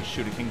for somebody to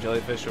shoot a king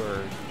jellyfish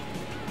or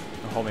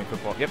a homing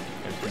football. Yep,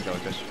 there's king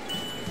jellyfish.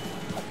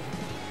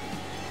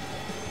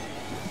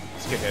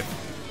 get hit.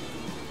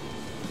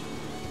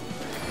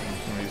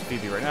 I'm gonna use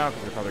Phoebe right now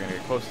because they're probably gonna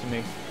get close to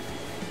me.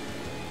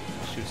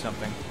 I'll shoot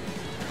something.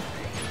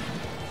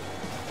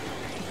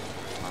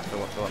 Come on,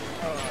 fill up, fill up.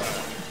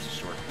 It's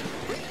short.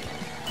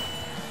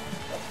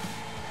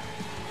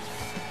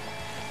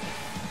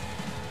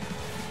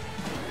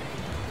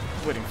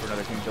 Waiting for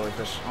another king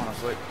jellyfish,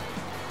 honestly.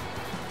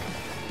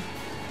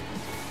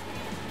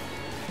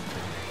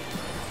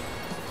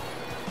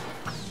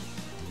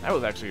 That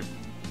was actually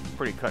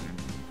pretty cut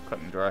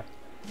and dry.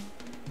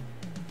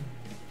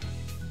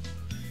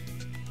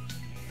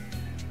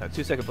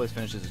 2 second place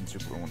finishes and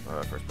Super 1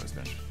 first place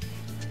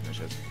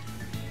finishes.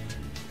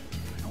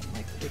 I don't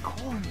like what they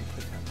call him.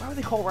 Why would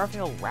they call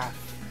Raphael Raph?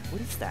 What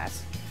is that?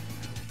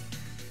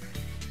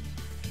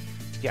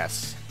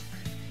 Yes.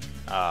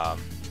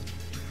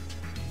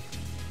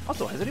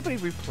 Also, has anybody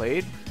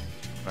replayed?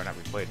 Or not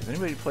replayed. Has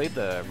anybody played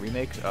the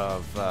remake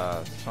of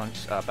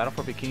Battle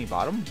for Bikini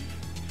Bottom?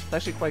 It's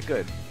actually quite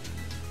good.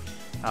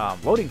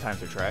 Loading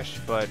times are trash,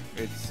 but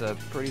it's a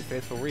pretty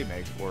faithful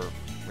remake, or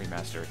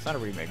remaster. It's not a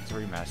remake, it's a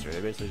remaster. They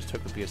basically just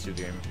took the PS2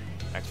 game,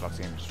 Xbox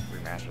game, and just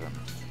remastered them.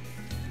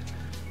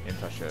 Didn't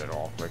touch it at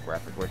all, like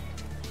graphically.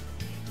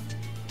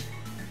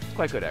 It's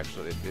quite good,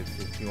 actually,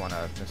 if you want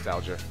a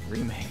nostalgia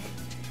remake,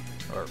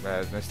 or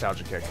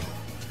nostalgia kick.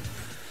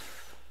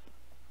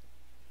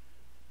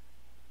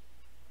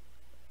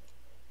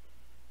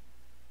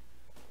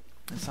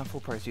 It's not full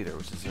price either,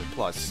 which is a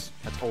plus.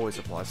 That's always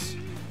a plus.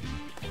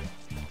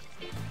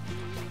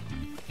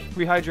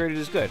 Rehydrated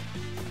is good.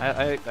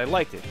 I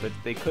liked it, but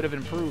they could have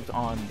improved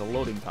on the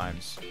loading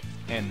times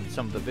and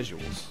some of the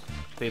visuals.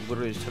 They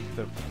literally just took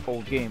the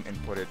old game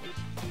and put it...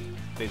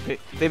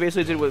 They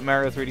basically did what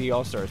Mario 3D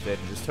All-Stars did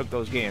and just took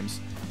those games,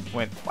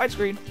 went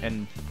widescreen,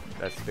 and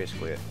that's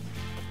basically it.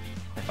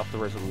 And up the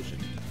resolution.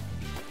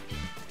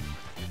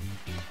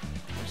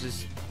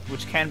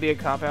 Which can be a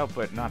cop-out,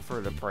 but not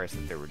for the price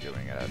that they were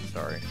doing it at,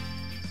 sorry.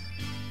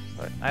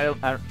 But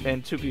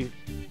and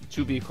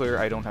to be clear,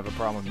 I don't have a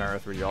problem with Mario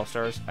 3D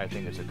All-Stars. I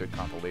think it's a good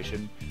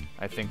compilation.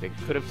 I think they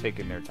could have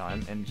taken their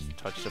time and just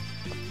touched a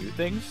few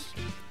things.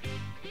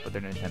 But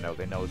they're Nintendo,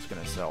 they know it's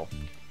gonna sell.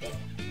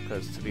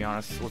 Because, to be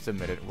honest, let's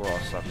admit it, we're all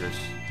suckers.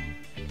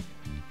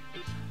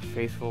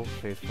 Faithful,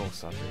 faithful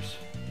suckers.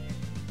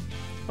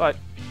 But,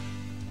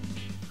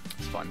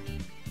 it's fun.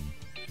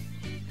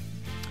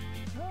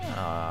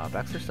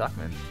 Baxter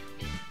Stockman.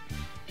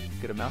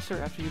 Get a mouser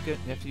after you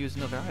have to use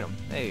another item.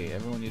 Hey,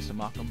 everyone used to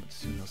mock him, but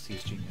soon they'll see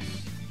his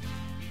genius.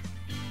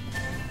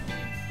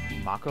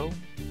 Mako?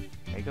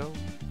 Ego?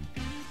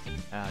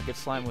 Get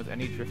slime with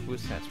any drift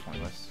boost, that's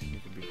pointless. You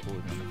could be cool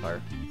with him on the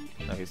fire.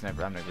 No, he's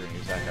never, I'm never gonna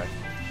use that guy.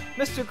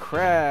 Mr.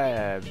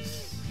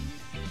 Krabs!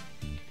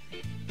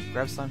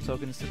 Grab slime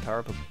tokens to power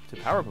up a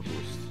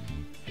boost.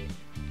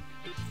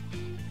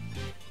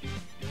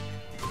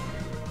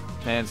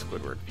 And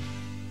Squidward.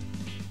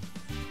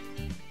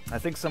 I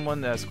think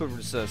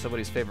Squidward's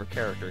somebody's favorite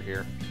character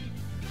here.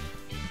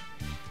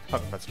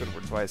 Talk about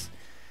Squidward twice.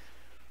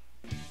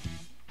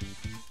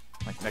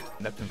 Like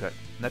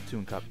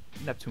Neptune Cup.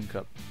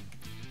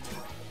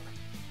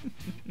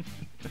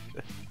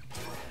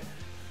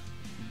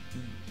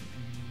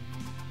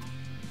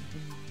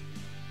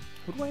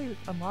 Who do I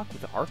unlock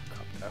with the Arc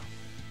Cup, though?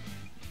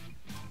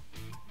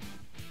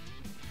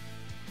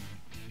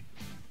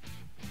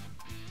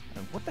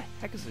 And what the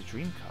heck is the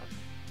Dream Cup?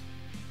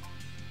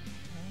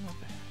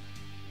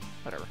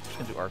 Whatever, just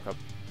gonna do Arc Cup.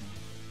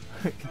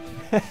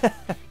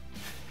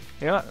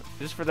 You know what?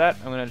 Just for that,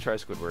 I'm gonna try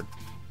Squidward.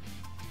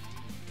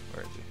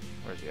 Where is he?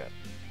 Where's he at?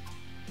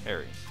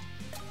 There he is.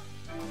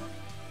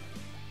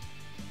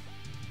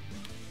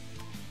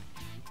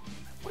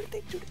 What did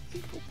they do to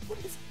April?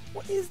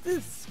 What is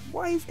this?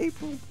 Why is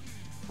April?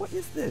 What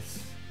is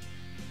this?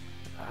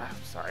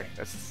 I'm sorry.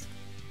 That's...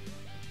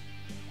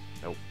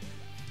 Nope.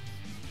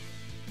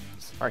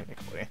 Sorry,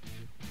 Nickelodeon.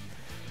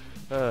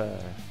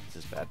 This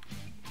is bad.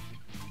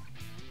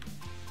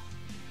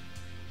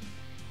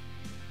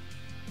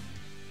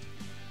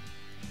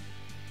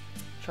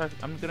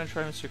 I'm gonna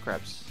try Mr.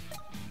 Krabs.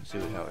 See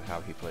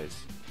how he plays.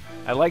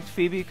 I liked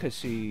Phoebe because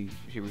she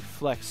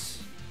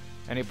reflects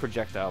any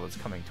projectile that's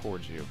coming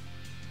towards you.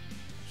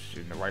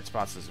 Shooting the right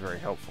spots is very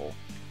helpful.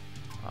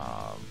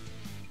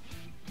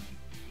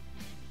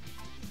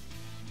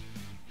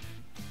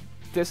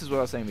 This is what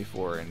I was saying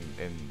before in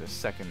the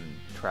second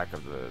track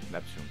of the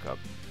Neptune Cup.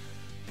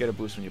 Get a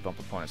boost when you bump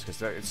opponents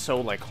because it's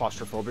so like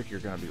claustrophobic. You're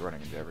gonna be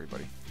running into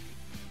everybody.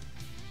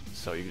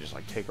 So you can just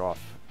like take off.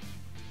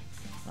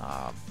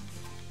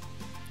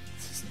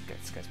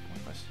 This guy's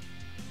pointless.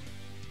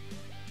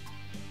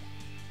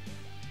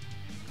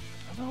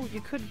 Although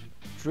you could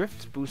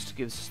drift boost to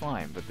give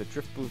slime, but the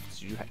drift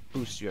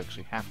boost you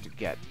actually have to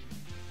get.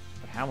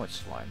 But how much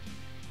slime?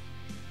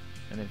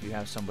 And if you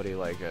have somebody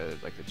like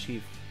the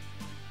chief,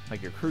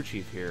 like your crew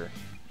chief here,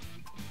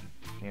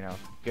 you know,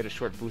 get a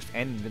short boost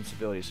and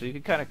invincibility, so you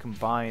can kind of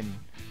combine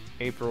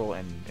April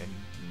and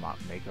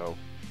Mako,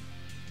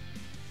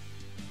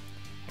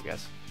 I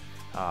guess.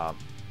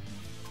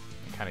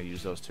 Kind of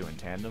use those two in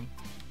tandem.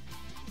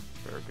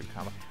 Very good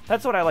combo.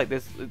 That's what I like.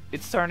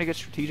 It's starting to get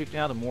strategic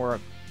now. The more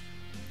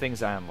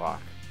things I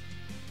unlock,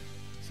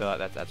 so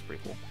that's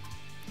pretty cool.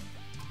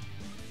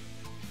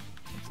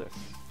 What's this?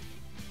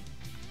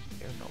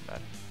 Air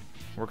Nomad.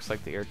 Works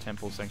like the Air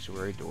Temple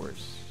Sanctuary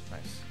doors.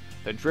 Nice.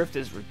 The drift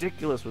is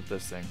ridiculous with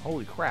this thing.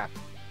 Holy crap!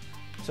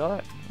 Saw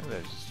that? Look at that.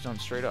 It's just done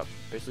straight up,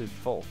 basically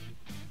full.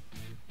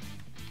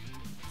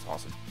 It's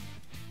awesome.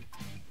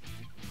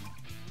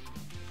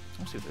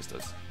 Let's see what this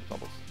does.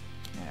 Bubbles.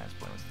 Yeah, it's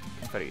pointless.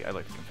 Confetti. I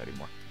like the confetti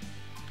more.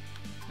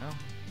 No?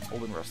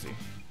 Old and rusty.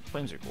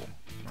 Flames are cool.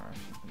 Alright.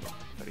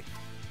 Confetti.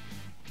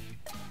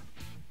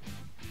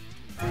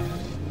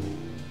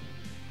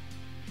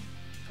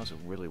 That was a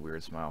really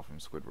weird smile from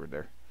Squidward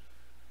there.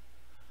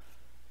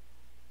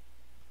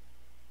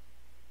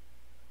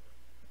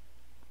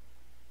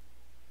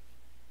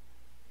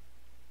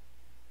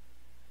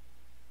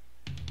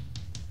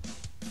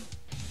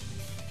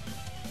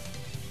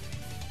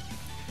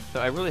 So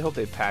I really hope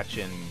they patch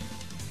in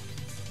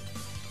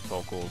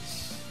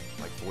vocals,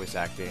 like voice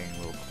acting,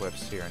 little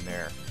clips here and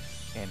there,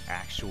 and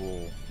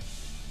actual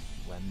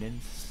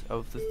remnants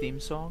of the theme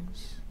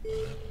songs.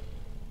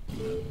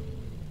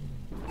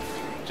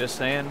 Just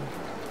saying.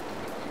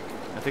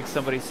 I think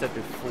somebody said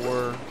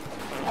before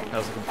that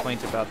was a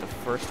complaint about the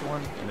first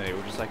one, and they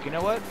were just like, you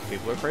know what?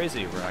 People are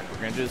crazy. We're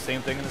gonna do the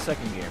same thing in the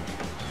second game.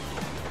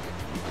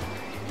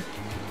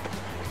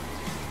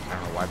 I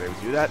don't know why they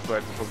would do that,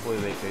 but hopefully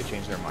they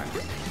change their mind.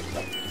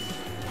 Oh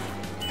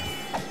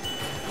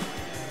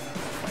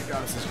my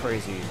god, this is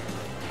crazy.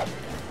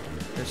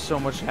 There's so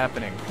much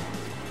happening.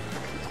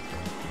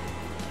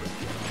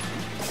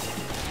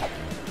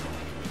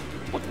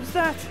 What was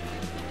that?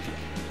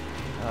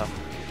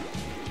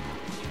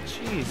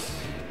 Jeez.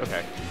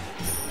 Okay.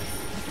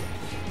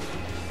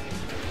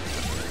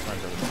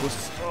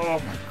 Oh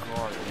my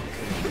god.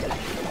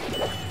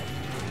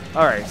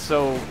 Alright,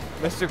 so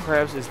Mr.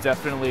 Krabs is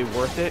definitely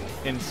worth it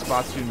in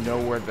spots you know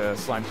where the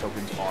slime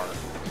tokens are.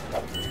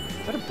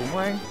 Is that a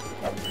boomerang?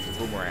 It's a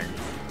boomerang.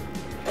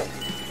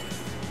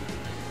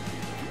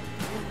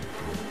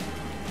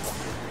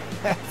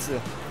 That's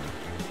a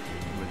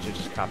legit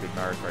just copied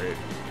Mario Kart.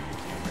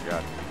 Oh my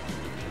god.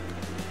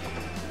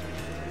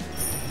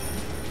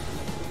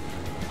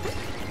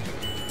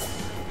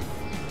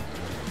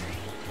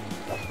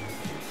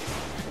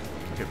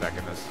 Get back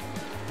in this.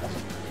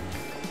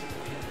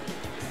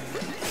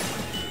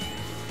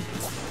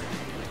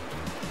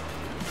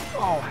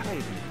 Oh, how do I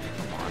even...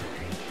 Come on.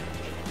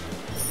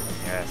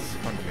 Yes,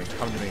 come to me,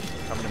 come to me,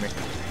 come to me.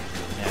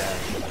 Yeah.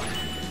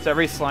 So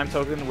every slime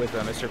token with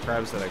Mr.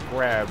 Krabs that I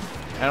grab,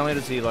 not only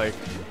does he, like,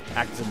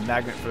 act as a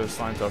magnet for the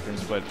slime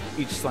tokens, but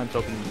each slime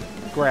token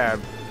you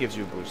grab gives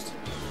you a boost.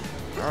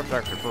 That's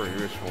actually pretty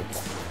useful.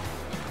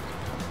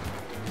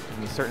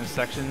 In certain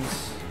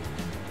sections,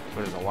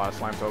 where there's a lot of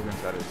slime tokens,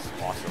 that is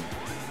awesome.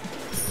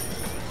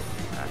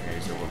 I think I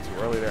used it a little too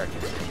early there, I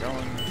can't keep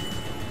going.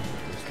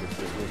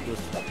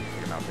 Boost. Take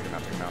him out, take him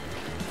out, take him out.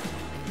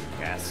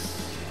 Yes.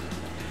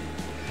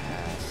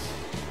 Yes.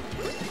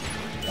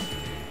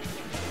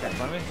 Got in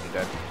front of me? You're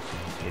dead.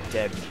 You're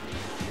dead.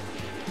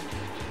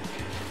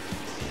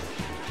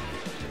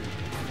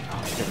 Oh,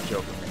 he's gonna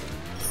joke with me.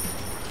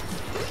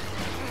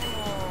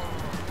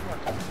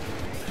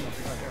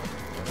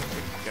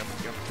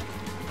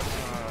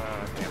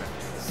 Damn it.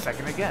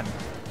 Second again.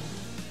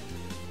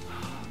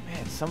 Oh,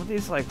 man, some of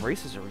these like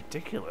races are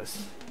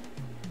ridiculous.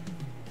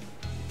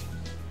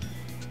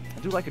 I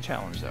do like a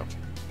challenge, though.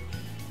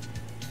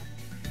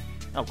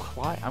 Oh,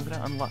 Clyde. I'm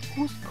gonna unlock...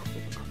 Who's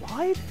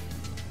Clyde?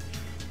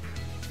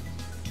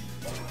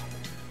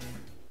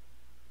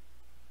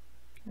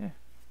 Yeah.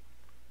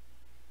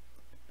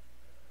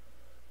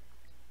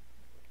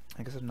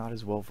 I guess I'm not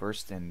as well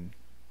versed in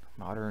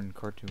modern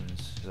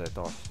cartoons as I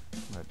thought.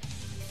 But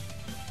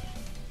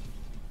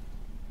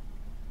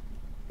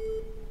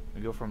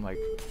we go from, like,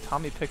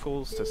 Tommy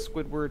Pickles to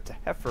Squidward to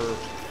Heifer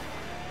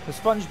to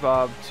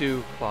SpongeBob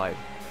to Clyde.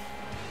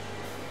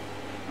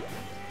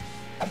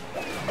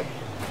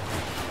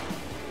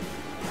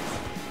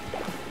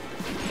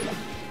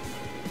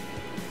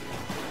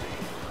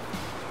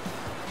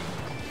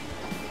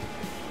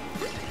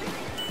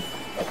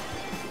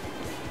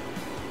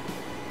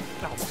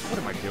 What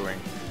am I doing?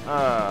 I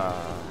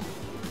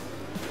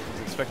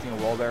was expecting a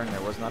wall there, and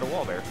there was not a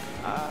wall there.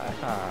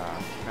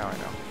 Now I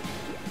know.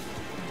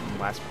 In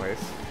last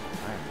place.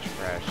 I am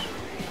trash.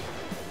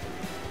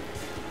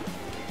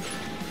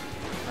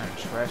 I am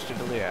trash to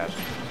the ash.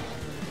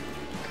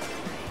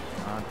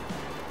 Come on.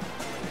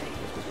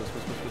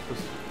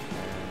 Push.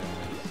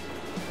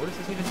 And what does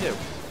this even do?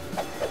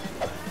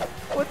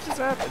 What just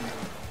happened?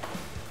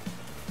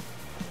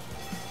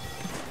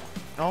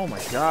 Oh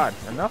my god,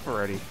 enough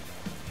already.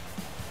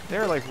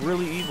 They're like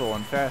really evil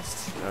in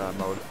fast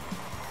mode.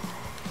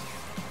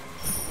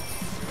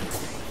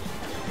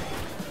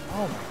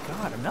 Oh my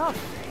god, enough!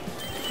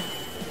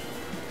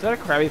 Is that a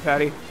Krabby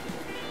Patty?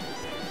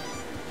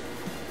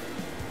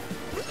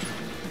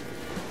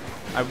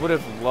 I would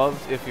have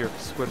loved if you're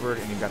Squidward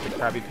and you got the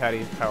Krabby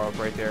Patty power-up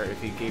right there,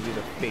 if he gave you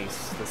the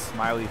face, the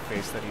smiley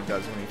face that he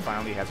does when he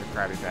finally has a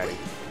Krabby Patty.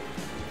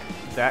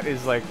 That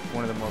is like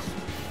one of the most,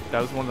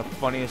 that was one of the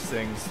funniest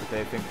things that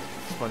I think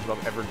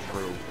SpongeBob ever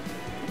drew,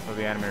 or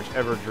the animators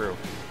ever drew.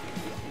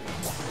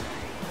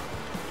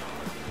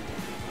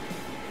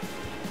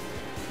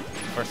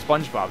 Or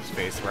SpongeBob's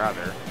face,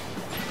 rather.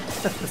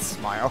 The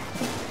smile.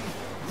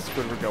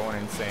 Squidward going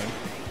insane.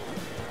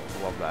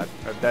 Love that.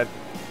 That's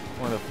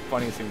one of the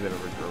funniest things I've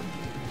ever drew.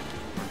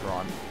 Or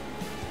drawn.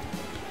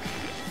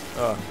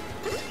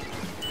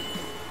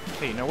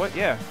 Hey, you know what?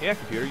 Yeah,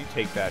 computer, you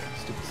take that,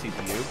 stupid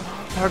CPU.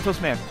 Hard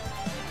Toast Man.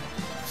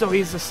 So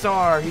he's a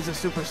star. He's a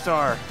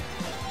superstar.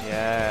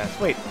 Yes.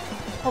 Wait.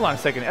 Hold on a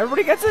second.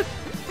 Everybody gets it?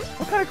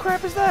 What kind of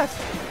crap is that?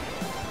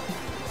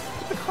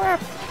 What the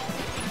crap?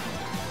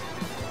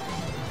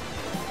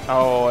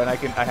 Oh, and I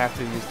have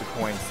to use the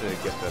coins to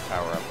get the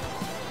power up.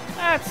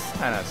 That's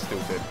kind of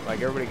stupid.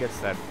 Like, everybody gets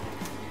that.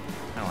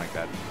 I don't like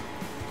that.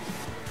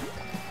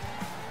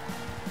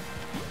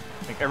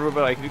 Like,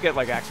 everybody, like, if you get,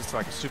 like, access to,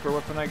 like, a super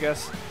weapon, I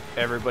guess,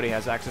 everybody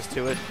has access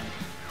to it.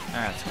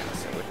 That's kind of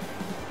silly.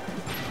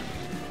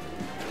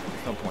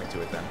 There's no point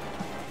to it, then.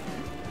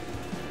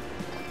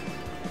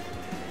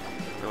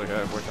 Really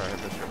good. We're trying to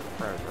hit this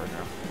prize right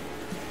now.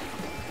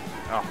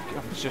 Oh,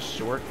 God, it's just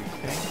short. Are you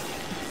kidding?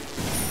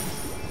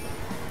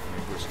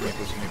 Give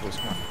me a boost,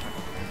 come on.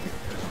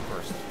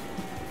 First.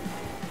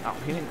 Oh,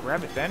 he didn't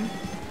grab it then?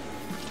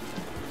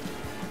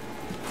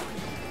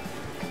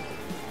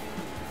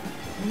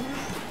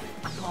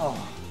 Oh.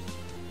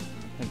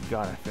 Thank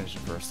God I finished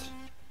it first.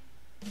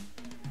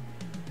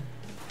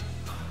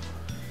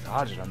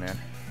 Dodge it, man.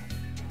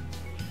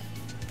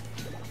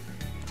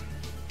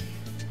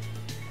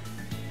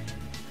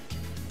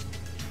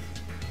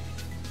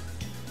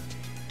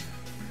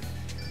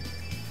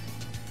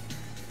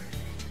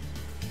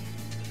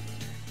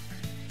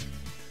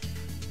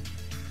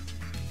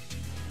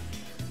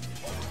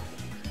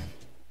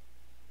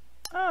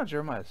 Oh,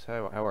 Jeremiah,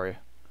 how are you?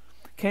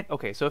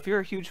 Okay, so if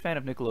you're a huge fan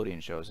of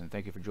Nickelodeon shows, and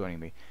thank you for joining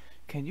me,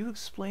 can you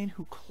explain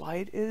who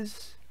Clyde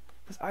is?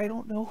 Because I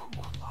don't know who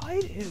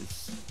Clyde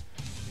is.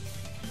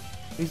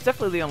 He's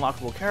definitely the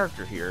unlockable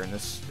character here in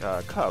this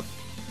cup.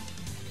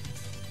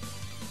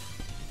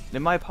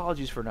 And my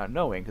apologies for not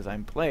knowing, because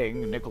I'm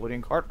playing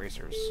Nickelodeon Kart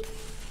Racers.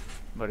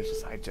 But it's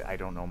just, I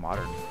don't know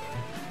modern.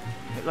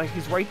 Like,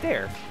 he's right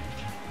there.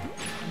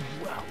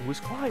 Wow, who's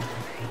Clyde?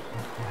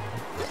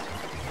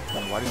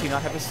 And why does he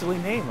not have a silly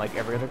name like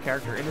every other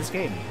character in this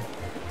game?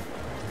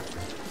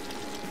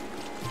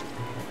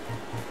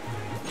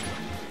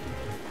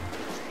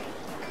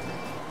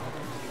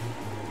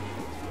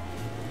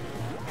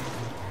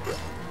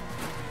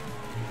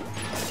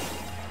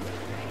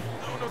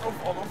 No, don't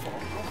fall, don't fall.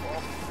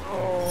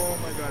 Oh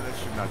my God, I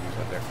should not use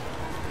that there.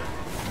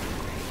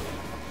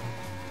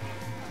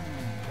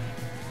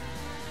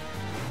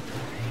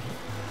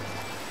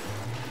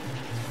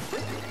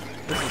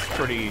 This is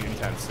pretty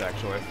intense,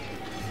 actually.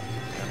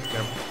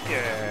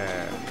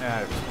 Yeah,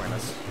 that was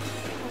pointless.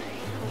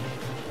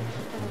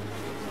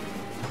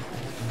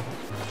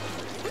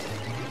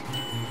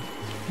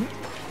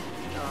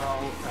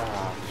 No,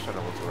 shut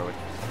up, too early.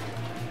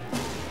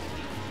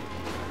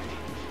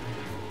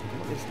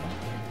 What is that?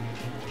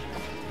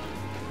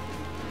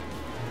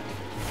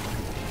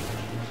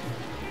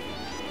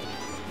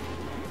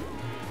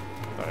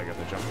 I thought I got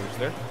the jump boost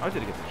there. I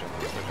did get the jump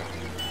boost there.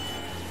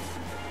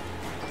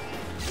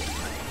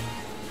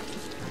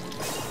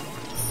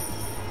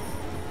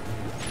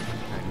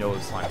 I know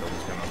the slime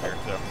building's coming up here,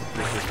 so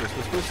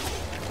boost.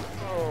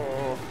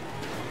 Oh.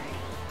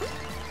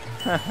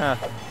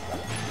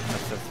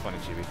 that's funny,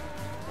 Chibi.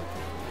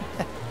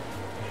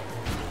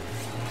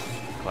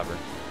 Clever.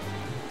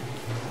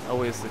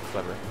 Always the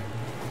clever.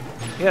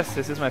 Yes,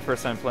 this is my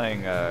first time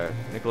playing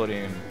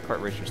Nickelodeon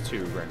Kart Racers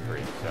 2 Grand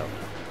Prix, so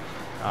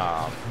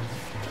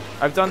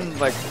I've done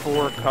like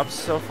 4 cups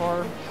so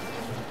far,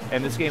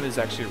 and this game is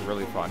actually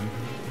really fun.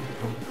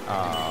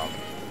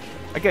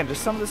 Again,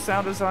 just some of the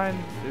sound design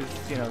is,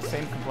 you know,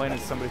 same complaint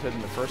as somebody said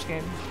in the first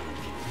game.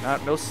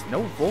 No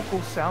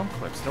vocal sound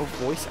clips, no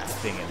voice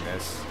acting in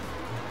this.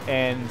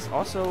 And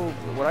also,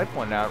 what I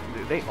pointed out,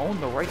 they own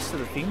the rights to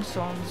the theme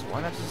songs. Why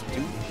not just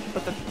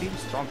put the theme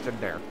songs in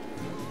there?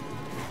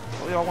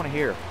 What do we all want to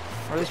hear?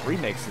 Or at least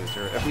remixes,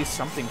 or at least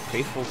something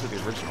faithful to the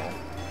original.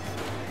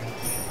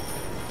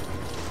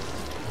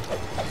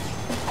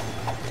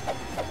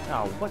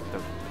 Oh, what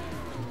the...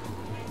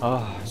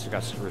 Oh, I just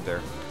got screwed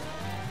there.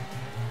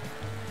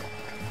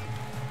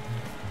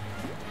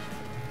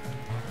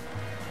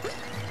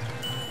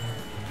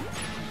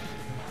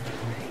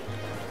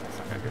 That's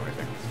not gonna do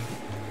anything.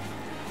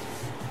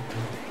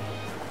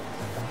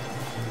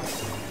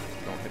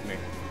 Don't hit me.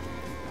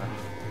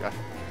 God.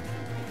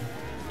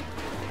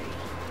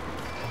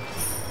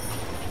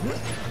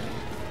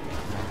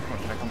 Oh,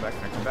 can I come back?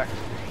 Can I come back?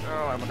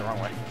 Oh, I went the wrong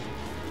way.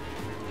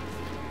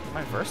 Am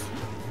I first?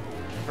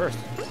 First.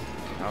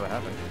 How that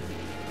happened?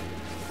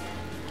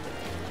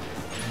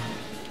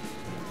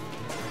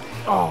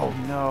 Oh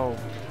no!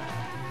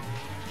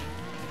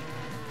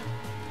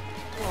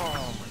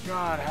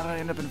 God, how did I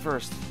end up in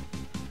first?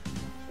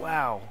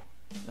 Wow,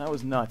 that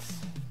was nuts.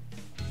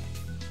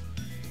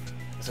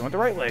 Guess I went the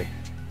right way.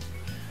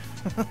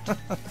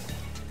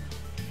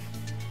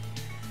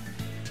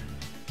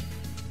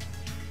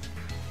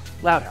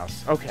 Loud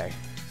House. Okay.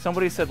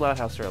 Somebody said Loud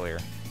House earlier.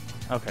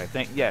 Okay.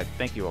 Thank you,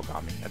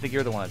 Ogami. I think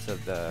you're the one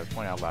that said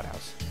point out Loud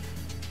House.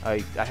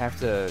 I have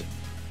to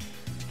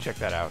check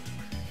that out.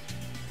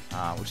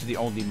 Which is the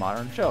only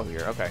modern show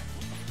here. Okay.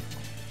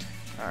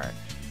 All right.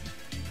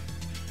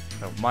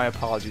 So my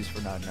apologies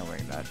for not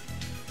knowing that.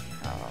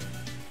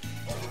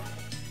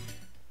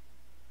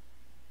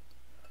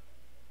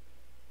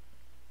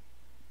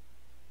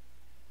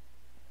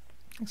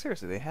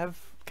 Seriously, they have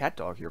Cat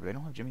Dog here, but they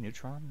don't have Jimmy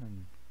Neutron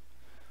and.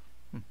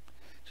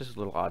 Just a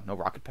little odd. No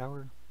rocket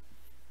power?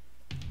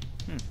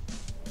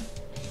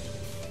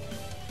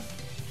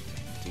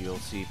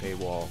 DLC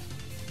paywall.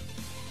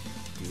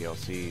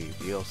 DLC,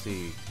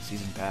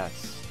 season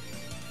pass.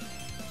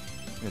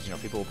 Because, you know,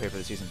 people will pay for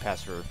the season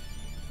pass for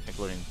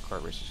Nickelodeon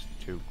Kart Racing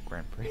 2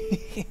 Grand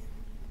Prix.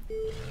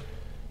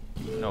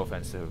 No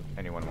offense to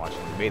anyone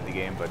watching who made the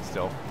game, but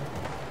still.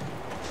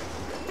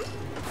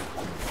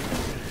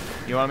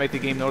 You want to make the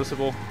game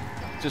noticeable?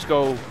 Just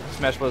go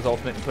Smash Bros.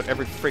 Ultimate and put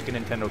every freaking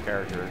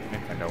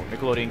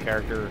Nickelodeon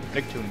character,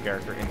 Nicktoon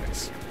character in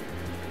this.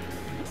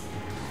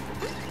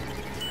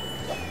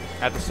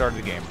 At the start of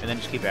the game, and then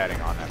just keep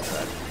adding on after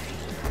that.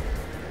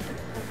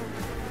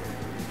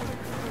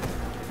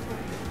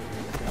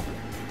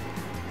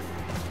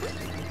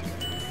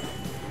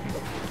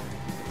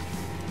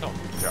 Oh,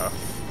 duh.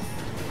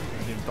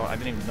 I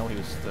didn't even know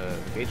the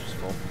gauge was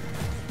full.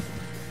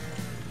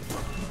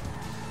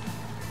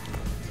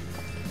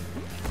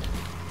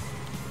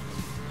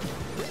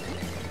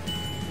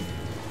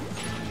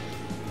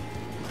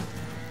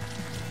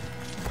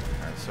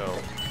 So,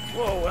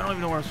 whoa, I don't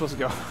even know where I'm supposed to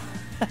go.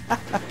 I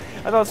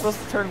thought I was supposed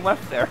to turn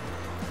left there.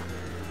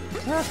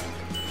 This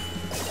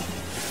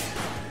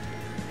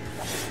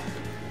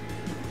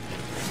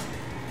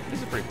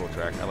is a pretty cool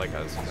track. I like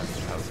how this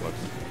looks.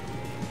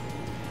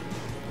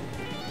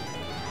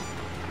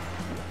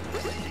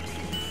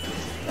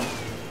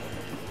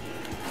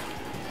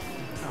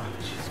 Oh,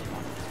 jeez, come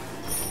on.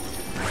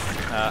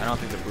 I don't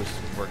think the boosts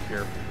work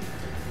here.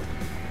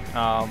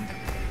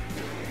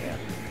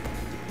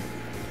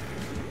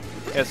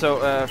 Yeah, so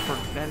for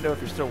Nendo, if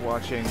you're still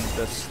watching,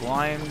 the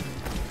slime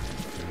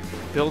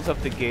builds up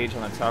the gauge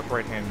on the top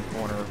right-hand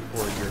corner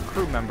for your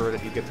crew member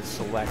that you get to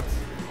select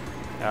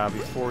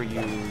before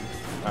you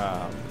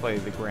play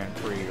the Grand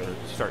Prix or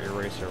start your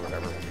race or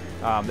whatever.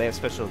 They have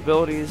special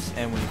abilities,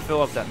 and when you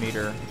fill up that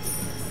meter,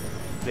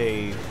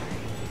 they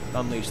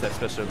unleash that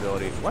special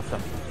ability. What the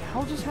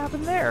hell just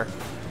happened there?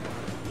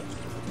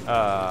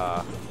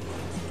 How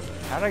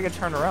did I get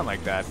turned around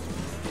like that?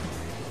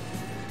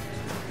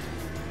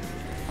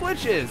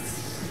 Glitches!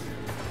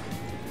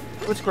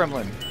 Glitch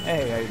Gremlin.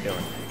 Hey, how you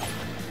doing?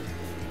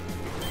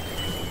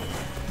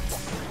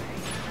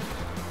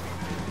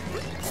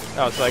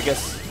 Oh, so I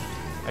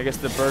guess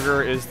the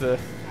burger is the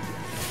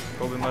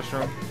golden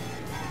mushroom.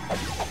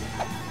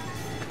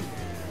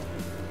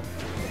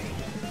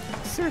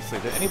 Seriously,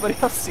 did anybody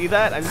else see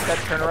that? I just got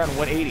turned around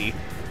 180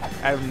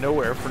 out of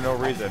nowhere for no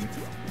reason.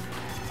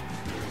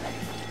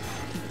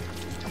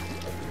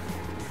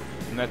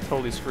 And that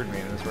totally screwed me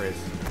in this race.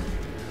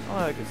 Oh,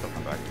 I can still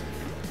come back.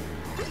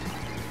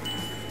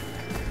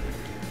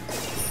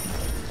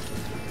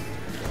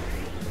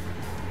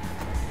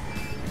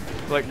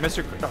 Like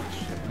Mr.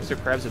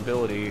 Krabs'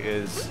 ability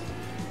is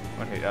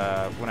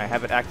when I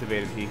have it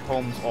activated, he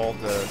homes all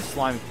the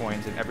slime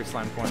coins, and every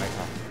slime coin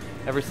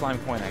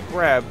I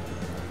grab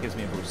gives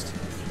me a boost.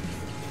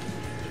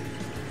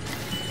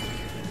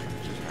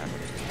 Just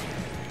happened.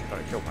 Thought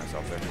I killed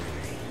myself there.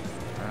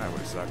 That would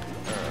have sucked.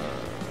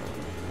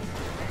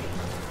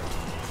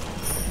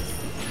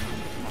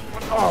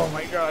 Oh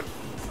my god.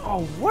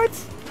 Oh, what?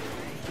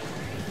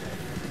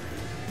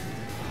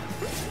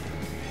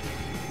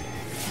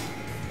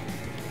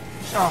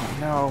 Oh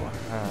no.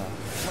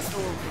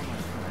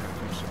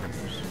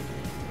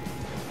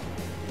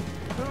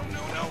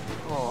 No.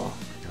 Oh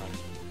my god.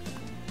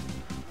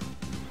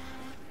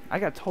 I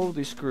got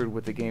totally screwed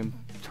with the game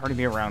turning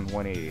me around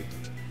 180.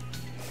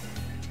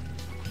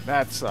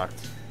 That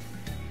sucked.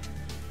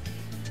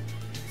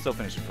 Still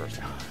finishing first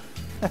now.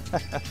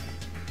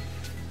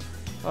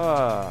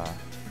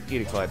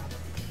 Eat it, Clyde.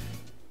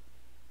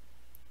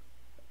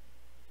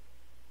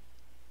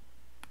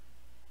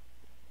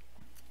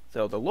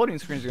 So the loading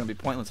screens are going to be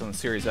pointless on the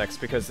Series X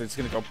because it's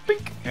going to go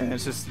pink, and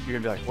it's just, you're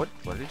going to be like,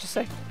 what did you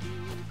say?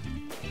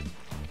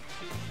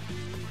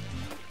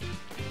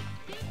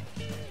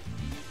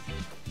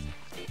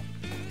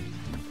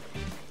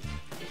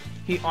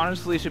 He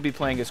honestly should be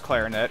playing his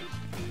clarinet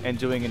and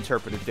doing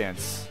interpretive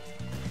dance.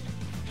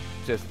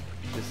 Just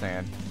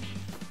saying.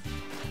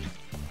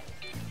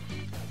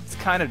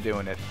 Kind of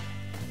doing it.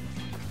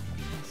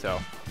 So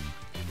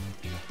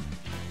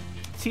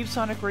Team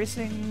Sonic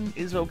Racing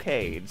is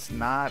okay. It's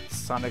not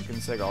Sonic and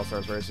Sega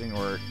All-Stars Racing,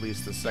 or at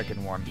least the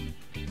second one,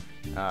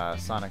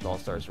 Sonic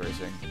All-Stars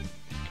Racing.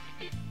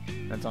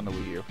 That's on the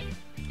Wii U.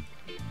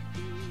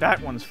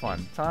 That one's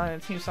fun.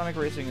 Team Sonic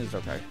Racing is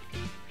okay.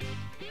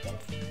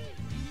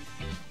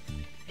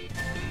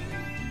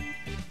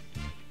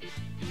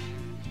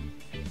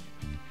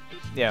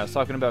 Yeah, I was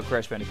talking about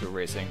Crash Bandicoot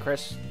Racing.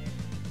 Crash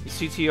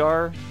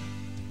CTR,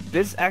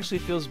 this actually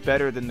feels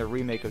better than the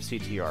remake of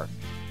CTR.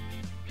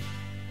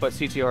 But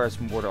CTR has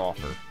more to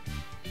offer.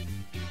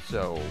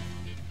 So,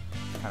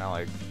 kind of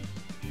like...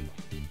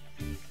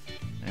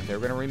 if they're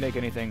going to remake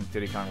anything,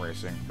 Diddy Kong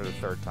Racing for the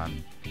 3rd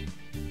time.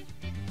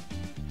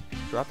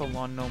 Drop a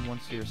lawn gnome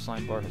once your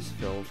slime bar has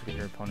filled. Hit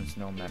your opponents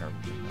no matter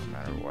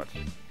what.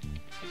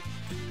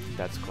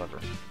 That's clever.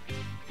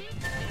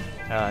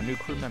 New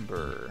crew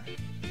member.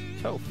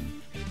 Toph.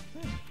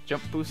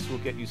 Jump boosts will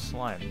get you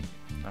slime.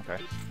 Okay.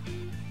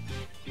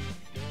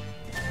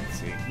 Let's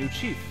see. New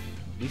chief.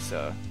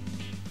 Lisa.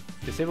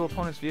 Disable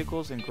opponents'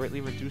 vehicles and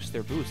greatly reduce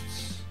their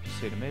boosts.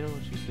 Say tomato,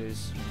 she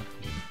says...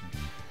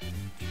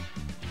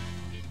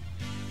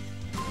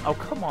 oh,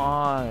 come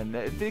on!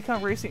 Diddy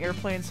Kong Racing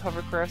Airplanes,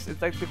 Hovercrafts,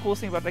 it's like the coolest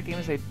thing about that game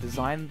is they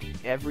designed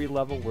every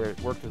level where it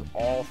worked with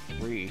all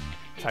 3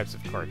 types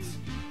of carts.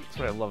 That's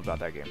what I love about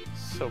that game.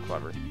 So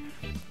clever.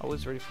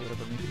 Always ready for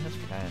whatever meeting has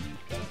planned.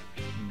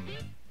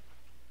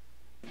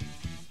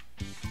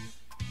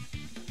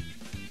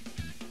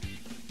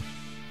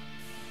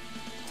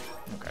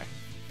 Okay.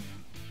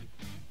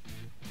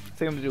 I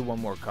think I'm gonna do one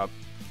more cup.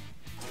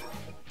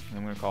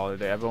 I'm gonna call it a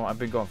day. I've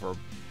been going for a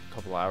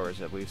couple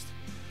hours at least.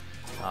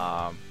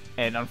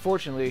 And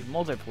unfortunately,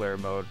 multiplayer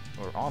mode,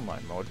 or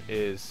online mode,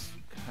 is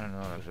kind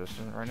of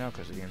non-existent right now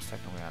because the game's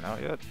technically not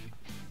out yet.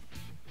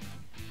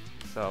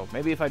 So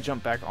maybe if I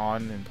jump back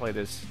on and play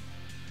this,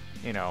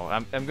 you know,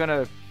 I'm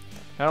gonna,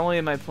 not only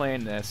am I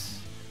playing this,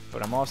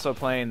 but I'm also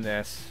playing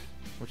this,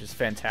 which is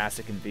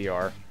fantastic in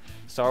VR.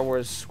 Star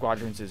Wars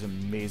Squadrons is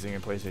amazing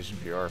in PlayStation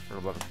VR. For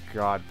the love of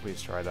God,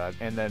 please try that.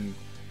 And then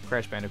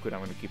Crash Bandicoot I'm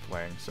gonna keep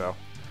playing, so.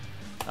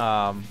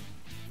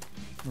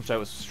 Which I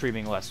was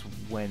streaming last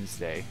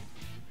Wednesday,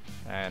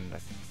 and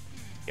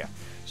yeah,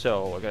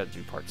 so I gotta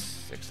do part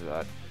 6 of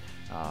that.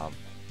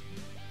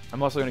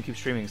 I'm also gonna keep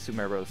streaming Super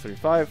Mario Bros.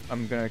 35.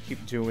 I'm gonna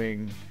keep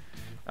doing,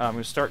 I'm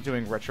gonna start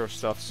doing retro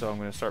stuff. So I'm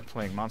gonna start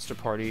playing Monster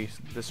Party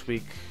this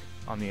week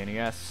on the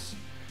NES.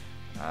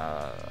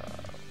 What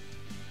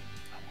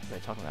did I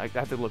talk about? I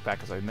have to look back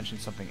because I mentioned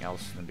something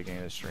else in the beginning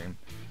of the stream.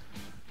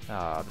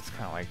 That's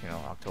kind of like, you know,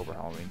 October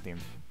Halloween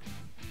themed.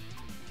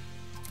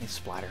 A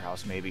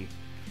Splatterhouse maybe.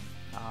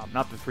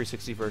 Not the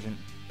 360 version,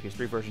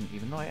 PS3 version,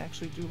 even though I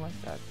actually do like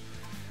that.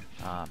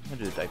 I'm going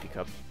to do the Diaper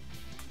Cup.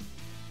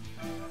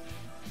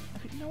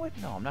 You know what?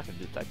 No, I'm not going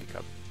to do the Diaper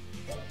Cup.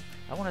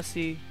 I want to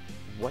see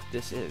what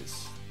this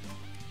is.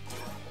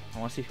 I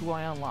want to see who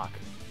I unlock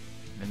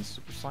in the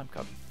Super Slime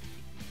Cup.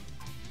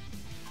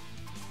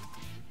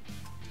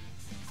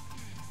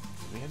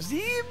 We have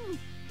Zim!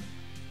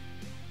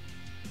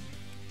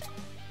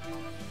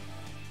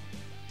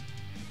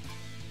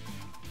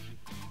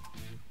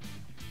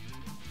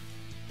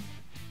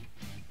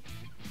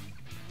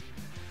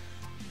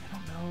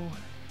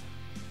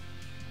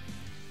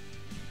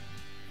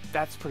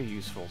 That's pretty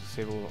useful.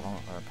 Disable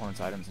our opponent's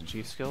items and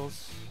chief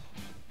skills.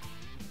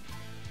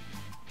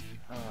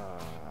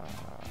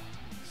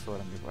 Slow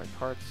down people like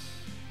carts.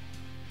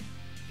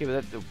 Yeah,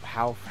 but that,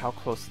 how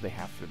close do they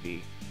have to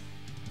be?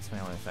 That's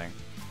my only thing.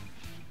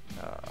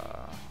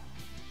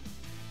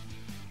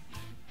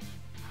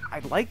 I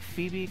like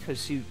Phoebe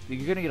because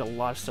you're gonna get a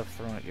lot of stuff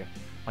thrown at you,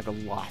 like a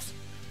lot.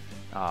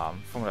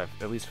 From what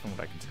at least from what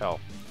I can tell.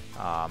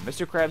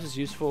 Mr. Krabs is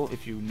useful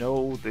if you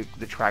know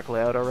the track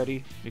layout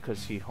already,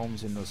 because he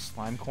homes in those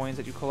slime coins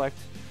that you collect,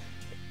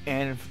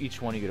 and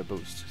each one you get a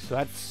boost. So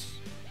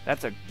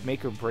that's a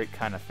make or break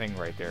kind of thing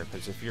right there,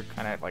 because if you're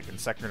kind of like in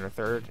 2nd or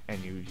 3rd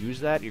and you use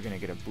that, you're going to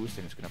get a boost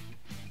and it's going to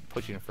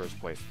put you in 1st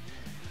place,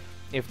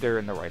 if they're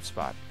in the right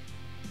spot.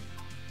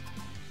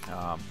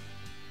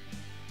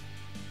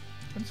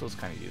 Pencil's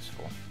kind of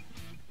useful.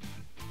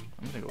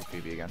 I'm going to go with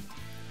Phoebe again.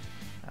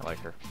 I like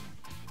her.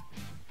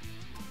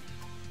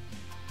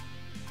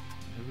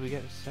 Who did we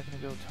get a second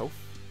ago? Toph?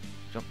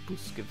 Jump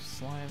boost gives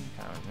slime.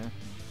 Kind of, yeah.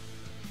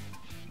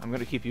 I'm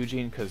going to keep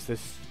Eugene because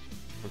this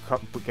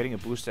getting a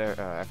boost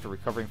after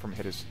recovering from a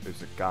hit is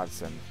a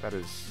godsend.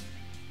 That's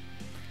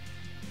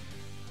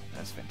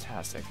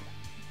fantastic.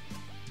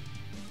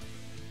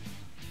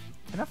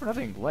 And not for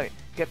nothing,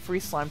 get free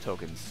slime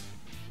tokens.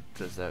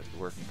 Does that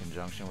work in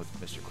conjunction with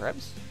Mr.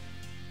 Krabs?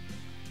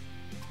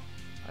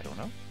 I don't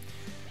know.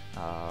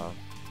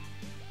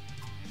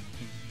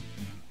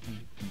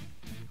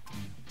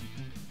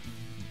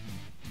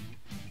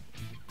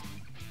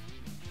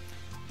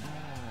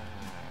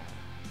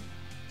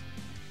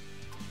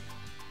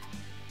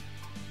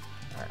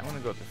 Alright, I'm gonna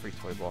go with the free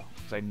toy ball,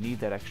 because I need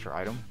that extra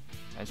item.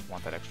 I just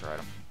want that extra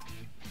item.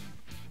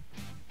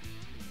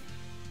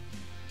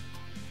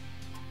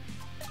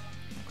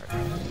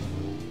 Okay.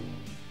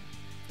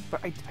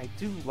 But I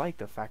do like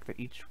the fact that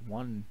each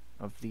one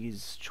of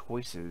these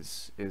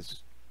choices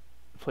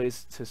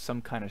plays to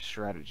some kind of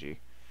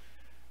strategy.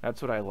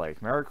 That's what I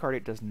like. Mario Kart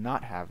 8 does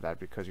not have that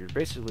because you're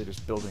basically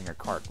just building a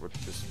cart with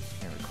just,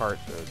 you know, the cart,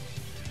 the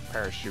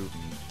parachute,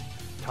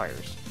 and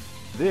tires.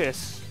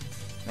 This,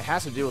 it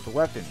has to deal with the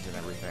weapons and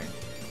everything.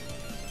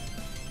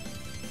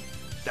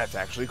 That's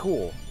actually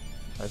cool.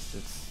 That's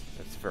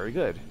very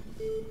good.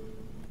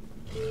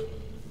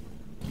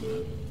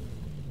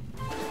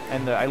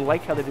 And I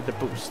like how they did the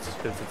boost,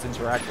 because it's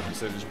interactive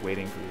instead of just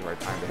waiting for the right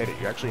time to hit it.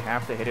 You actually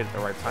have to hit it at the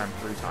right time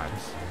 3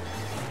 times.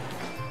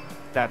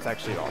 That's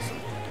actually awesome.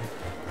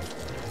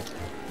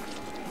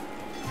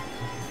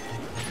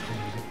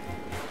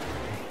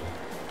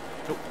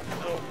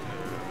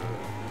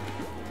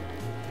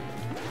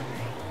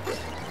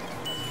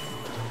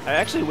 I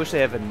actually wish they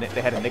had a Nick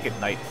at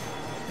Night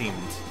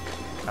themed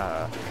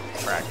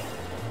track,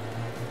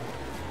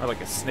 or like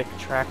a Snick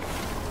track.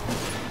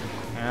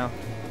 Yeah,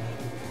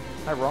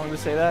 am I wrong to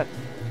say that?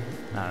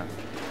 I don't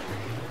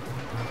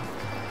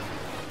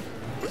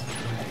know.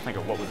 Like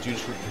a what would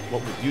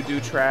you do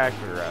track,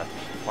 or a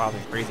Wild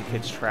and Crazy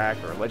Kids track,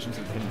 or a Legends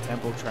of the Hidden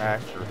Temple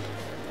track,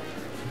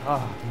 or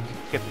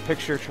Get the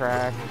Picture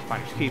track,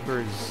 Finders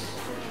Keepers,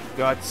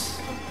 Guts.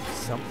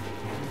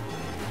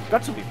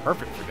 Guts would be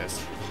perfect for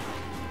this.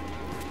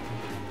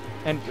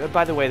 And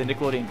by the way, the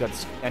Nickelodeon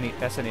Guts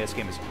SNES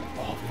game is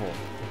awful.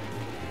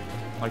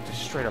 Like,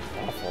 just straight up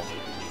awful.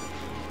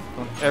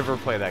 Don't ever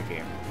play that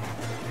game.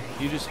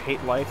 You just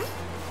hate life,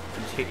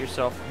 you just hate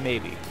yourself,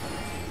 maybe.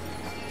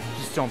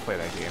 Just don't play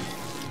that game.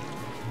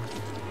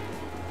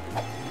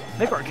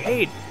 Nick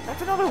Arcade!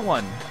 That's another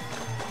one!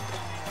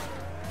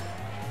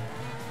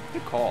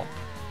 Good call.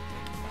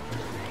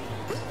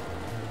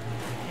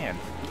 Man.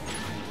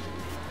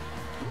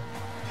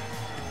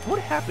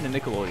 What happened to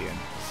Nickelodeon?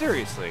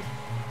 Seriously.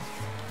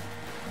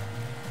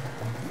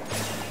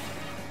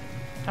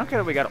 I don't care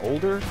that we got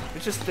older,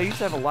 it's just they used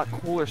to have a lot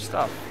cooler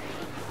stuff.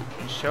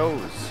 And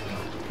shows,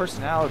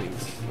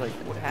 personalities. Like,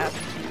 what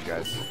happened to you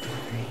guys?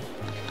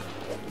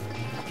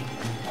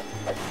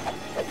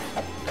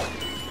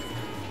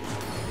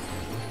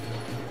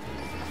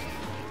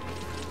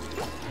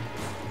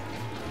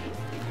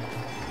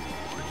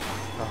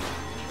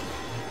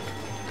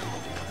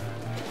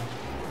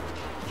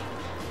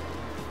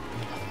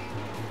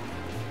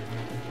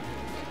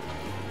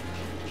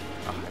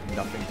 I have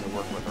nothing to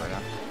work with right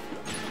now.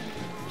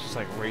 Just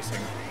like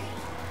racing.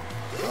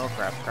 Oh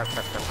crap, crap.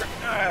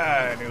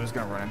 Ah, I knew it was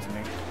gonna run into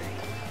me.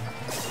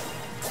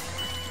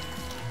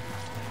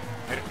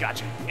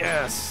 Gotcha.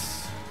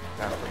 Yes!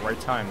 That at the right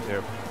time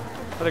too.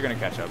 But they're gonna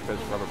catch up because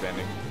rubber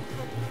banding.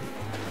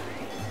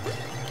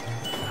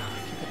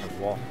 Keep hitting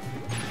the wall.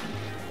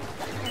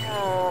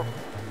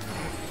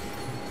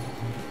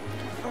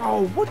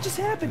 Oh, what just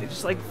happened? It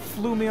just like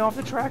flew me off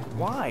the track.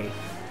 Why?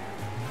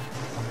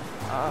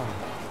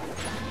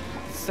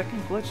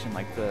 Second glitch in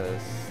like the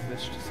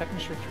second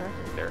straight track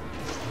right there.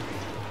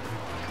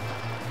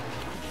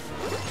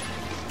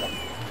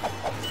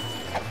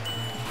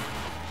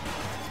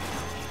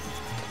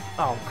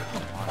 Oh,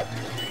 come on.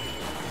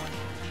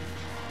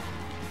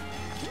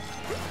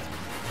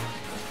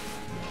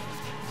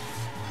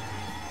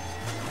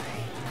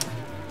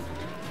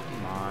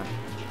 Come on.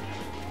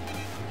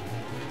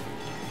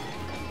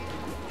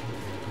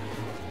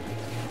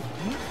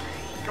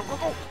 Go, go,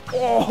 go!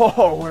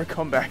 Oh, what a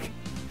comeback.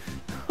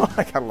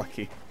 I got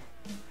lucky.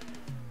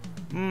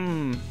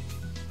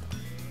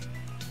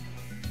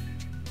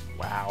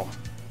 Wow.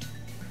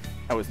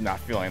 I was not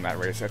feeling that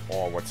race at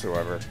all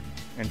whatsoever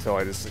until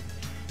I just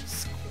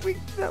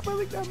squeaked that by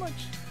like that much.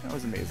 That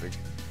was amazing.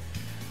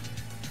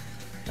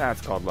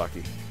 That's called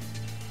lucky.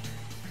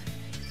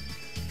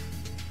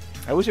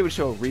 I wish it would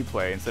show a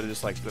replay instead of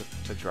just like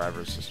the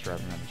drivers just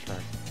driving on the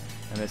track.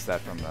 I missed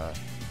that from the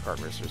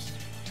Kart Racers.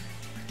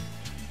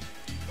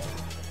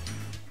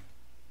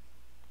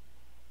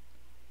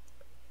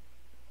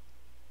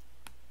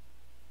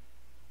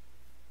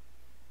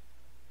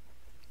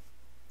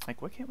 Like,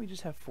 why can't we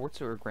just have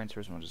Forza or Gran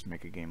Turismo just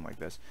make a game like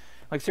this?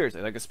 Like,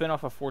 seriously, like a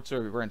spin-off of Forza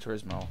or Gran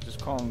Turismo.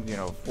 Just call them, you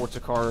know, Forza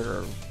Kart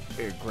or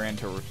Gran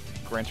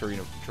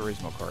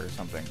Turismo Kart or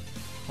something.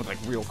 With, like,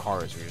 real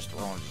cars. Where you're just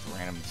throwing just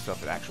random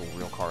stuff at actual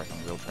real cars on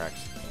real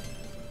tracks.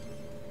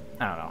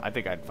 I don't know. I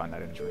think I'd find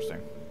that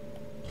interesting.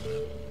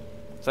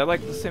 So I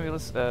like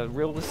the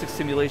realistic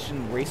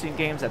simulation racing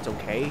games. That's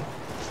okay.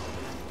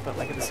 But,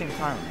 like, at the same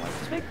time,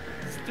 like,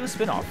 let's do a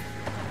spin-off.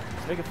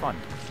 Let's make it fun.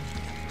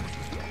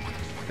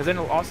 Because then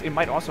it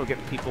might also get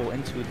people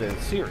into the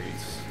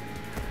series.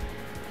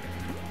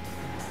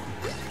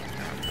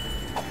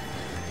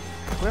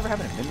 Whatever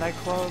happened to Midnight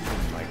Club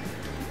and like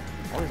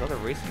all these other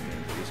racing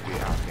games that used to be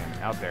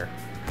out there?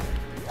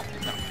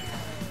 No.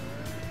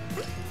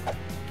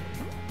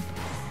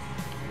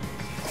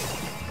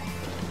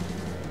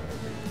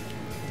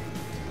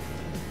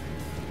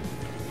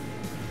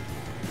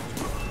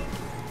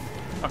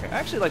 Okay, I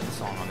actually like the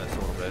song on this a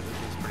little bit.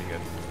 It's pretty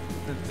good.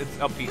 It's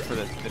upbeat for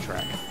the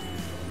track.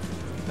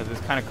 Because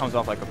this kind of comes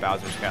off like a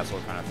Bowser's Castle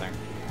kind of thing.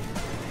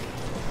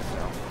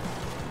 So.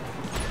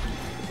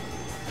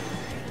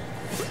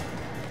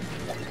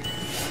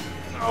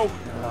 Oh!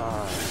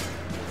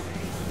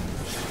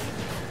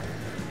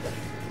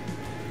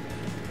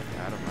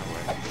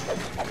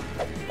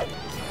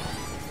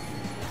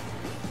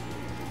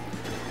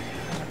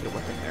 Get a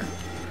weapon there.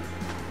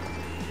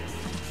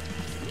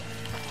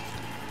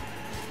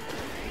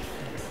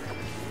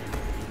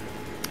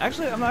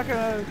 Actually, I'm not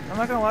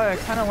gonna lie. I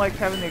kind of like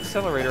having the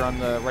accelerator on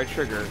the right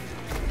trigger,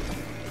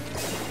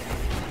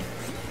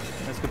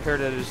 as compared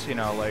to just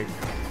like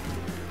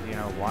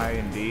Y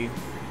and B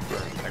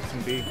or X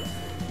and B,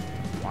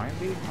 Y and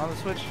B on the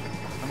Switch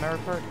on Mario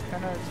Kart.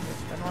 Kind of,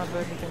 I don't have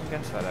anything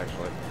against that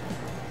actually.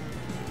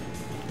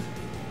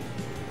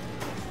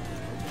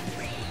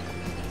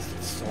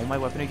 Stole my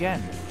weapon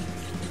again.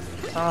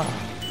 Ah.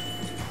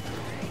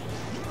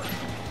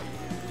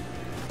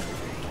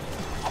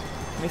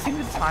 They seem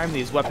to time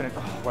these weapon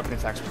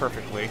attacks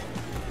perfectly.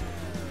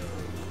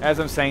 As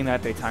I'm saying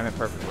that, they time it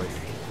perfectly.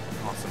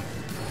 Awesome.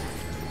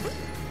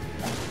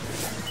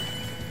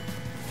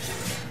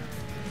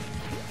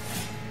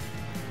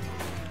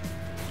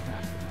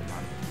 Come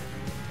on.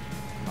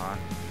 Come on.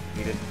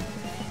 Eat it.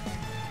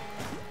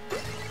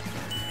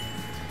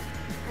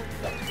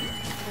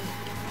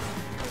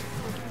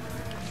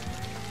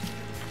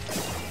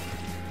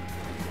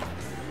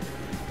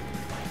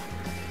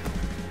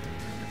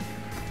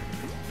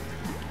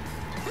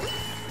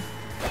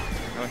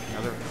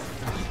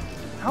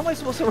 How am I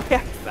supposed to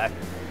react to that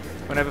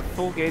when I have a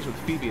full gauge with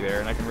Phoebe there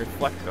and I can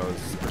reflect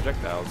those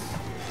projectiles?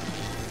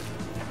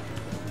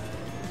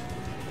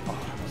 Oh,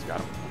 I almost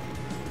got him.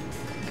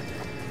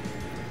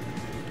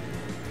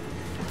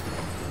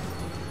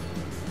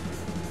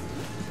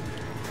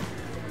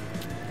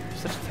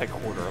 Such a tight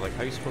corridor. Like,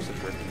 how are you supposed to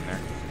drift in there?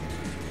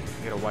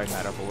 You gotta widen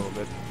that up a little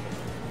bit.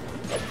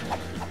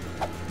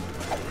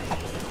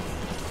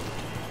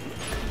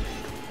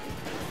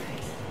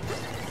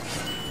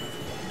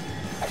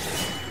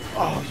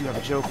 Oh, you have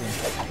a joke.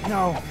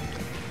 No.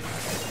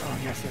 Oh,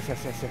 yes. Come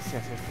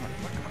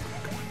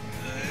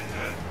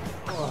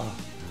on. Oh.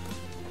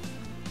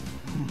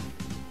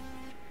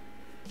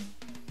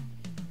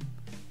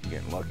 I'm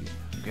getting lucky.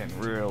 I'm getting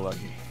real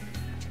lucky.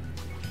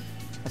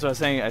 That's what I was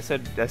saying. I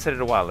said it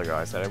a while ago.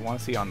 I said I want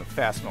to see on the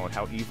fast mode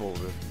how evil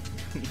the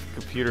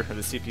computer or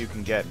the CPU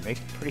can get. Make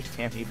it pretty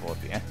damn evil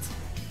at the end.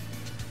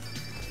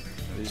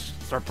 They just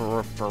start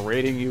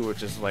berating you with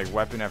just like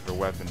weapon after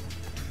weapon.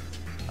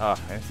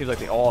 And it seems like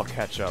they all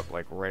catch up,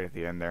 like, right at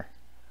the end there.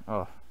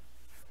 Oh.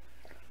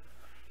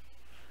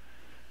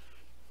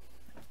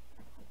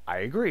 I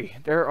agree.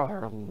 There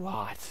are a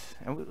lot.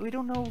 And we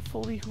don't know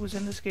fully who's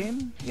in this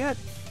game yet.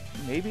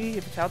 Maybe,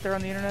 if it's out there on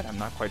the internet, I'm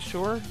not quite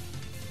sure.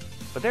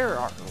 But there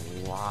are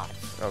a lot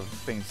of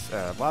things,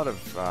 a lot of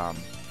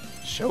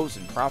shows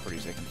and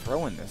properties they can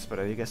throw in this, but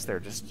I guess they're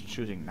just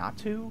choosing not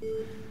to.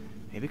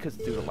 Maybe because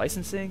due to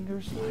licensing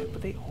or something,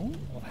 but they own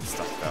all that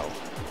stuff, though.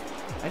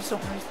 I just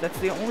don't understand. That's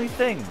the only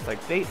thing.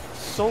 Like, they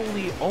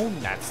solely own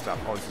that stuff.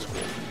 Oh, this is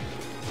cool.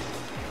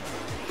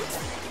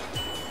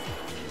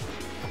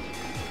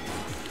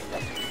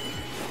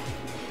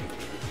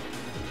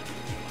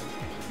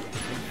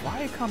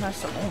 Viacom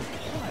has to own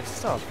all that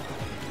stuff.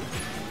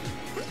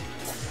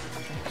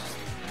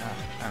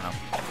 I don't know.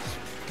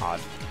 It's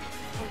odd.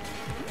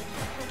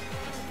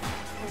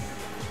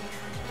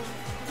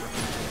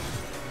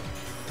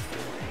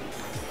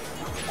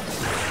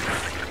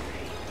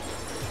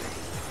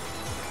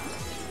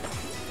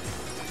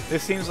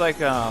 This seems like,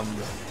 I'm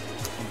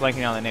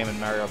blanking on the name in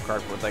Mario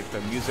Kart, with like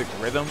the music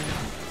rhythm.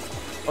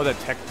 Oh, the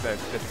techno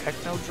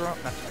drum?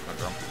 Not techno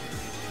drum.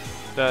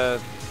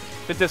 The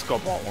disco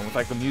ball one with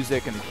like the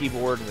music and the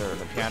keyboard or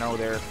the piano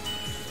there.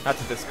 That's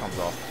what this comes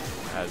off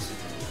as.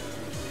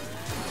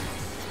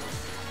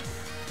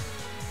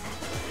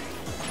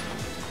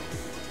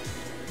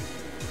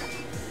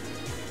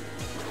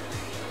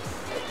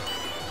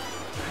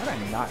 How did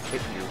I not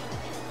hit you?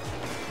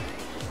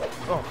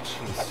 Oh,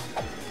 jeez.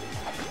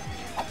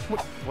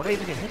 What did I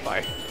even get hit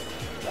by?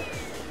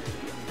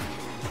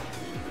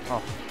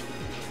 Oh.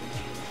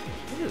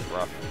 This is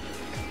rough.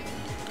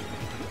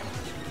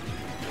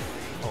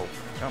 Oh,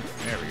 jump.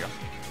 There we go.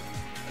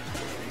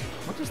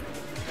 What just... I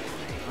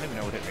don't even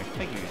know what hit me.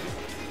 Thank you,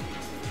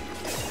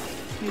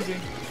 Easy. Easy.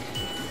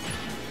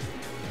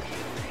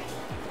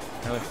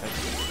 Really?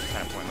 That's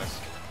kind of pointless.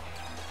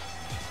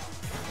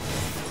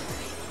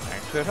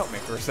 Actually, it helped me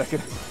for a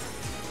second.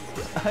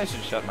 I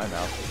should shut my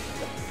mouth.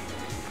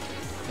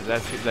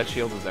 That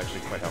shield was actually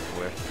quite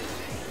helpful there.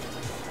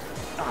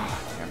 Ah,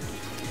 damn.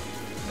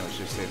 No, it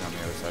should have stayed on the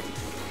other side.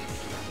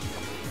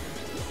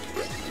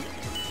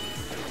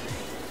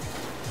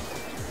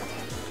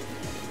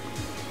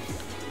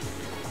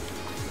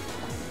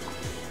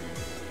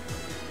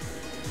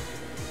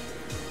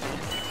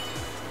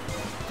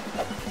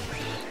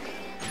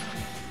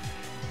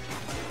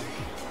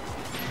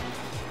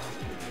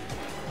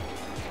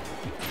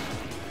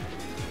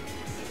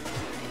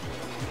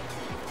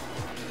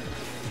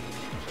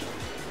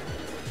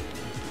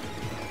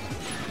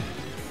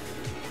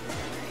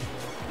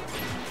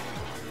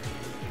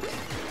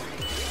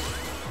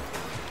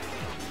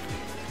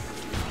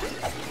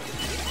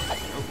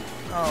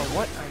 Oh,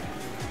 what?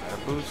 I got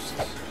a boost.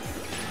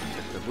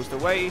 Took the boost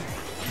away.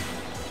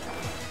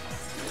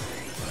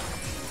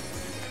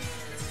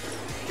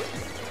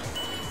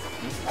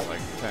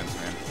 intense,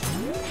 man.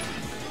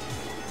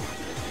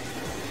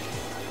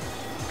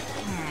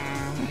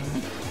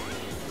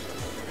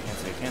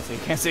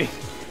 Can't see.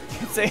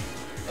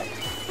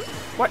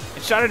 What?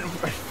 It shot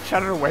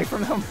it away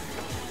from them?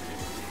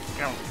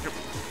 No.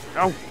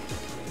 No.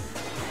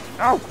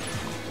 No.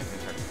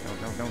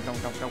 I'm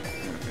gonna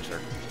finish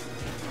her.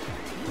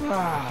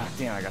 Ah,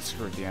 damn, I got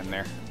screwed at the end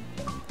there.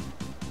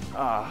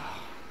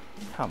 Ah,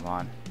 come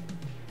on.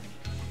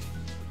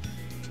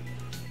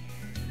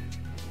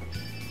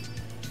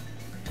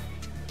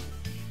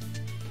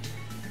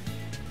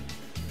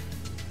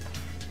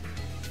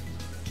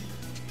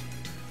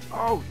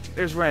 Oh,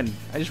 there's Ren.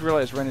 I just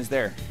realized Ren is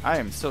there. I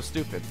am so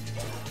stupid.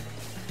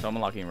 So I'm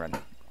unlocking Ren.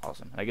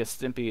 Awesome. I guess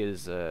Stimpy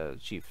is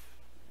Chief.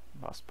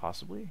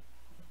 Possibly?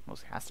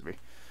 Most has to be.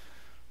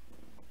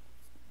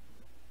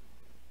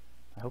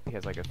 I hope he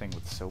has like a thing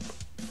with soap.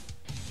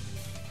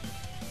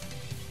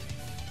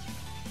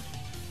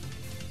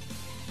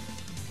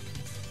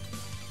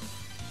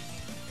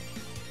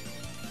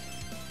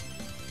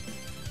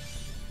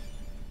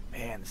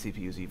 Man, the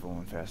CPU is evil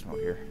in fast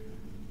mode here.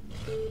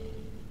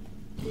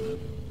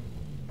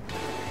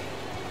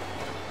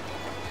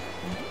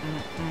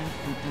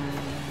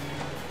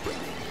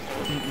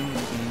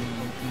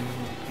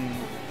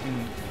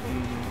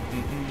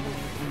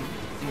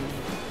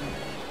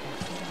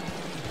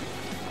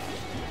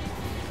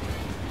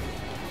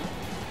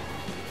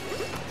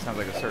 Sounds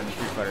like a certain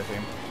Street Fighter theme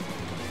in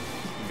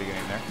the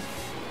beginning there.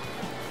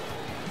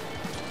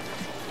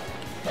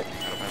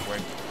 Out of my way.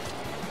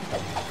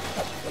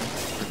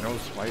 Your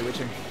nose, why are you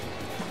itching?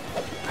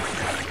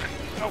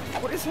 Oh,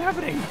 what is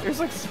happening? There's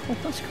like so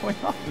much going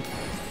on.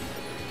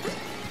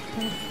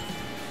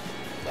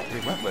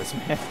 Relentless,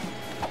 man.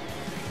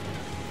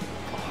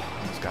 Oh,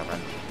 almost got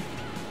run.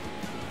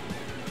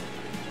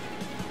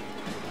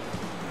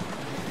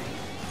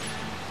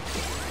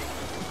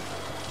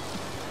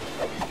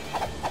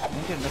 Am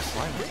I getting enough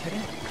slime? Are you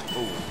kidding?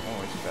 Oh,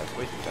 way too fast,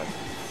 way too fast.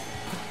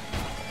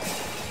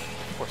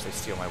 Of course they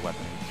steal my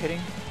weapon. Are you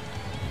kidding?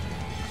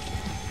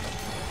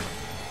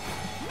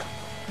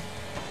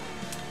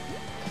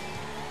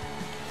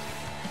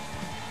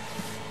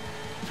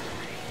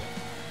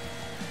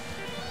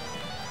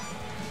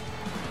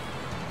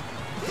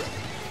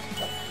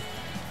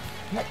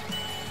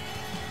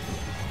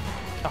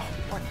 Oh,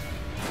 what?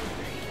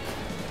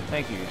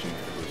 Thank you, Eugene,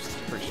 for the boost.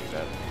 Appreciate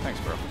that. Thanks,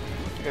 bro. I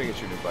gotta get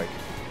you a new bike.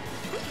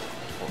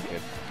 Poor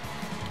kid.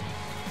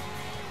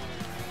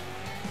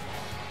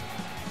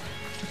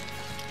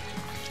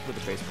 With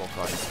the baseball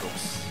card and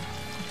scopes.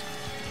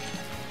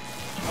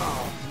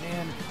 Oh,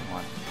 man. Come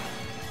on.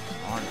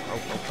 Come on. Oh.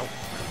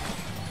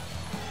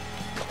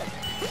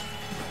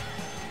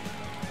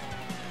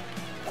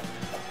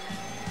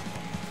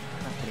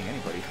 I'm not hitting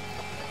anybody.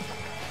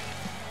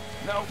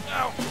 No.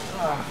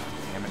 Ah,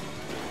 damn it.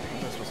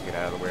 I was supposed to get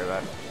out of the way of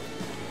that.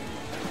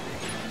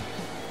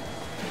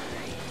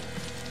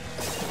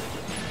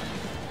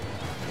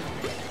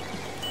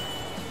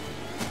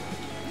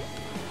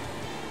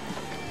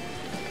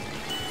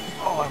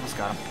 Oh, I almost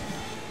got him.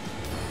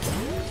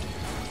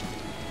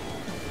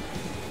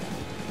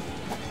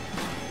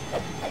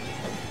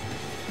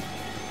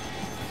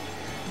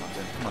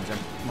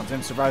 Come on,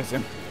 Zim. Survive,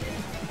 Zim.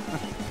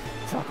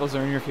 Tacos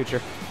are in your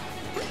future.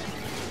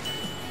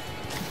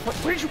 What?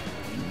 Where did you...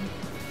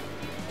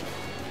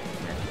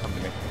 Here, come to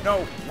me.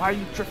 No! Why are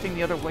you drifting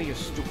the other way, you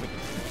stupid...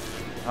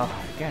 Oh,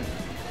 again.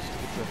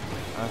 Stupid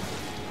drift.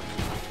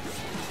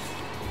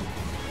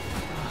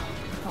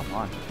 Come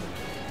on.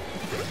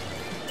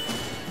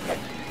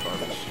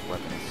 Garbage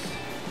weapons.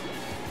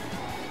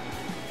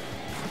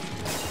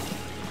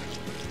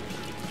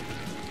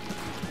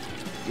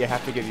 You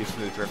have to get used to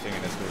the drifting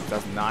in this because it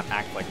does not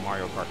act like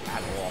Mario Kart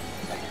at all.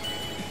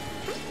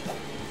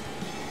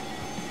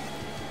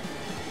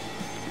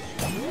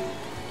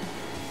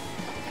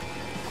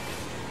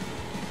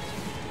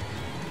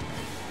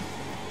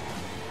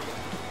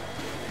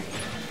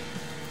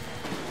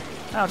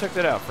 Oh, check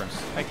that out, friends.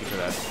 Thank you for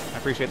that. I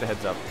appreciate the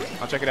heads up.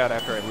 I'll check it out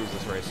after I lose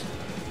this race.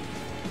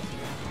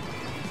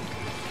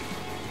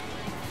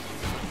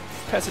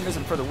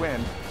 Pessimism for the win.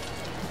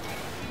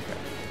 Okay.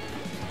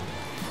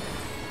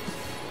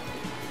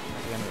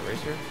 At the end of the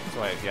race here?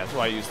 That's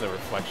why I use the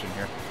reflection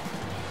here.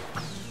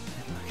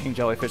 King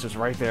Jellyfish is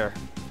right there.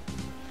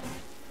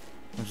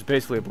 Which is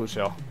basically a blue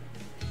shell.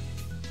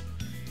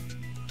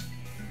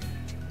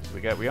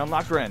 We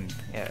unlocked Ren.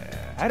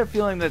 Yeah, I had a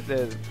feeling that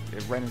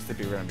Ren and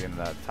Stimpy were going to be in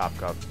the top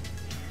cup.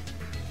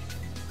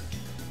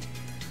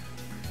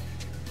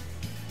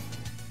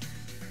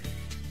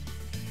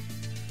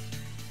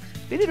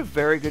 They did a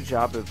very good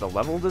job of the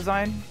level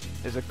design.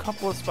 There's a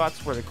couple of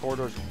spots where the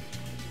corridors are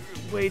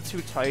way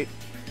too tight.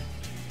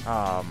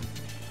 Other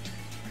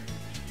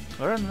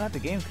than that, the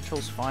game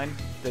controls fine.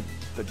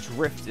 The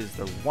drift is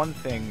the one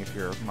thing, if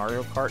you're a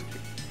Mario Kart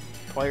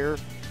player,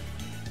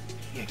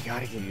 you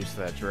gotta get used to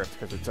that drift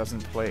because it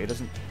doesn't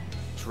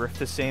drift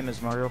the same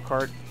as Mario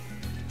Kart.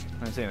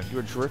 I'm saying, if you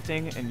were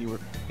drifting and you were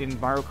in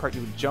Mario Kart,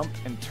 you would jump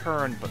and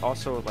turn, but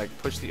also like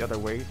push the other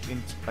way,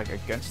 like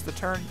against the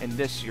turn. In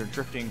this, you're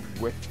drifting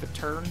with the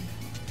turn.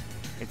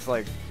 It's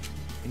like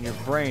in your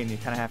brain, you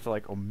kind of have to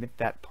like omit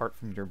that part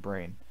from your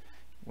brain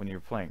when you're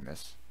playing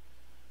this.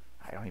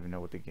 I don't even know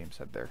what the game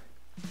said there.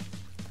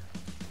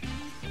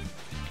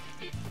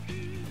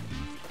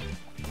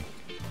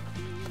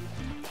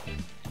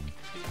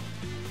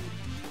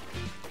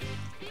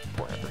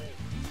 Whatever.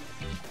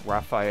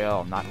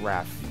 Raphael, not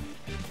Raph.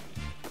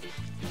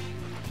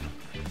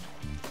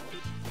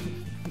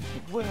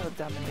 World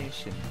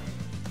domination.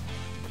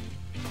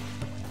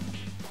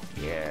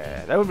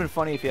 Yeah, that would have been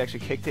funny if he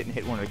actually kicked it and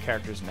hit one of the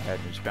characters in the head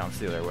and just bounced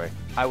the other way.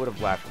 I would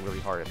have laughed really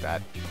hard at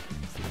that.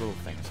 It's the little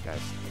things, guys.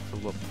 It's the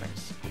little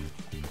things.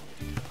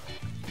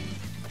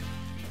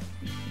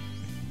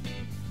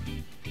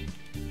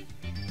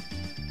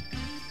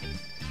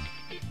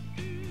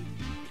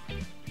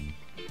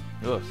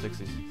 Oh,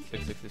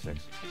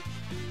 666.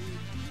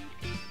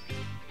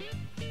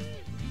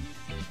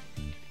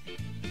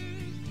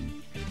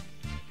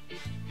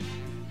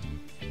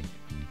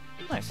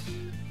 Nice.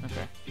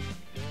 Okay.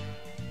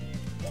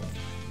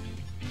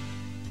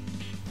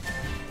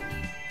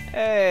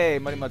 Hey,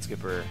 Muddy Mud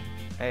Skipper.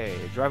 Hey,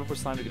 drive up with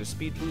slime to get a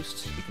speed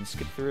boost. You can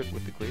skip through it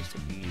with the greatest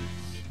of ease.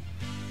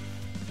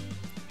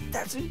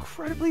 That's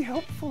incredibly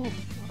helpful.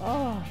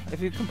 Oh,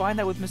 if you combine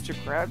that with Mr.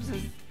 Krabs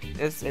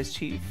as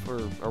chief or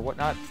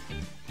whatnot,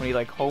 when he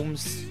like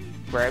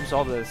grabs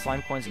all the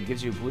slime coins and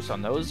gives you a boost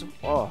on those,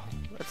 oh,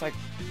 that's like,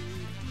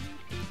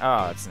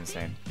 oh, that's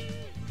insane.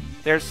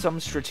 There's some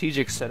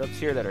strategic setups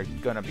here that are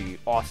gonna be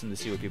awesome to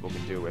see what people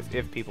can do with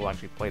if people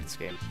actually play this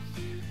game.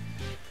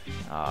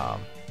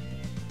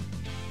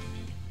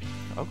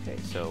 Okay,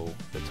 so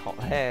the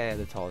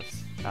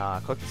tallest.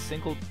 Collect a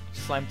single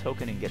slime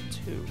token and get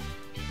 2.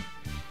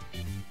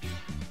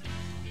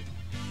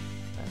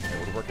 That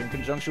would work in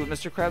conjunction with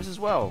Mr. Krabs as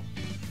well.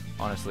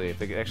 Honestly,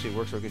 if it actually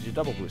works, it gives you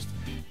double boost.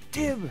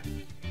 Dib!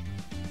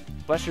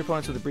 Blast your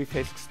opponents with a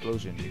briefcase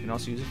explosion. You can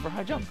also use it for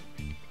high jump.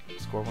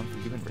 Score 1 for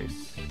human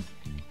race.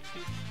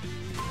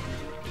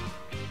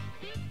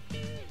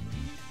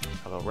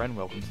 Hello, Ren.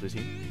 Welcome to the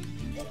team.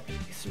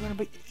 He's surrounded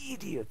by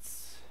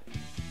idiots.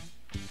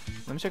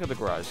 Let me check out the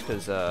garage,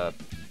 because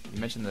you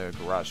mentioned the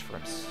garage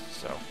fronts,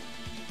 so.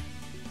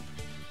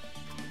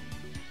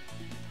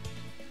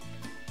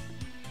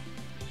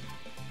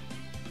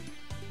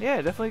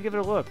 Yeah, definitely give it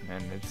a look,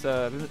 man. It's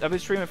I've been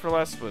streaming for the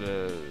last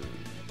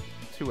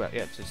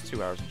just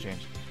 2 hours and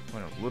change.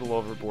 Went a little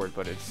overboard,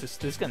 but it's just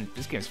this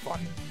game's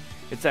fun.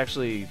 It's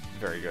actually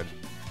very good.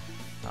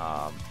 Hey,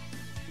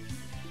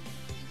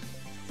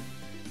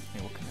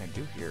 what can I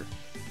do here?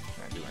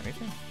 Can I do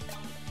anything?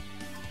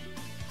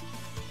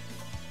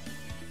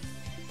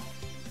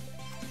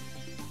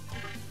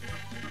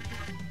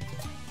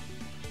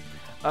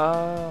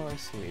 Oh, I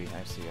see.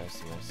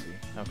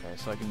 Okay,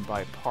 so I can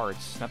buy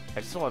parts.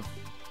 I still have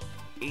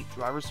 8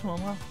 drivers to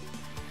unlock?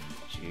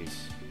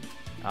 Jeez.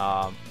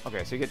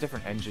 Okay, so you get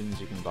different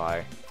engines you can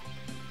buy.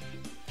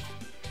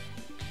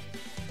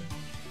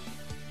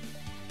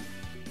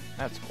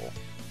 That's cool.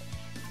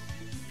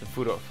 The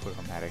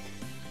Futomatic.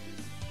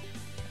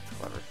 That's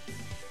clever.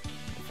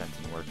 The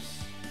fencing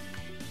works.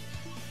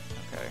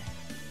 Okay.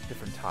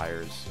 Different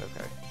tires.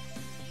 Okay.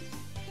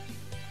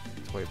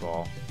 Toy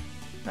ball.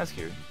 That's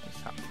cute.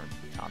 It's not for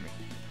Tommy.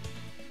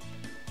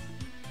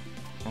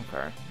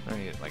 Okay. I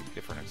need like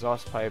different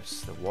exhaust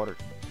pipes, the water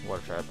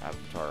trap,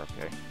 avatar,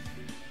 okay.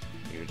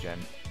 Mutagen,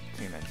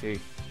 TMNT.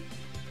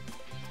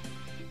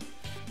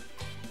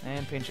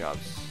 And paint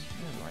jobs.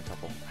 There's only a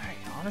couple.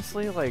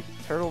 Honestly, like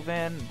Turtle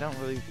Van, don't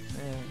really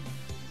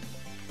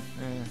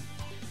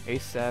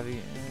Ace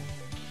Savvy,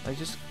 I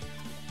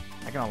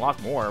can unlock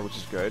more, which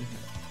is good.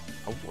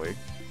 Hopefully.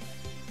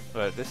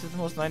 But this is the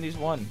most 90s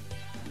one.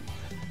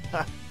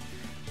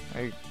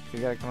 You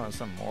gotta come out with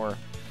something more.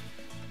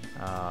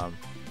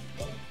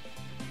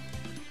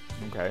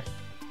 Okay.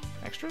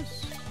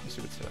 Extras? Let's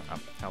see what's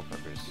health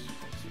peppers.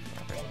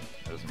 Okay,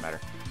 that doesn't matter.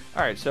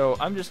 Alright, so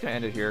I'm just gonna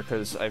end it here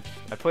because I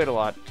played a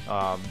lot.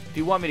 If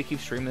you want me to keep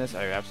streaming this,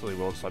 I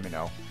absolutely will. Just let me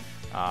know.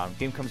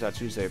 Game comes out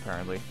Tuesday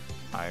apparently.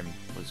 I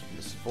was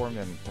misinformed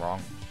and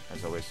wrong,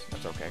 as always.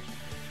 That's okay.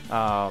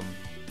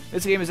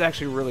 This game is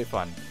actually really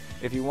fun.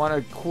 If you want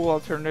a cool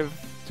alternative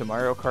to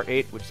Mario Kart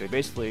 8, which they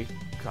basically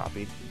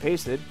copied and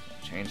pasted,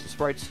 changed the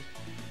sprites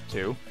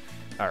to,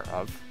 or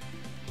of,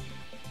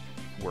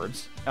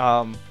 words.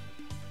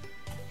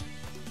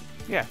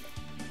 Yeah,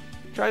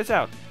 try this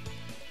out.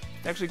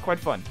 It's actually quite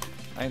fun.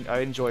 I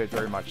enjoy it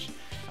very much.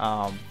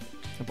 The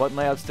button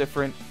layout's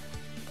different.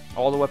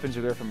 All the weapons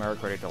are there from Mario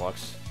Kart 8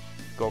 Deluxe.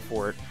 Go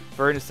for it.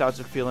 Very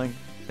nostalgic feeling.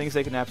 Things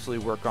they can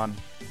absolutely work on.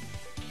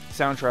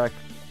 Soundtrack.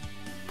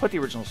 Put the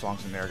original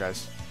songs in there,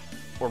 guys.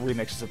 Or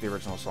remixes of the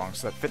original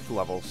songs that fit the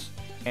levels.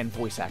 And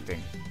voice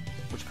acting.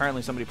 Which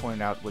apparently somebody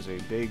pointed out was a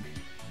big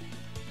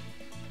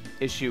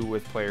issue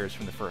with players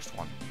from the first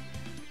one.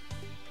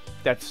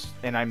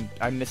 And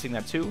I'm missing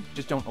that too.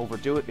 Just don't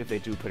overdo it if they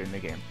do put it in the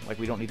game. Like,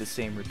 we don't need the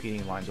same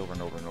repeating lines over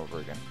and over and over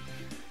again.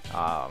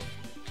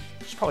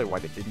 which is probably why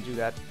they didn't do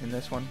that in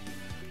this one.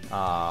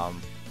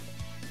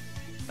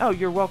 Oh,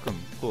 you're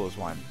welcome, Cool as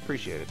Wine.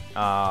 Appreciate it.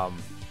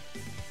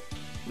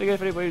 Again,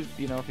 if anybody,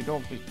 you know, if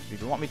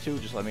you want me to,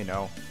 just let me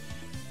know.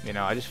 You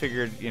know, I just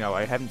figured, you know,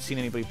 I haven't seen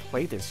anybody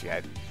play this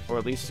yet, or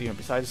at least, you know,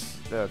 besides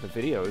the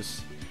videos,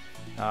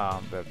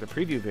 the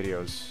preview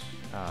videos,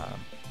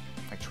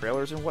 like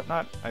trailers and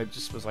whatnot. I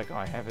just was like, oh,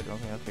 I have it.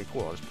 Okay,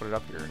 cool. I'll just put it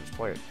up here and just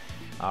play it.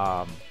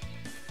 I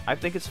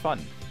think it's fun.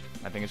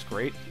 I think it's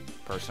great,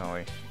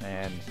 personally,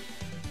 and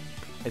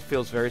it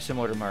feels very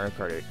similar to Mario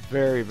Kart 8.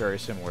 Very, very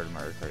similar to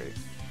Mario Kart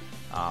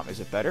 8.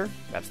 Is it better?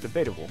 That's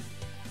debatable.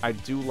 I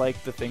do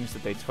like the things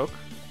that they took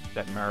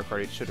that Mario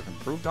Kart 8 should have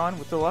improved on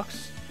with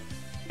Deluxe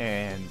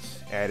and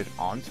added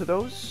on to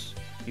those.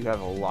 You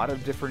have a lot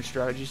of different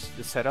strategies,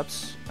 the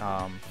setups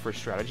for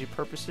strategy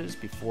purposes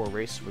before a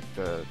race with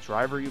the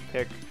driver you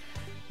pick,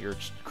 your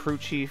crew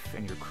chief,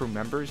 and your crew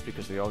members,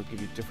 because they all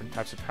give you different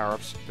types of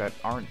power-ups that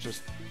aren't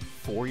just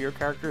for your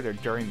character, they're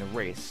during the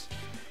race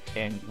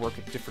and work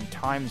at different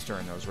times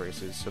during those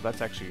races, so that's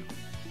actually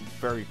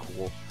very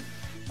cool.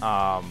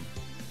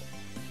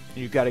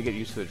 You've got to get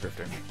used to the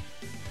drifting.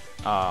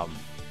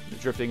 The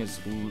drifting is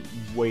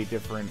way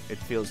different. It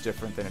feels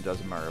different than it does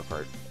in Mario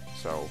Kart,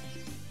 so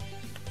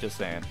just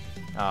saying.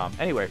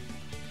 Anyway,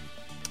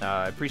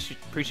 I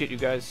appreciate you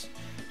guys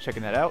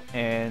checking that out,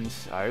 and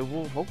I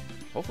will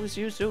hopefully see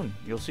you soon.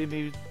 You'll see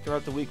me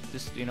throughout the week,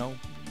 just, you know,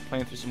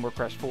 playing through some more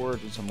Crash 4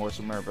 and some more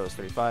Super Mario Bros.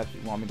 35.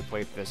 If you want me to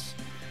play this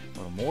a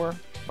little more,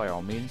 by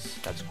all means,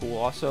 that's cool.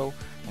 Also,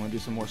 I'm going to do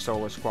some more Star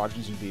Wars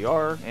Squadrons in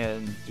VR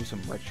and do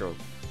some retro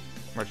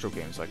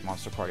games like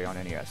Monster Party on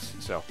NES.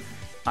 So,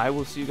 I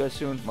will see you guys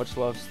soon. Much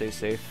love. Stay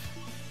safe.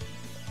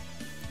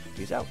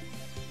 Peace out.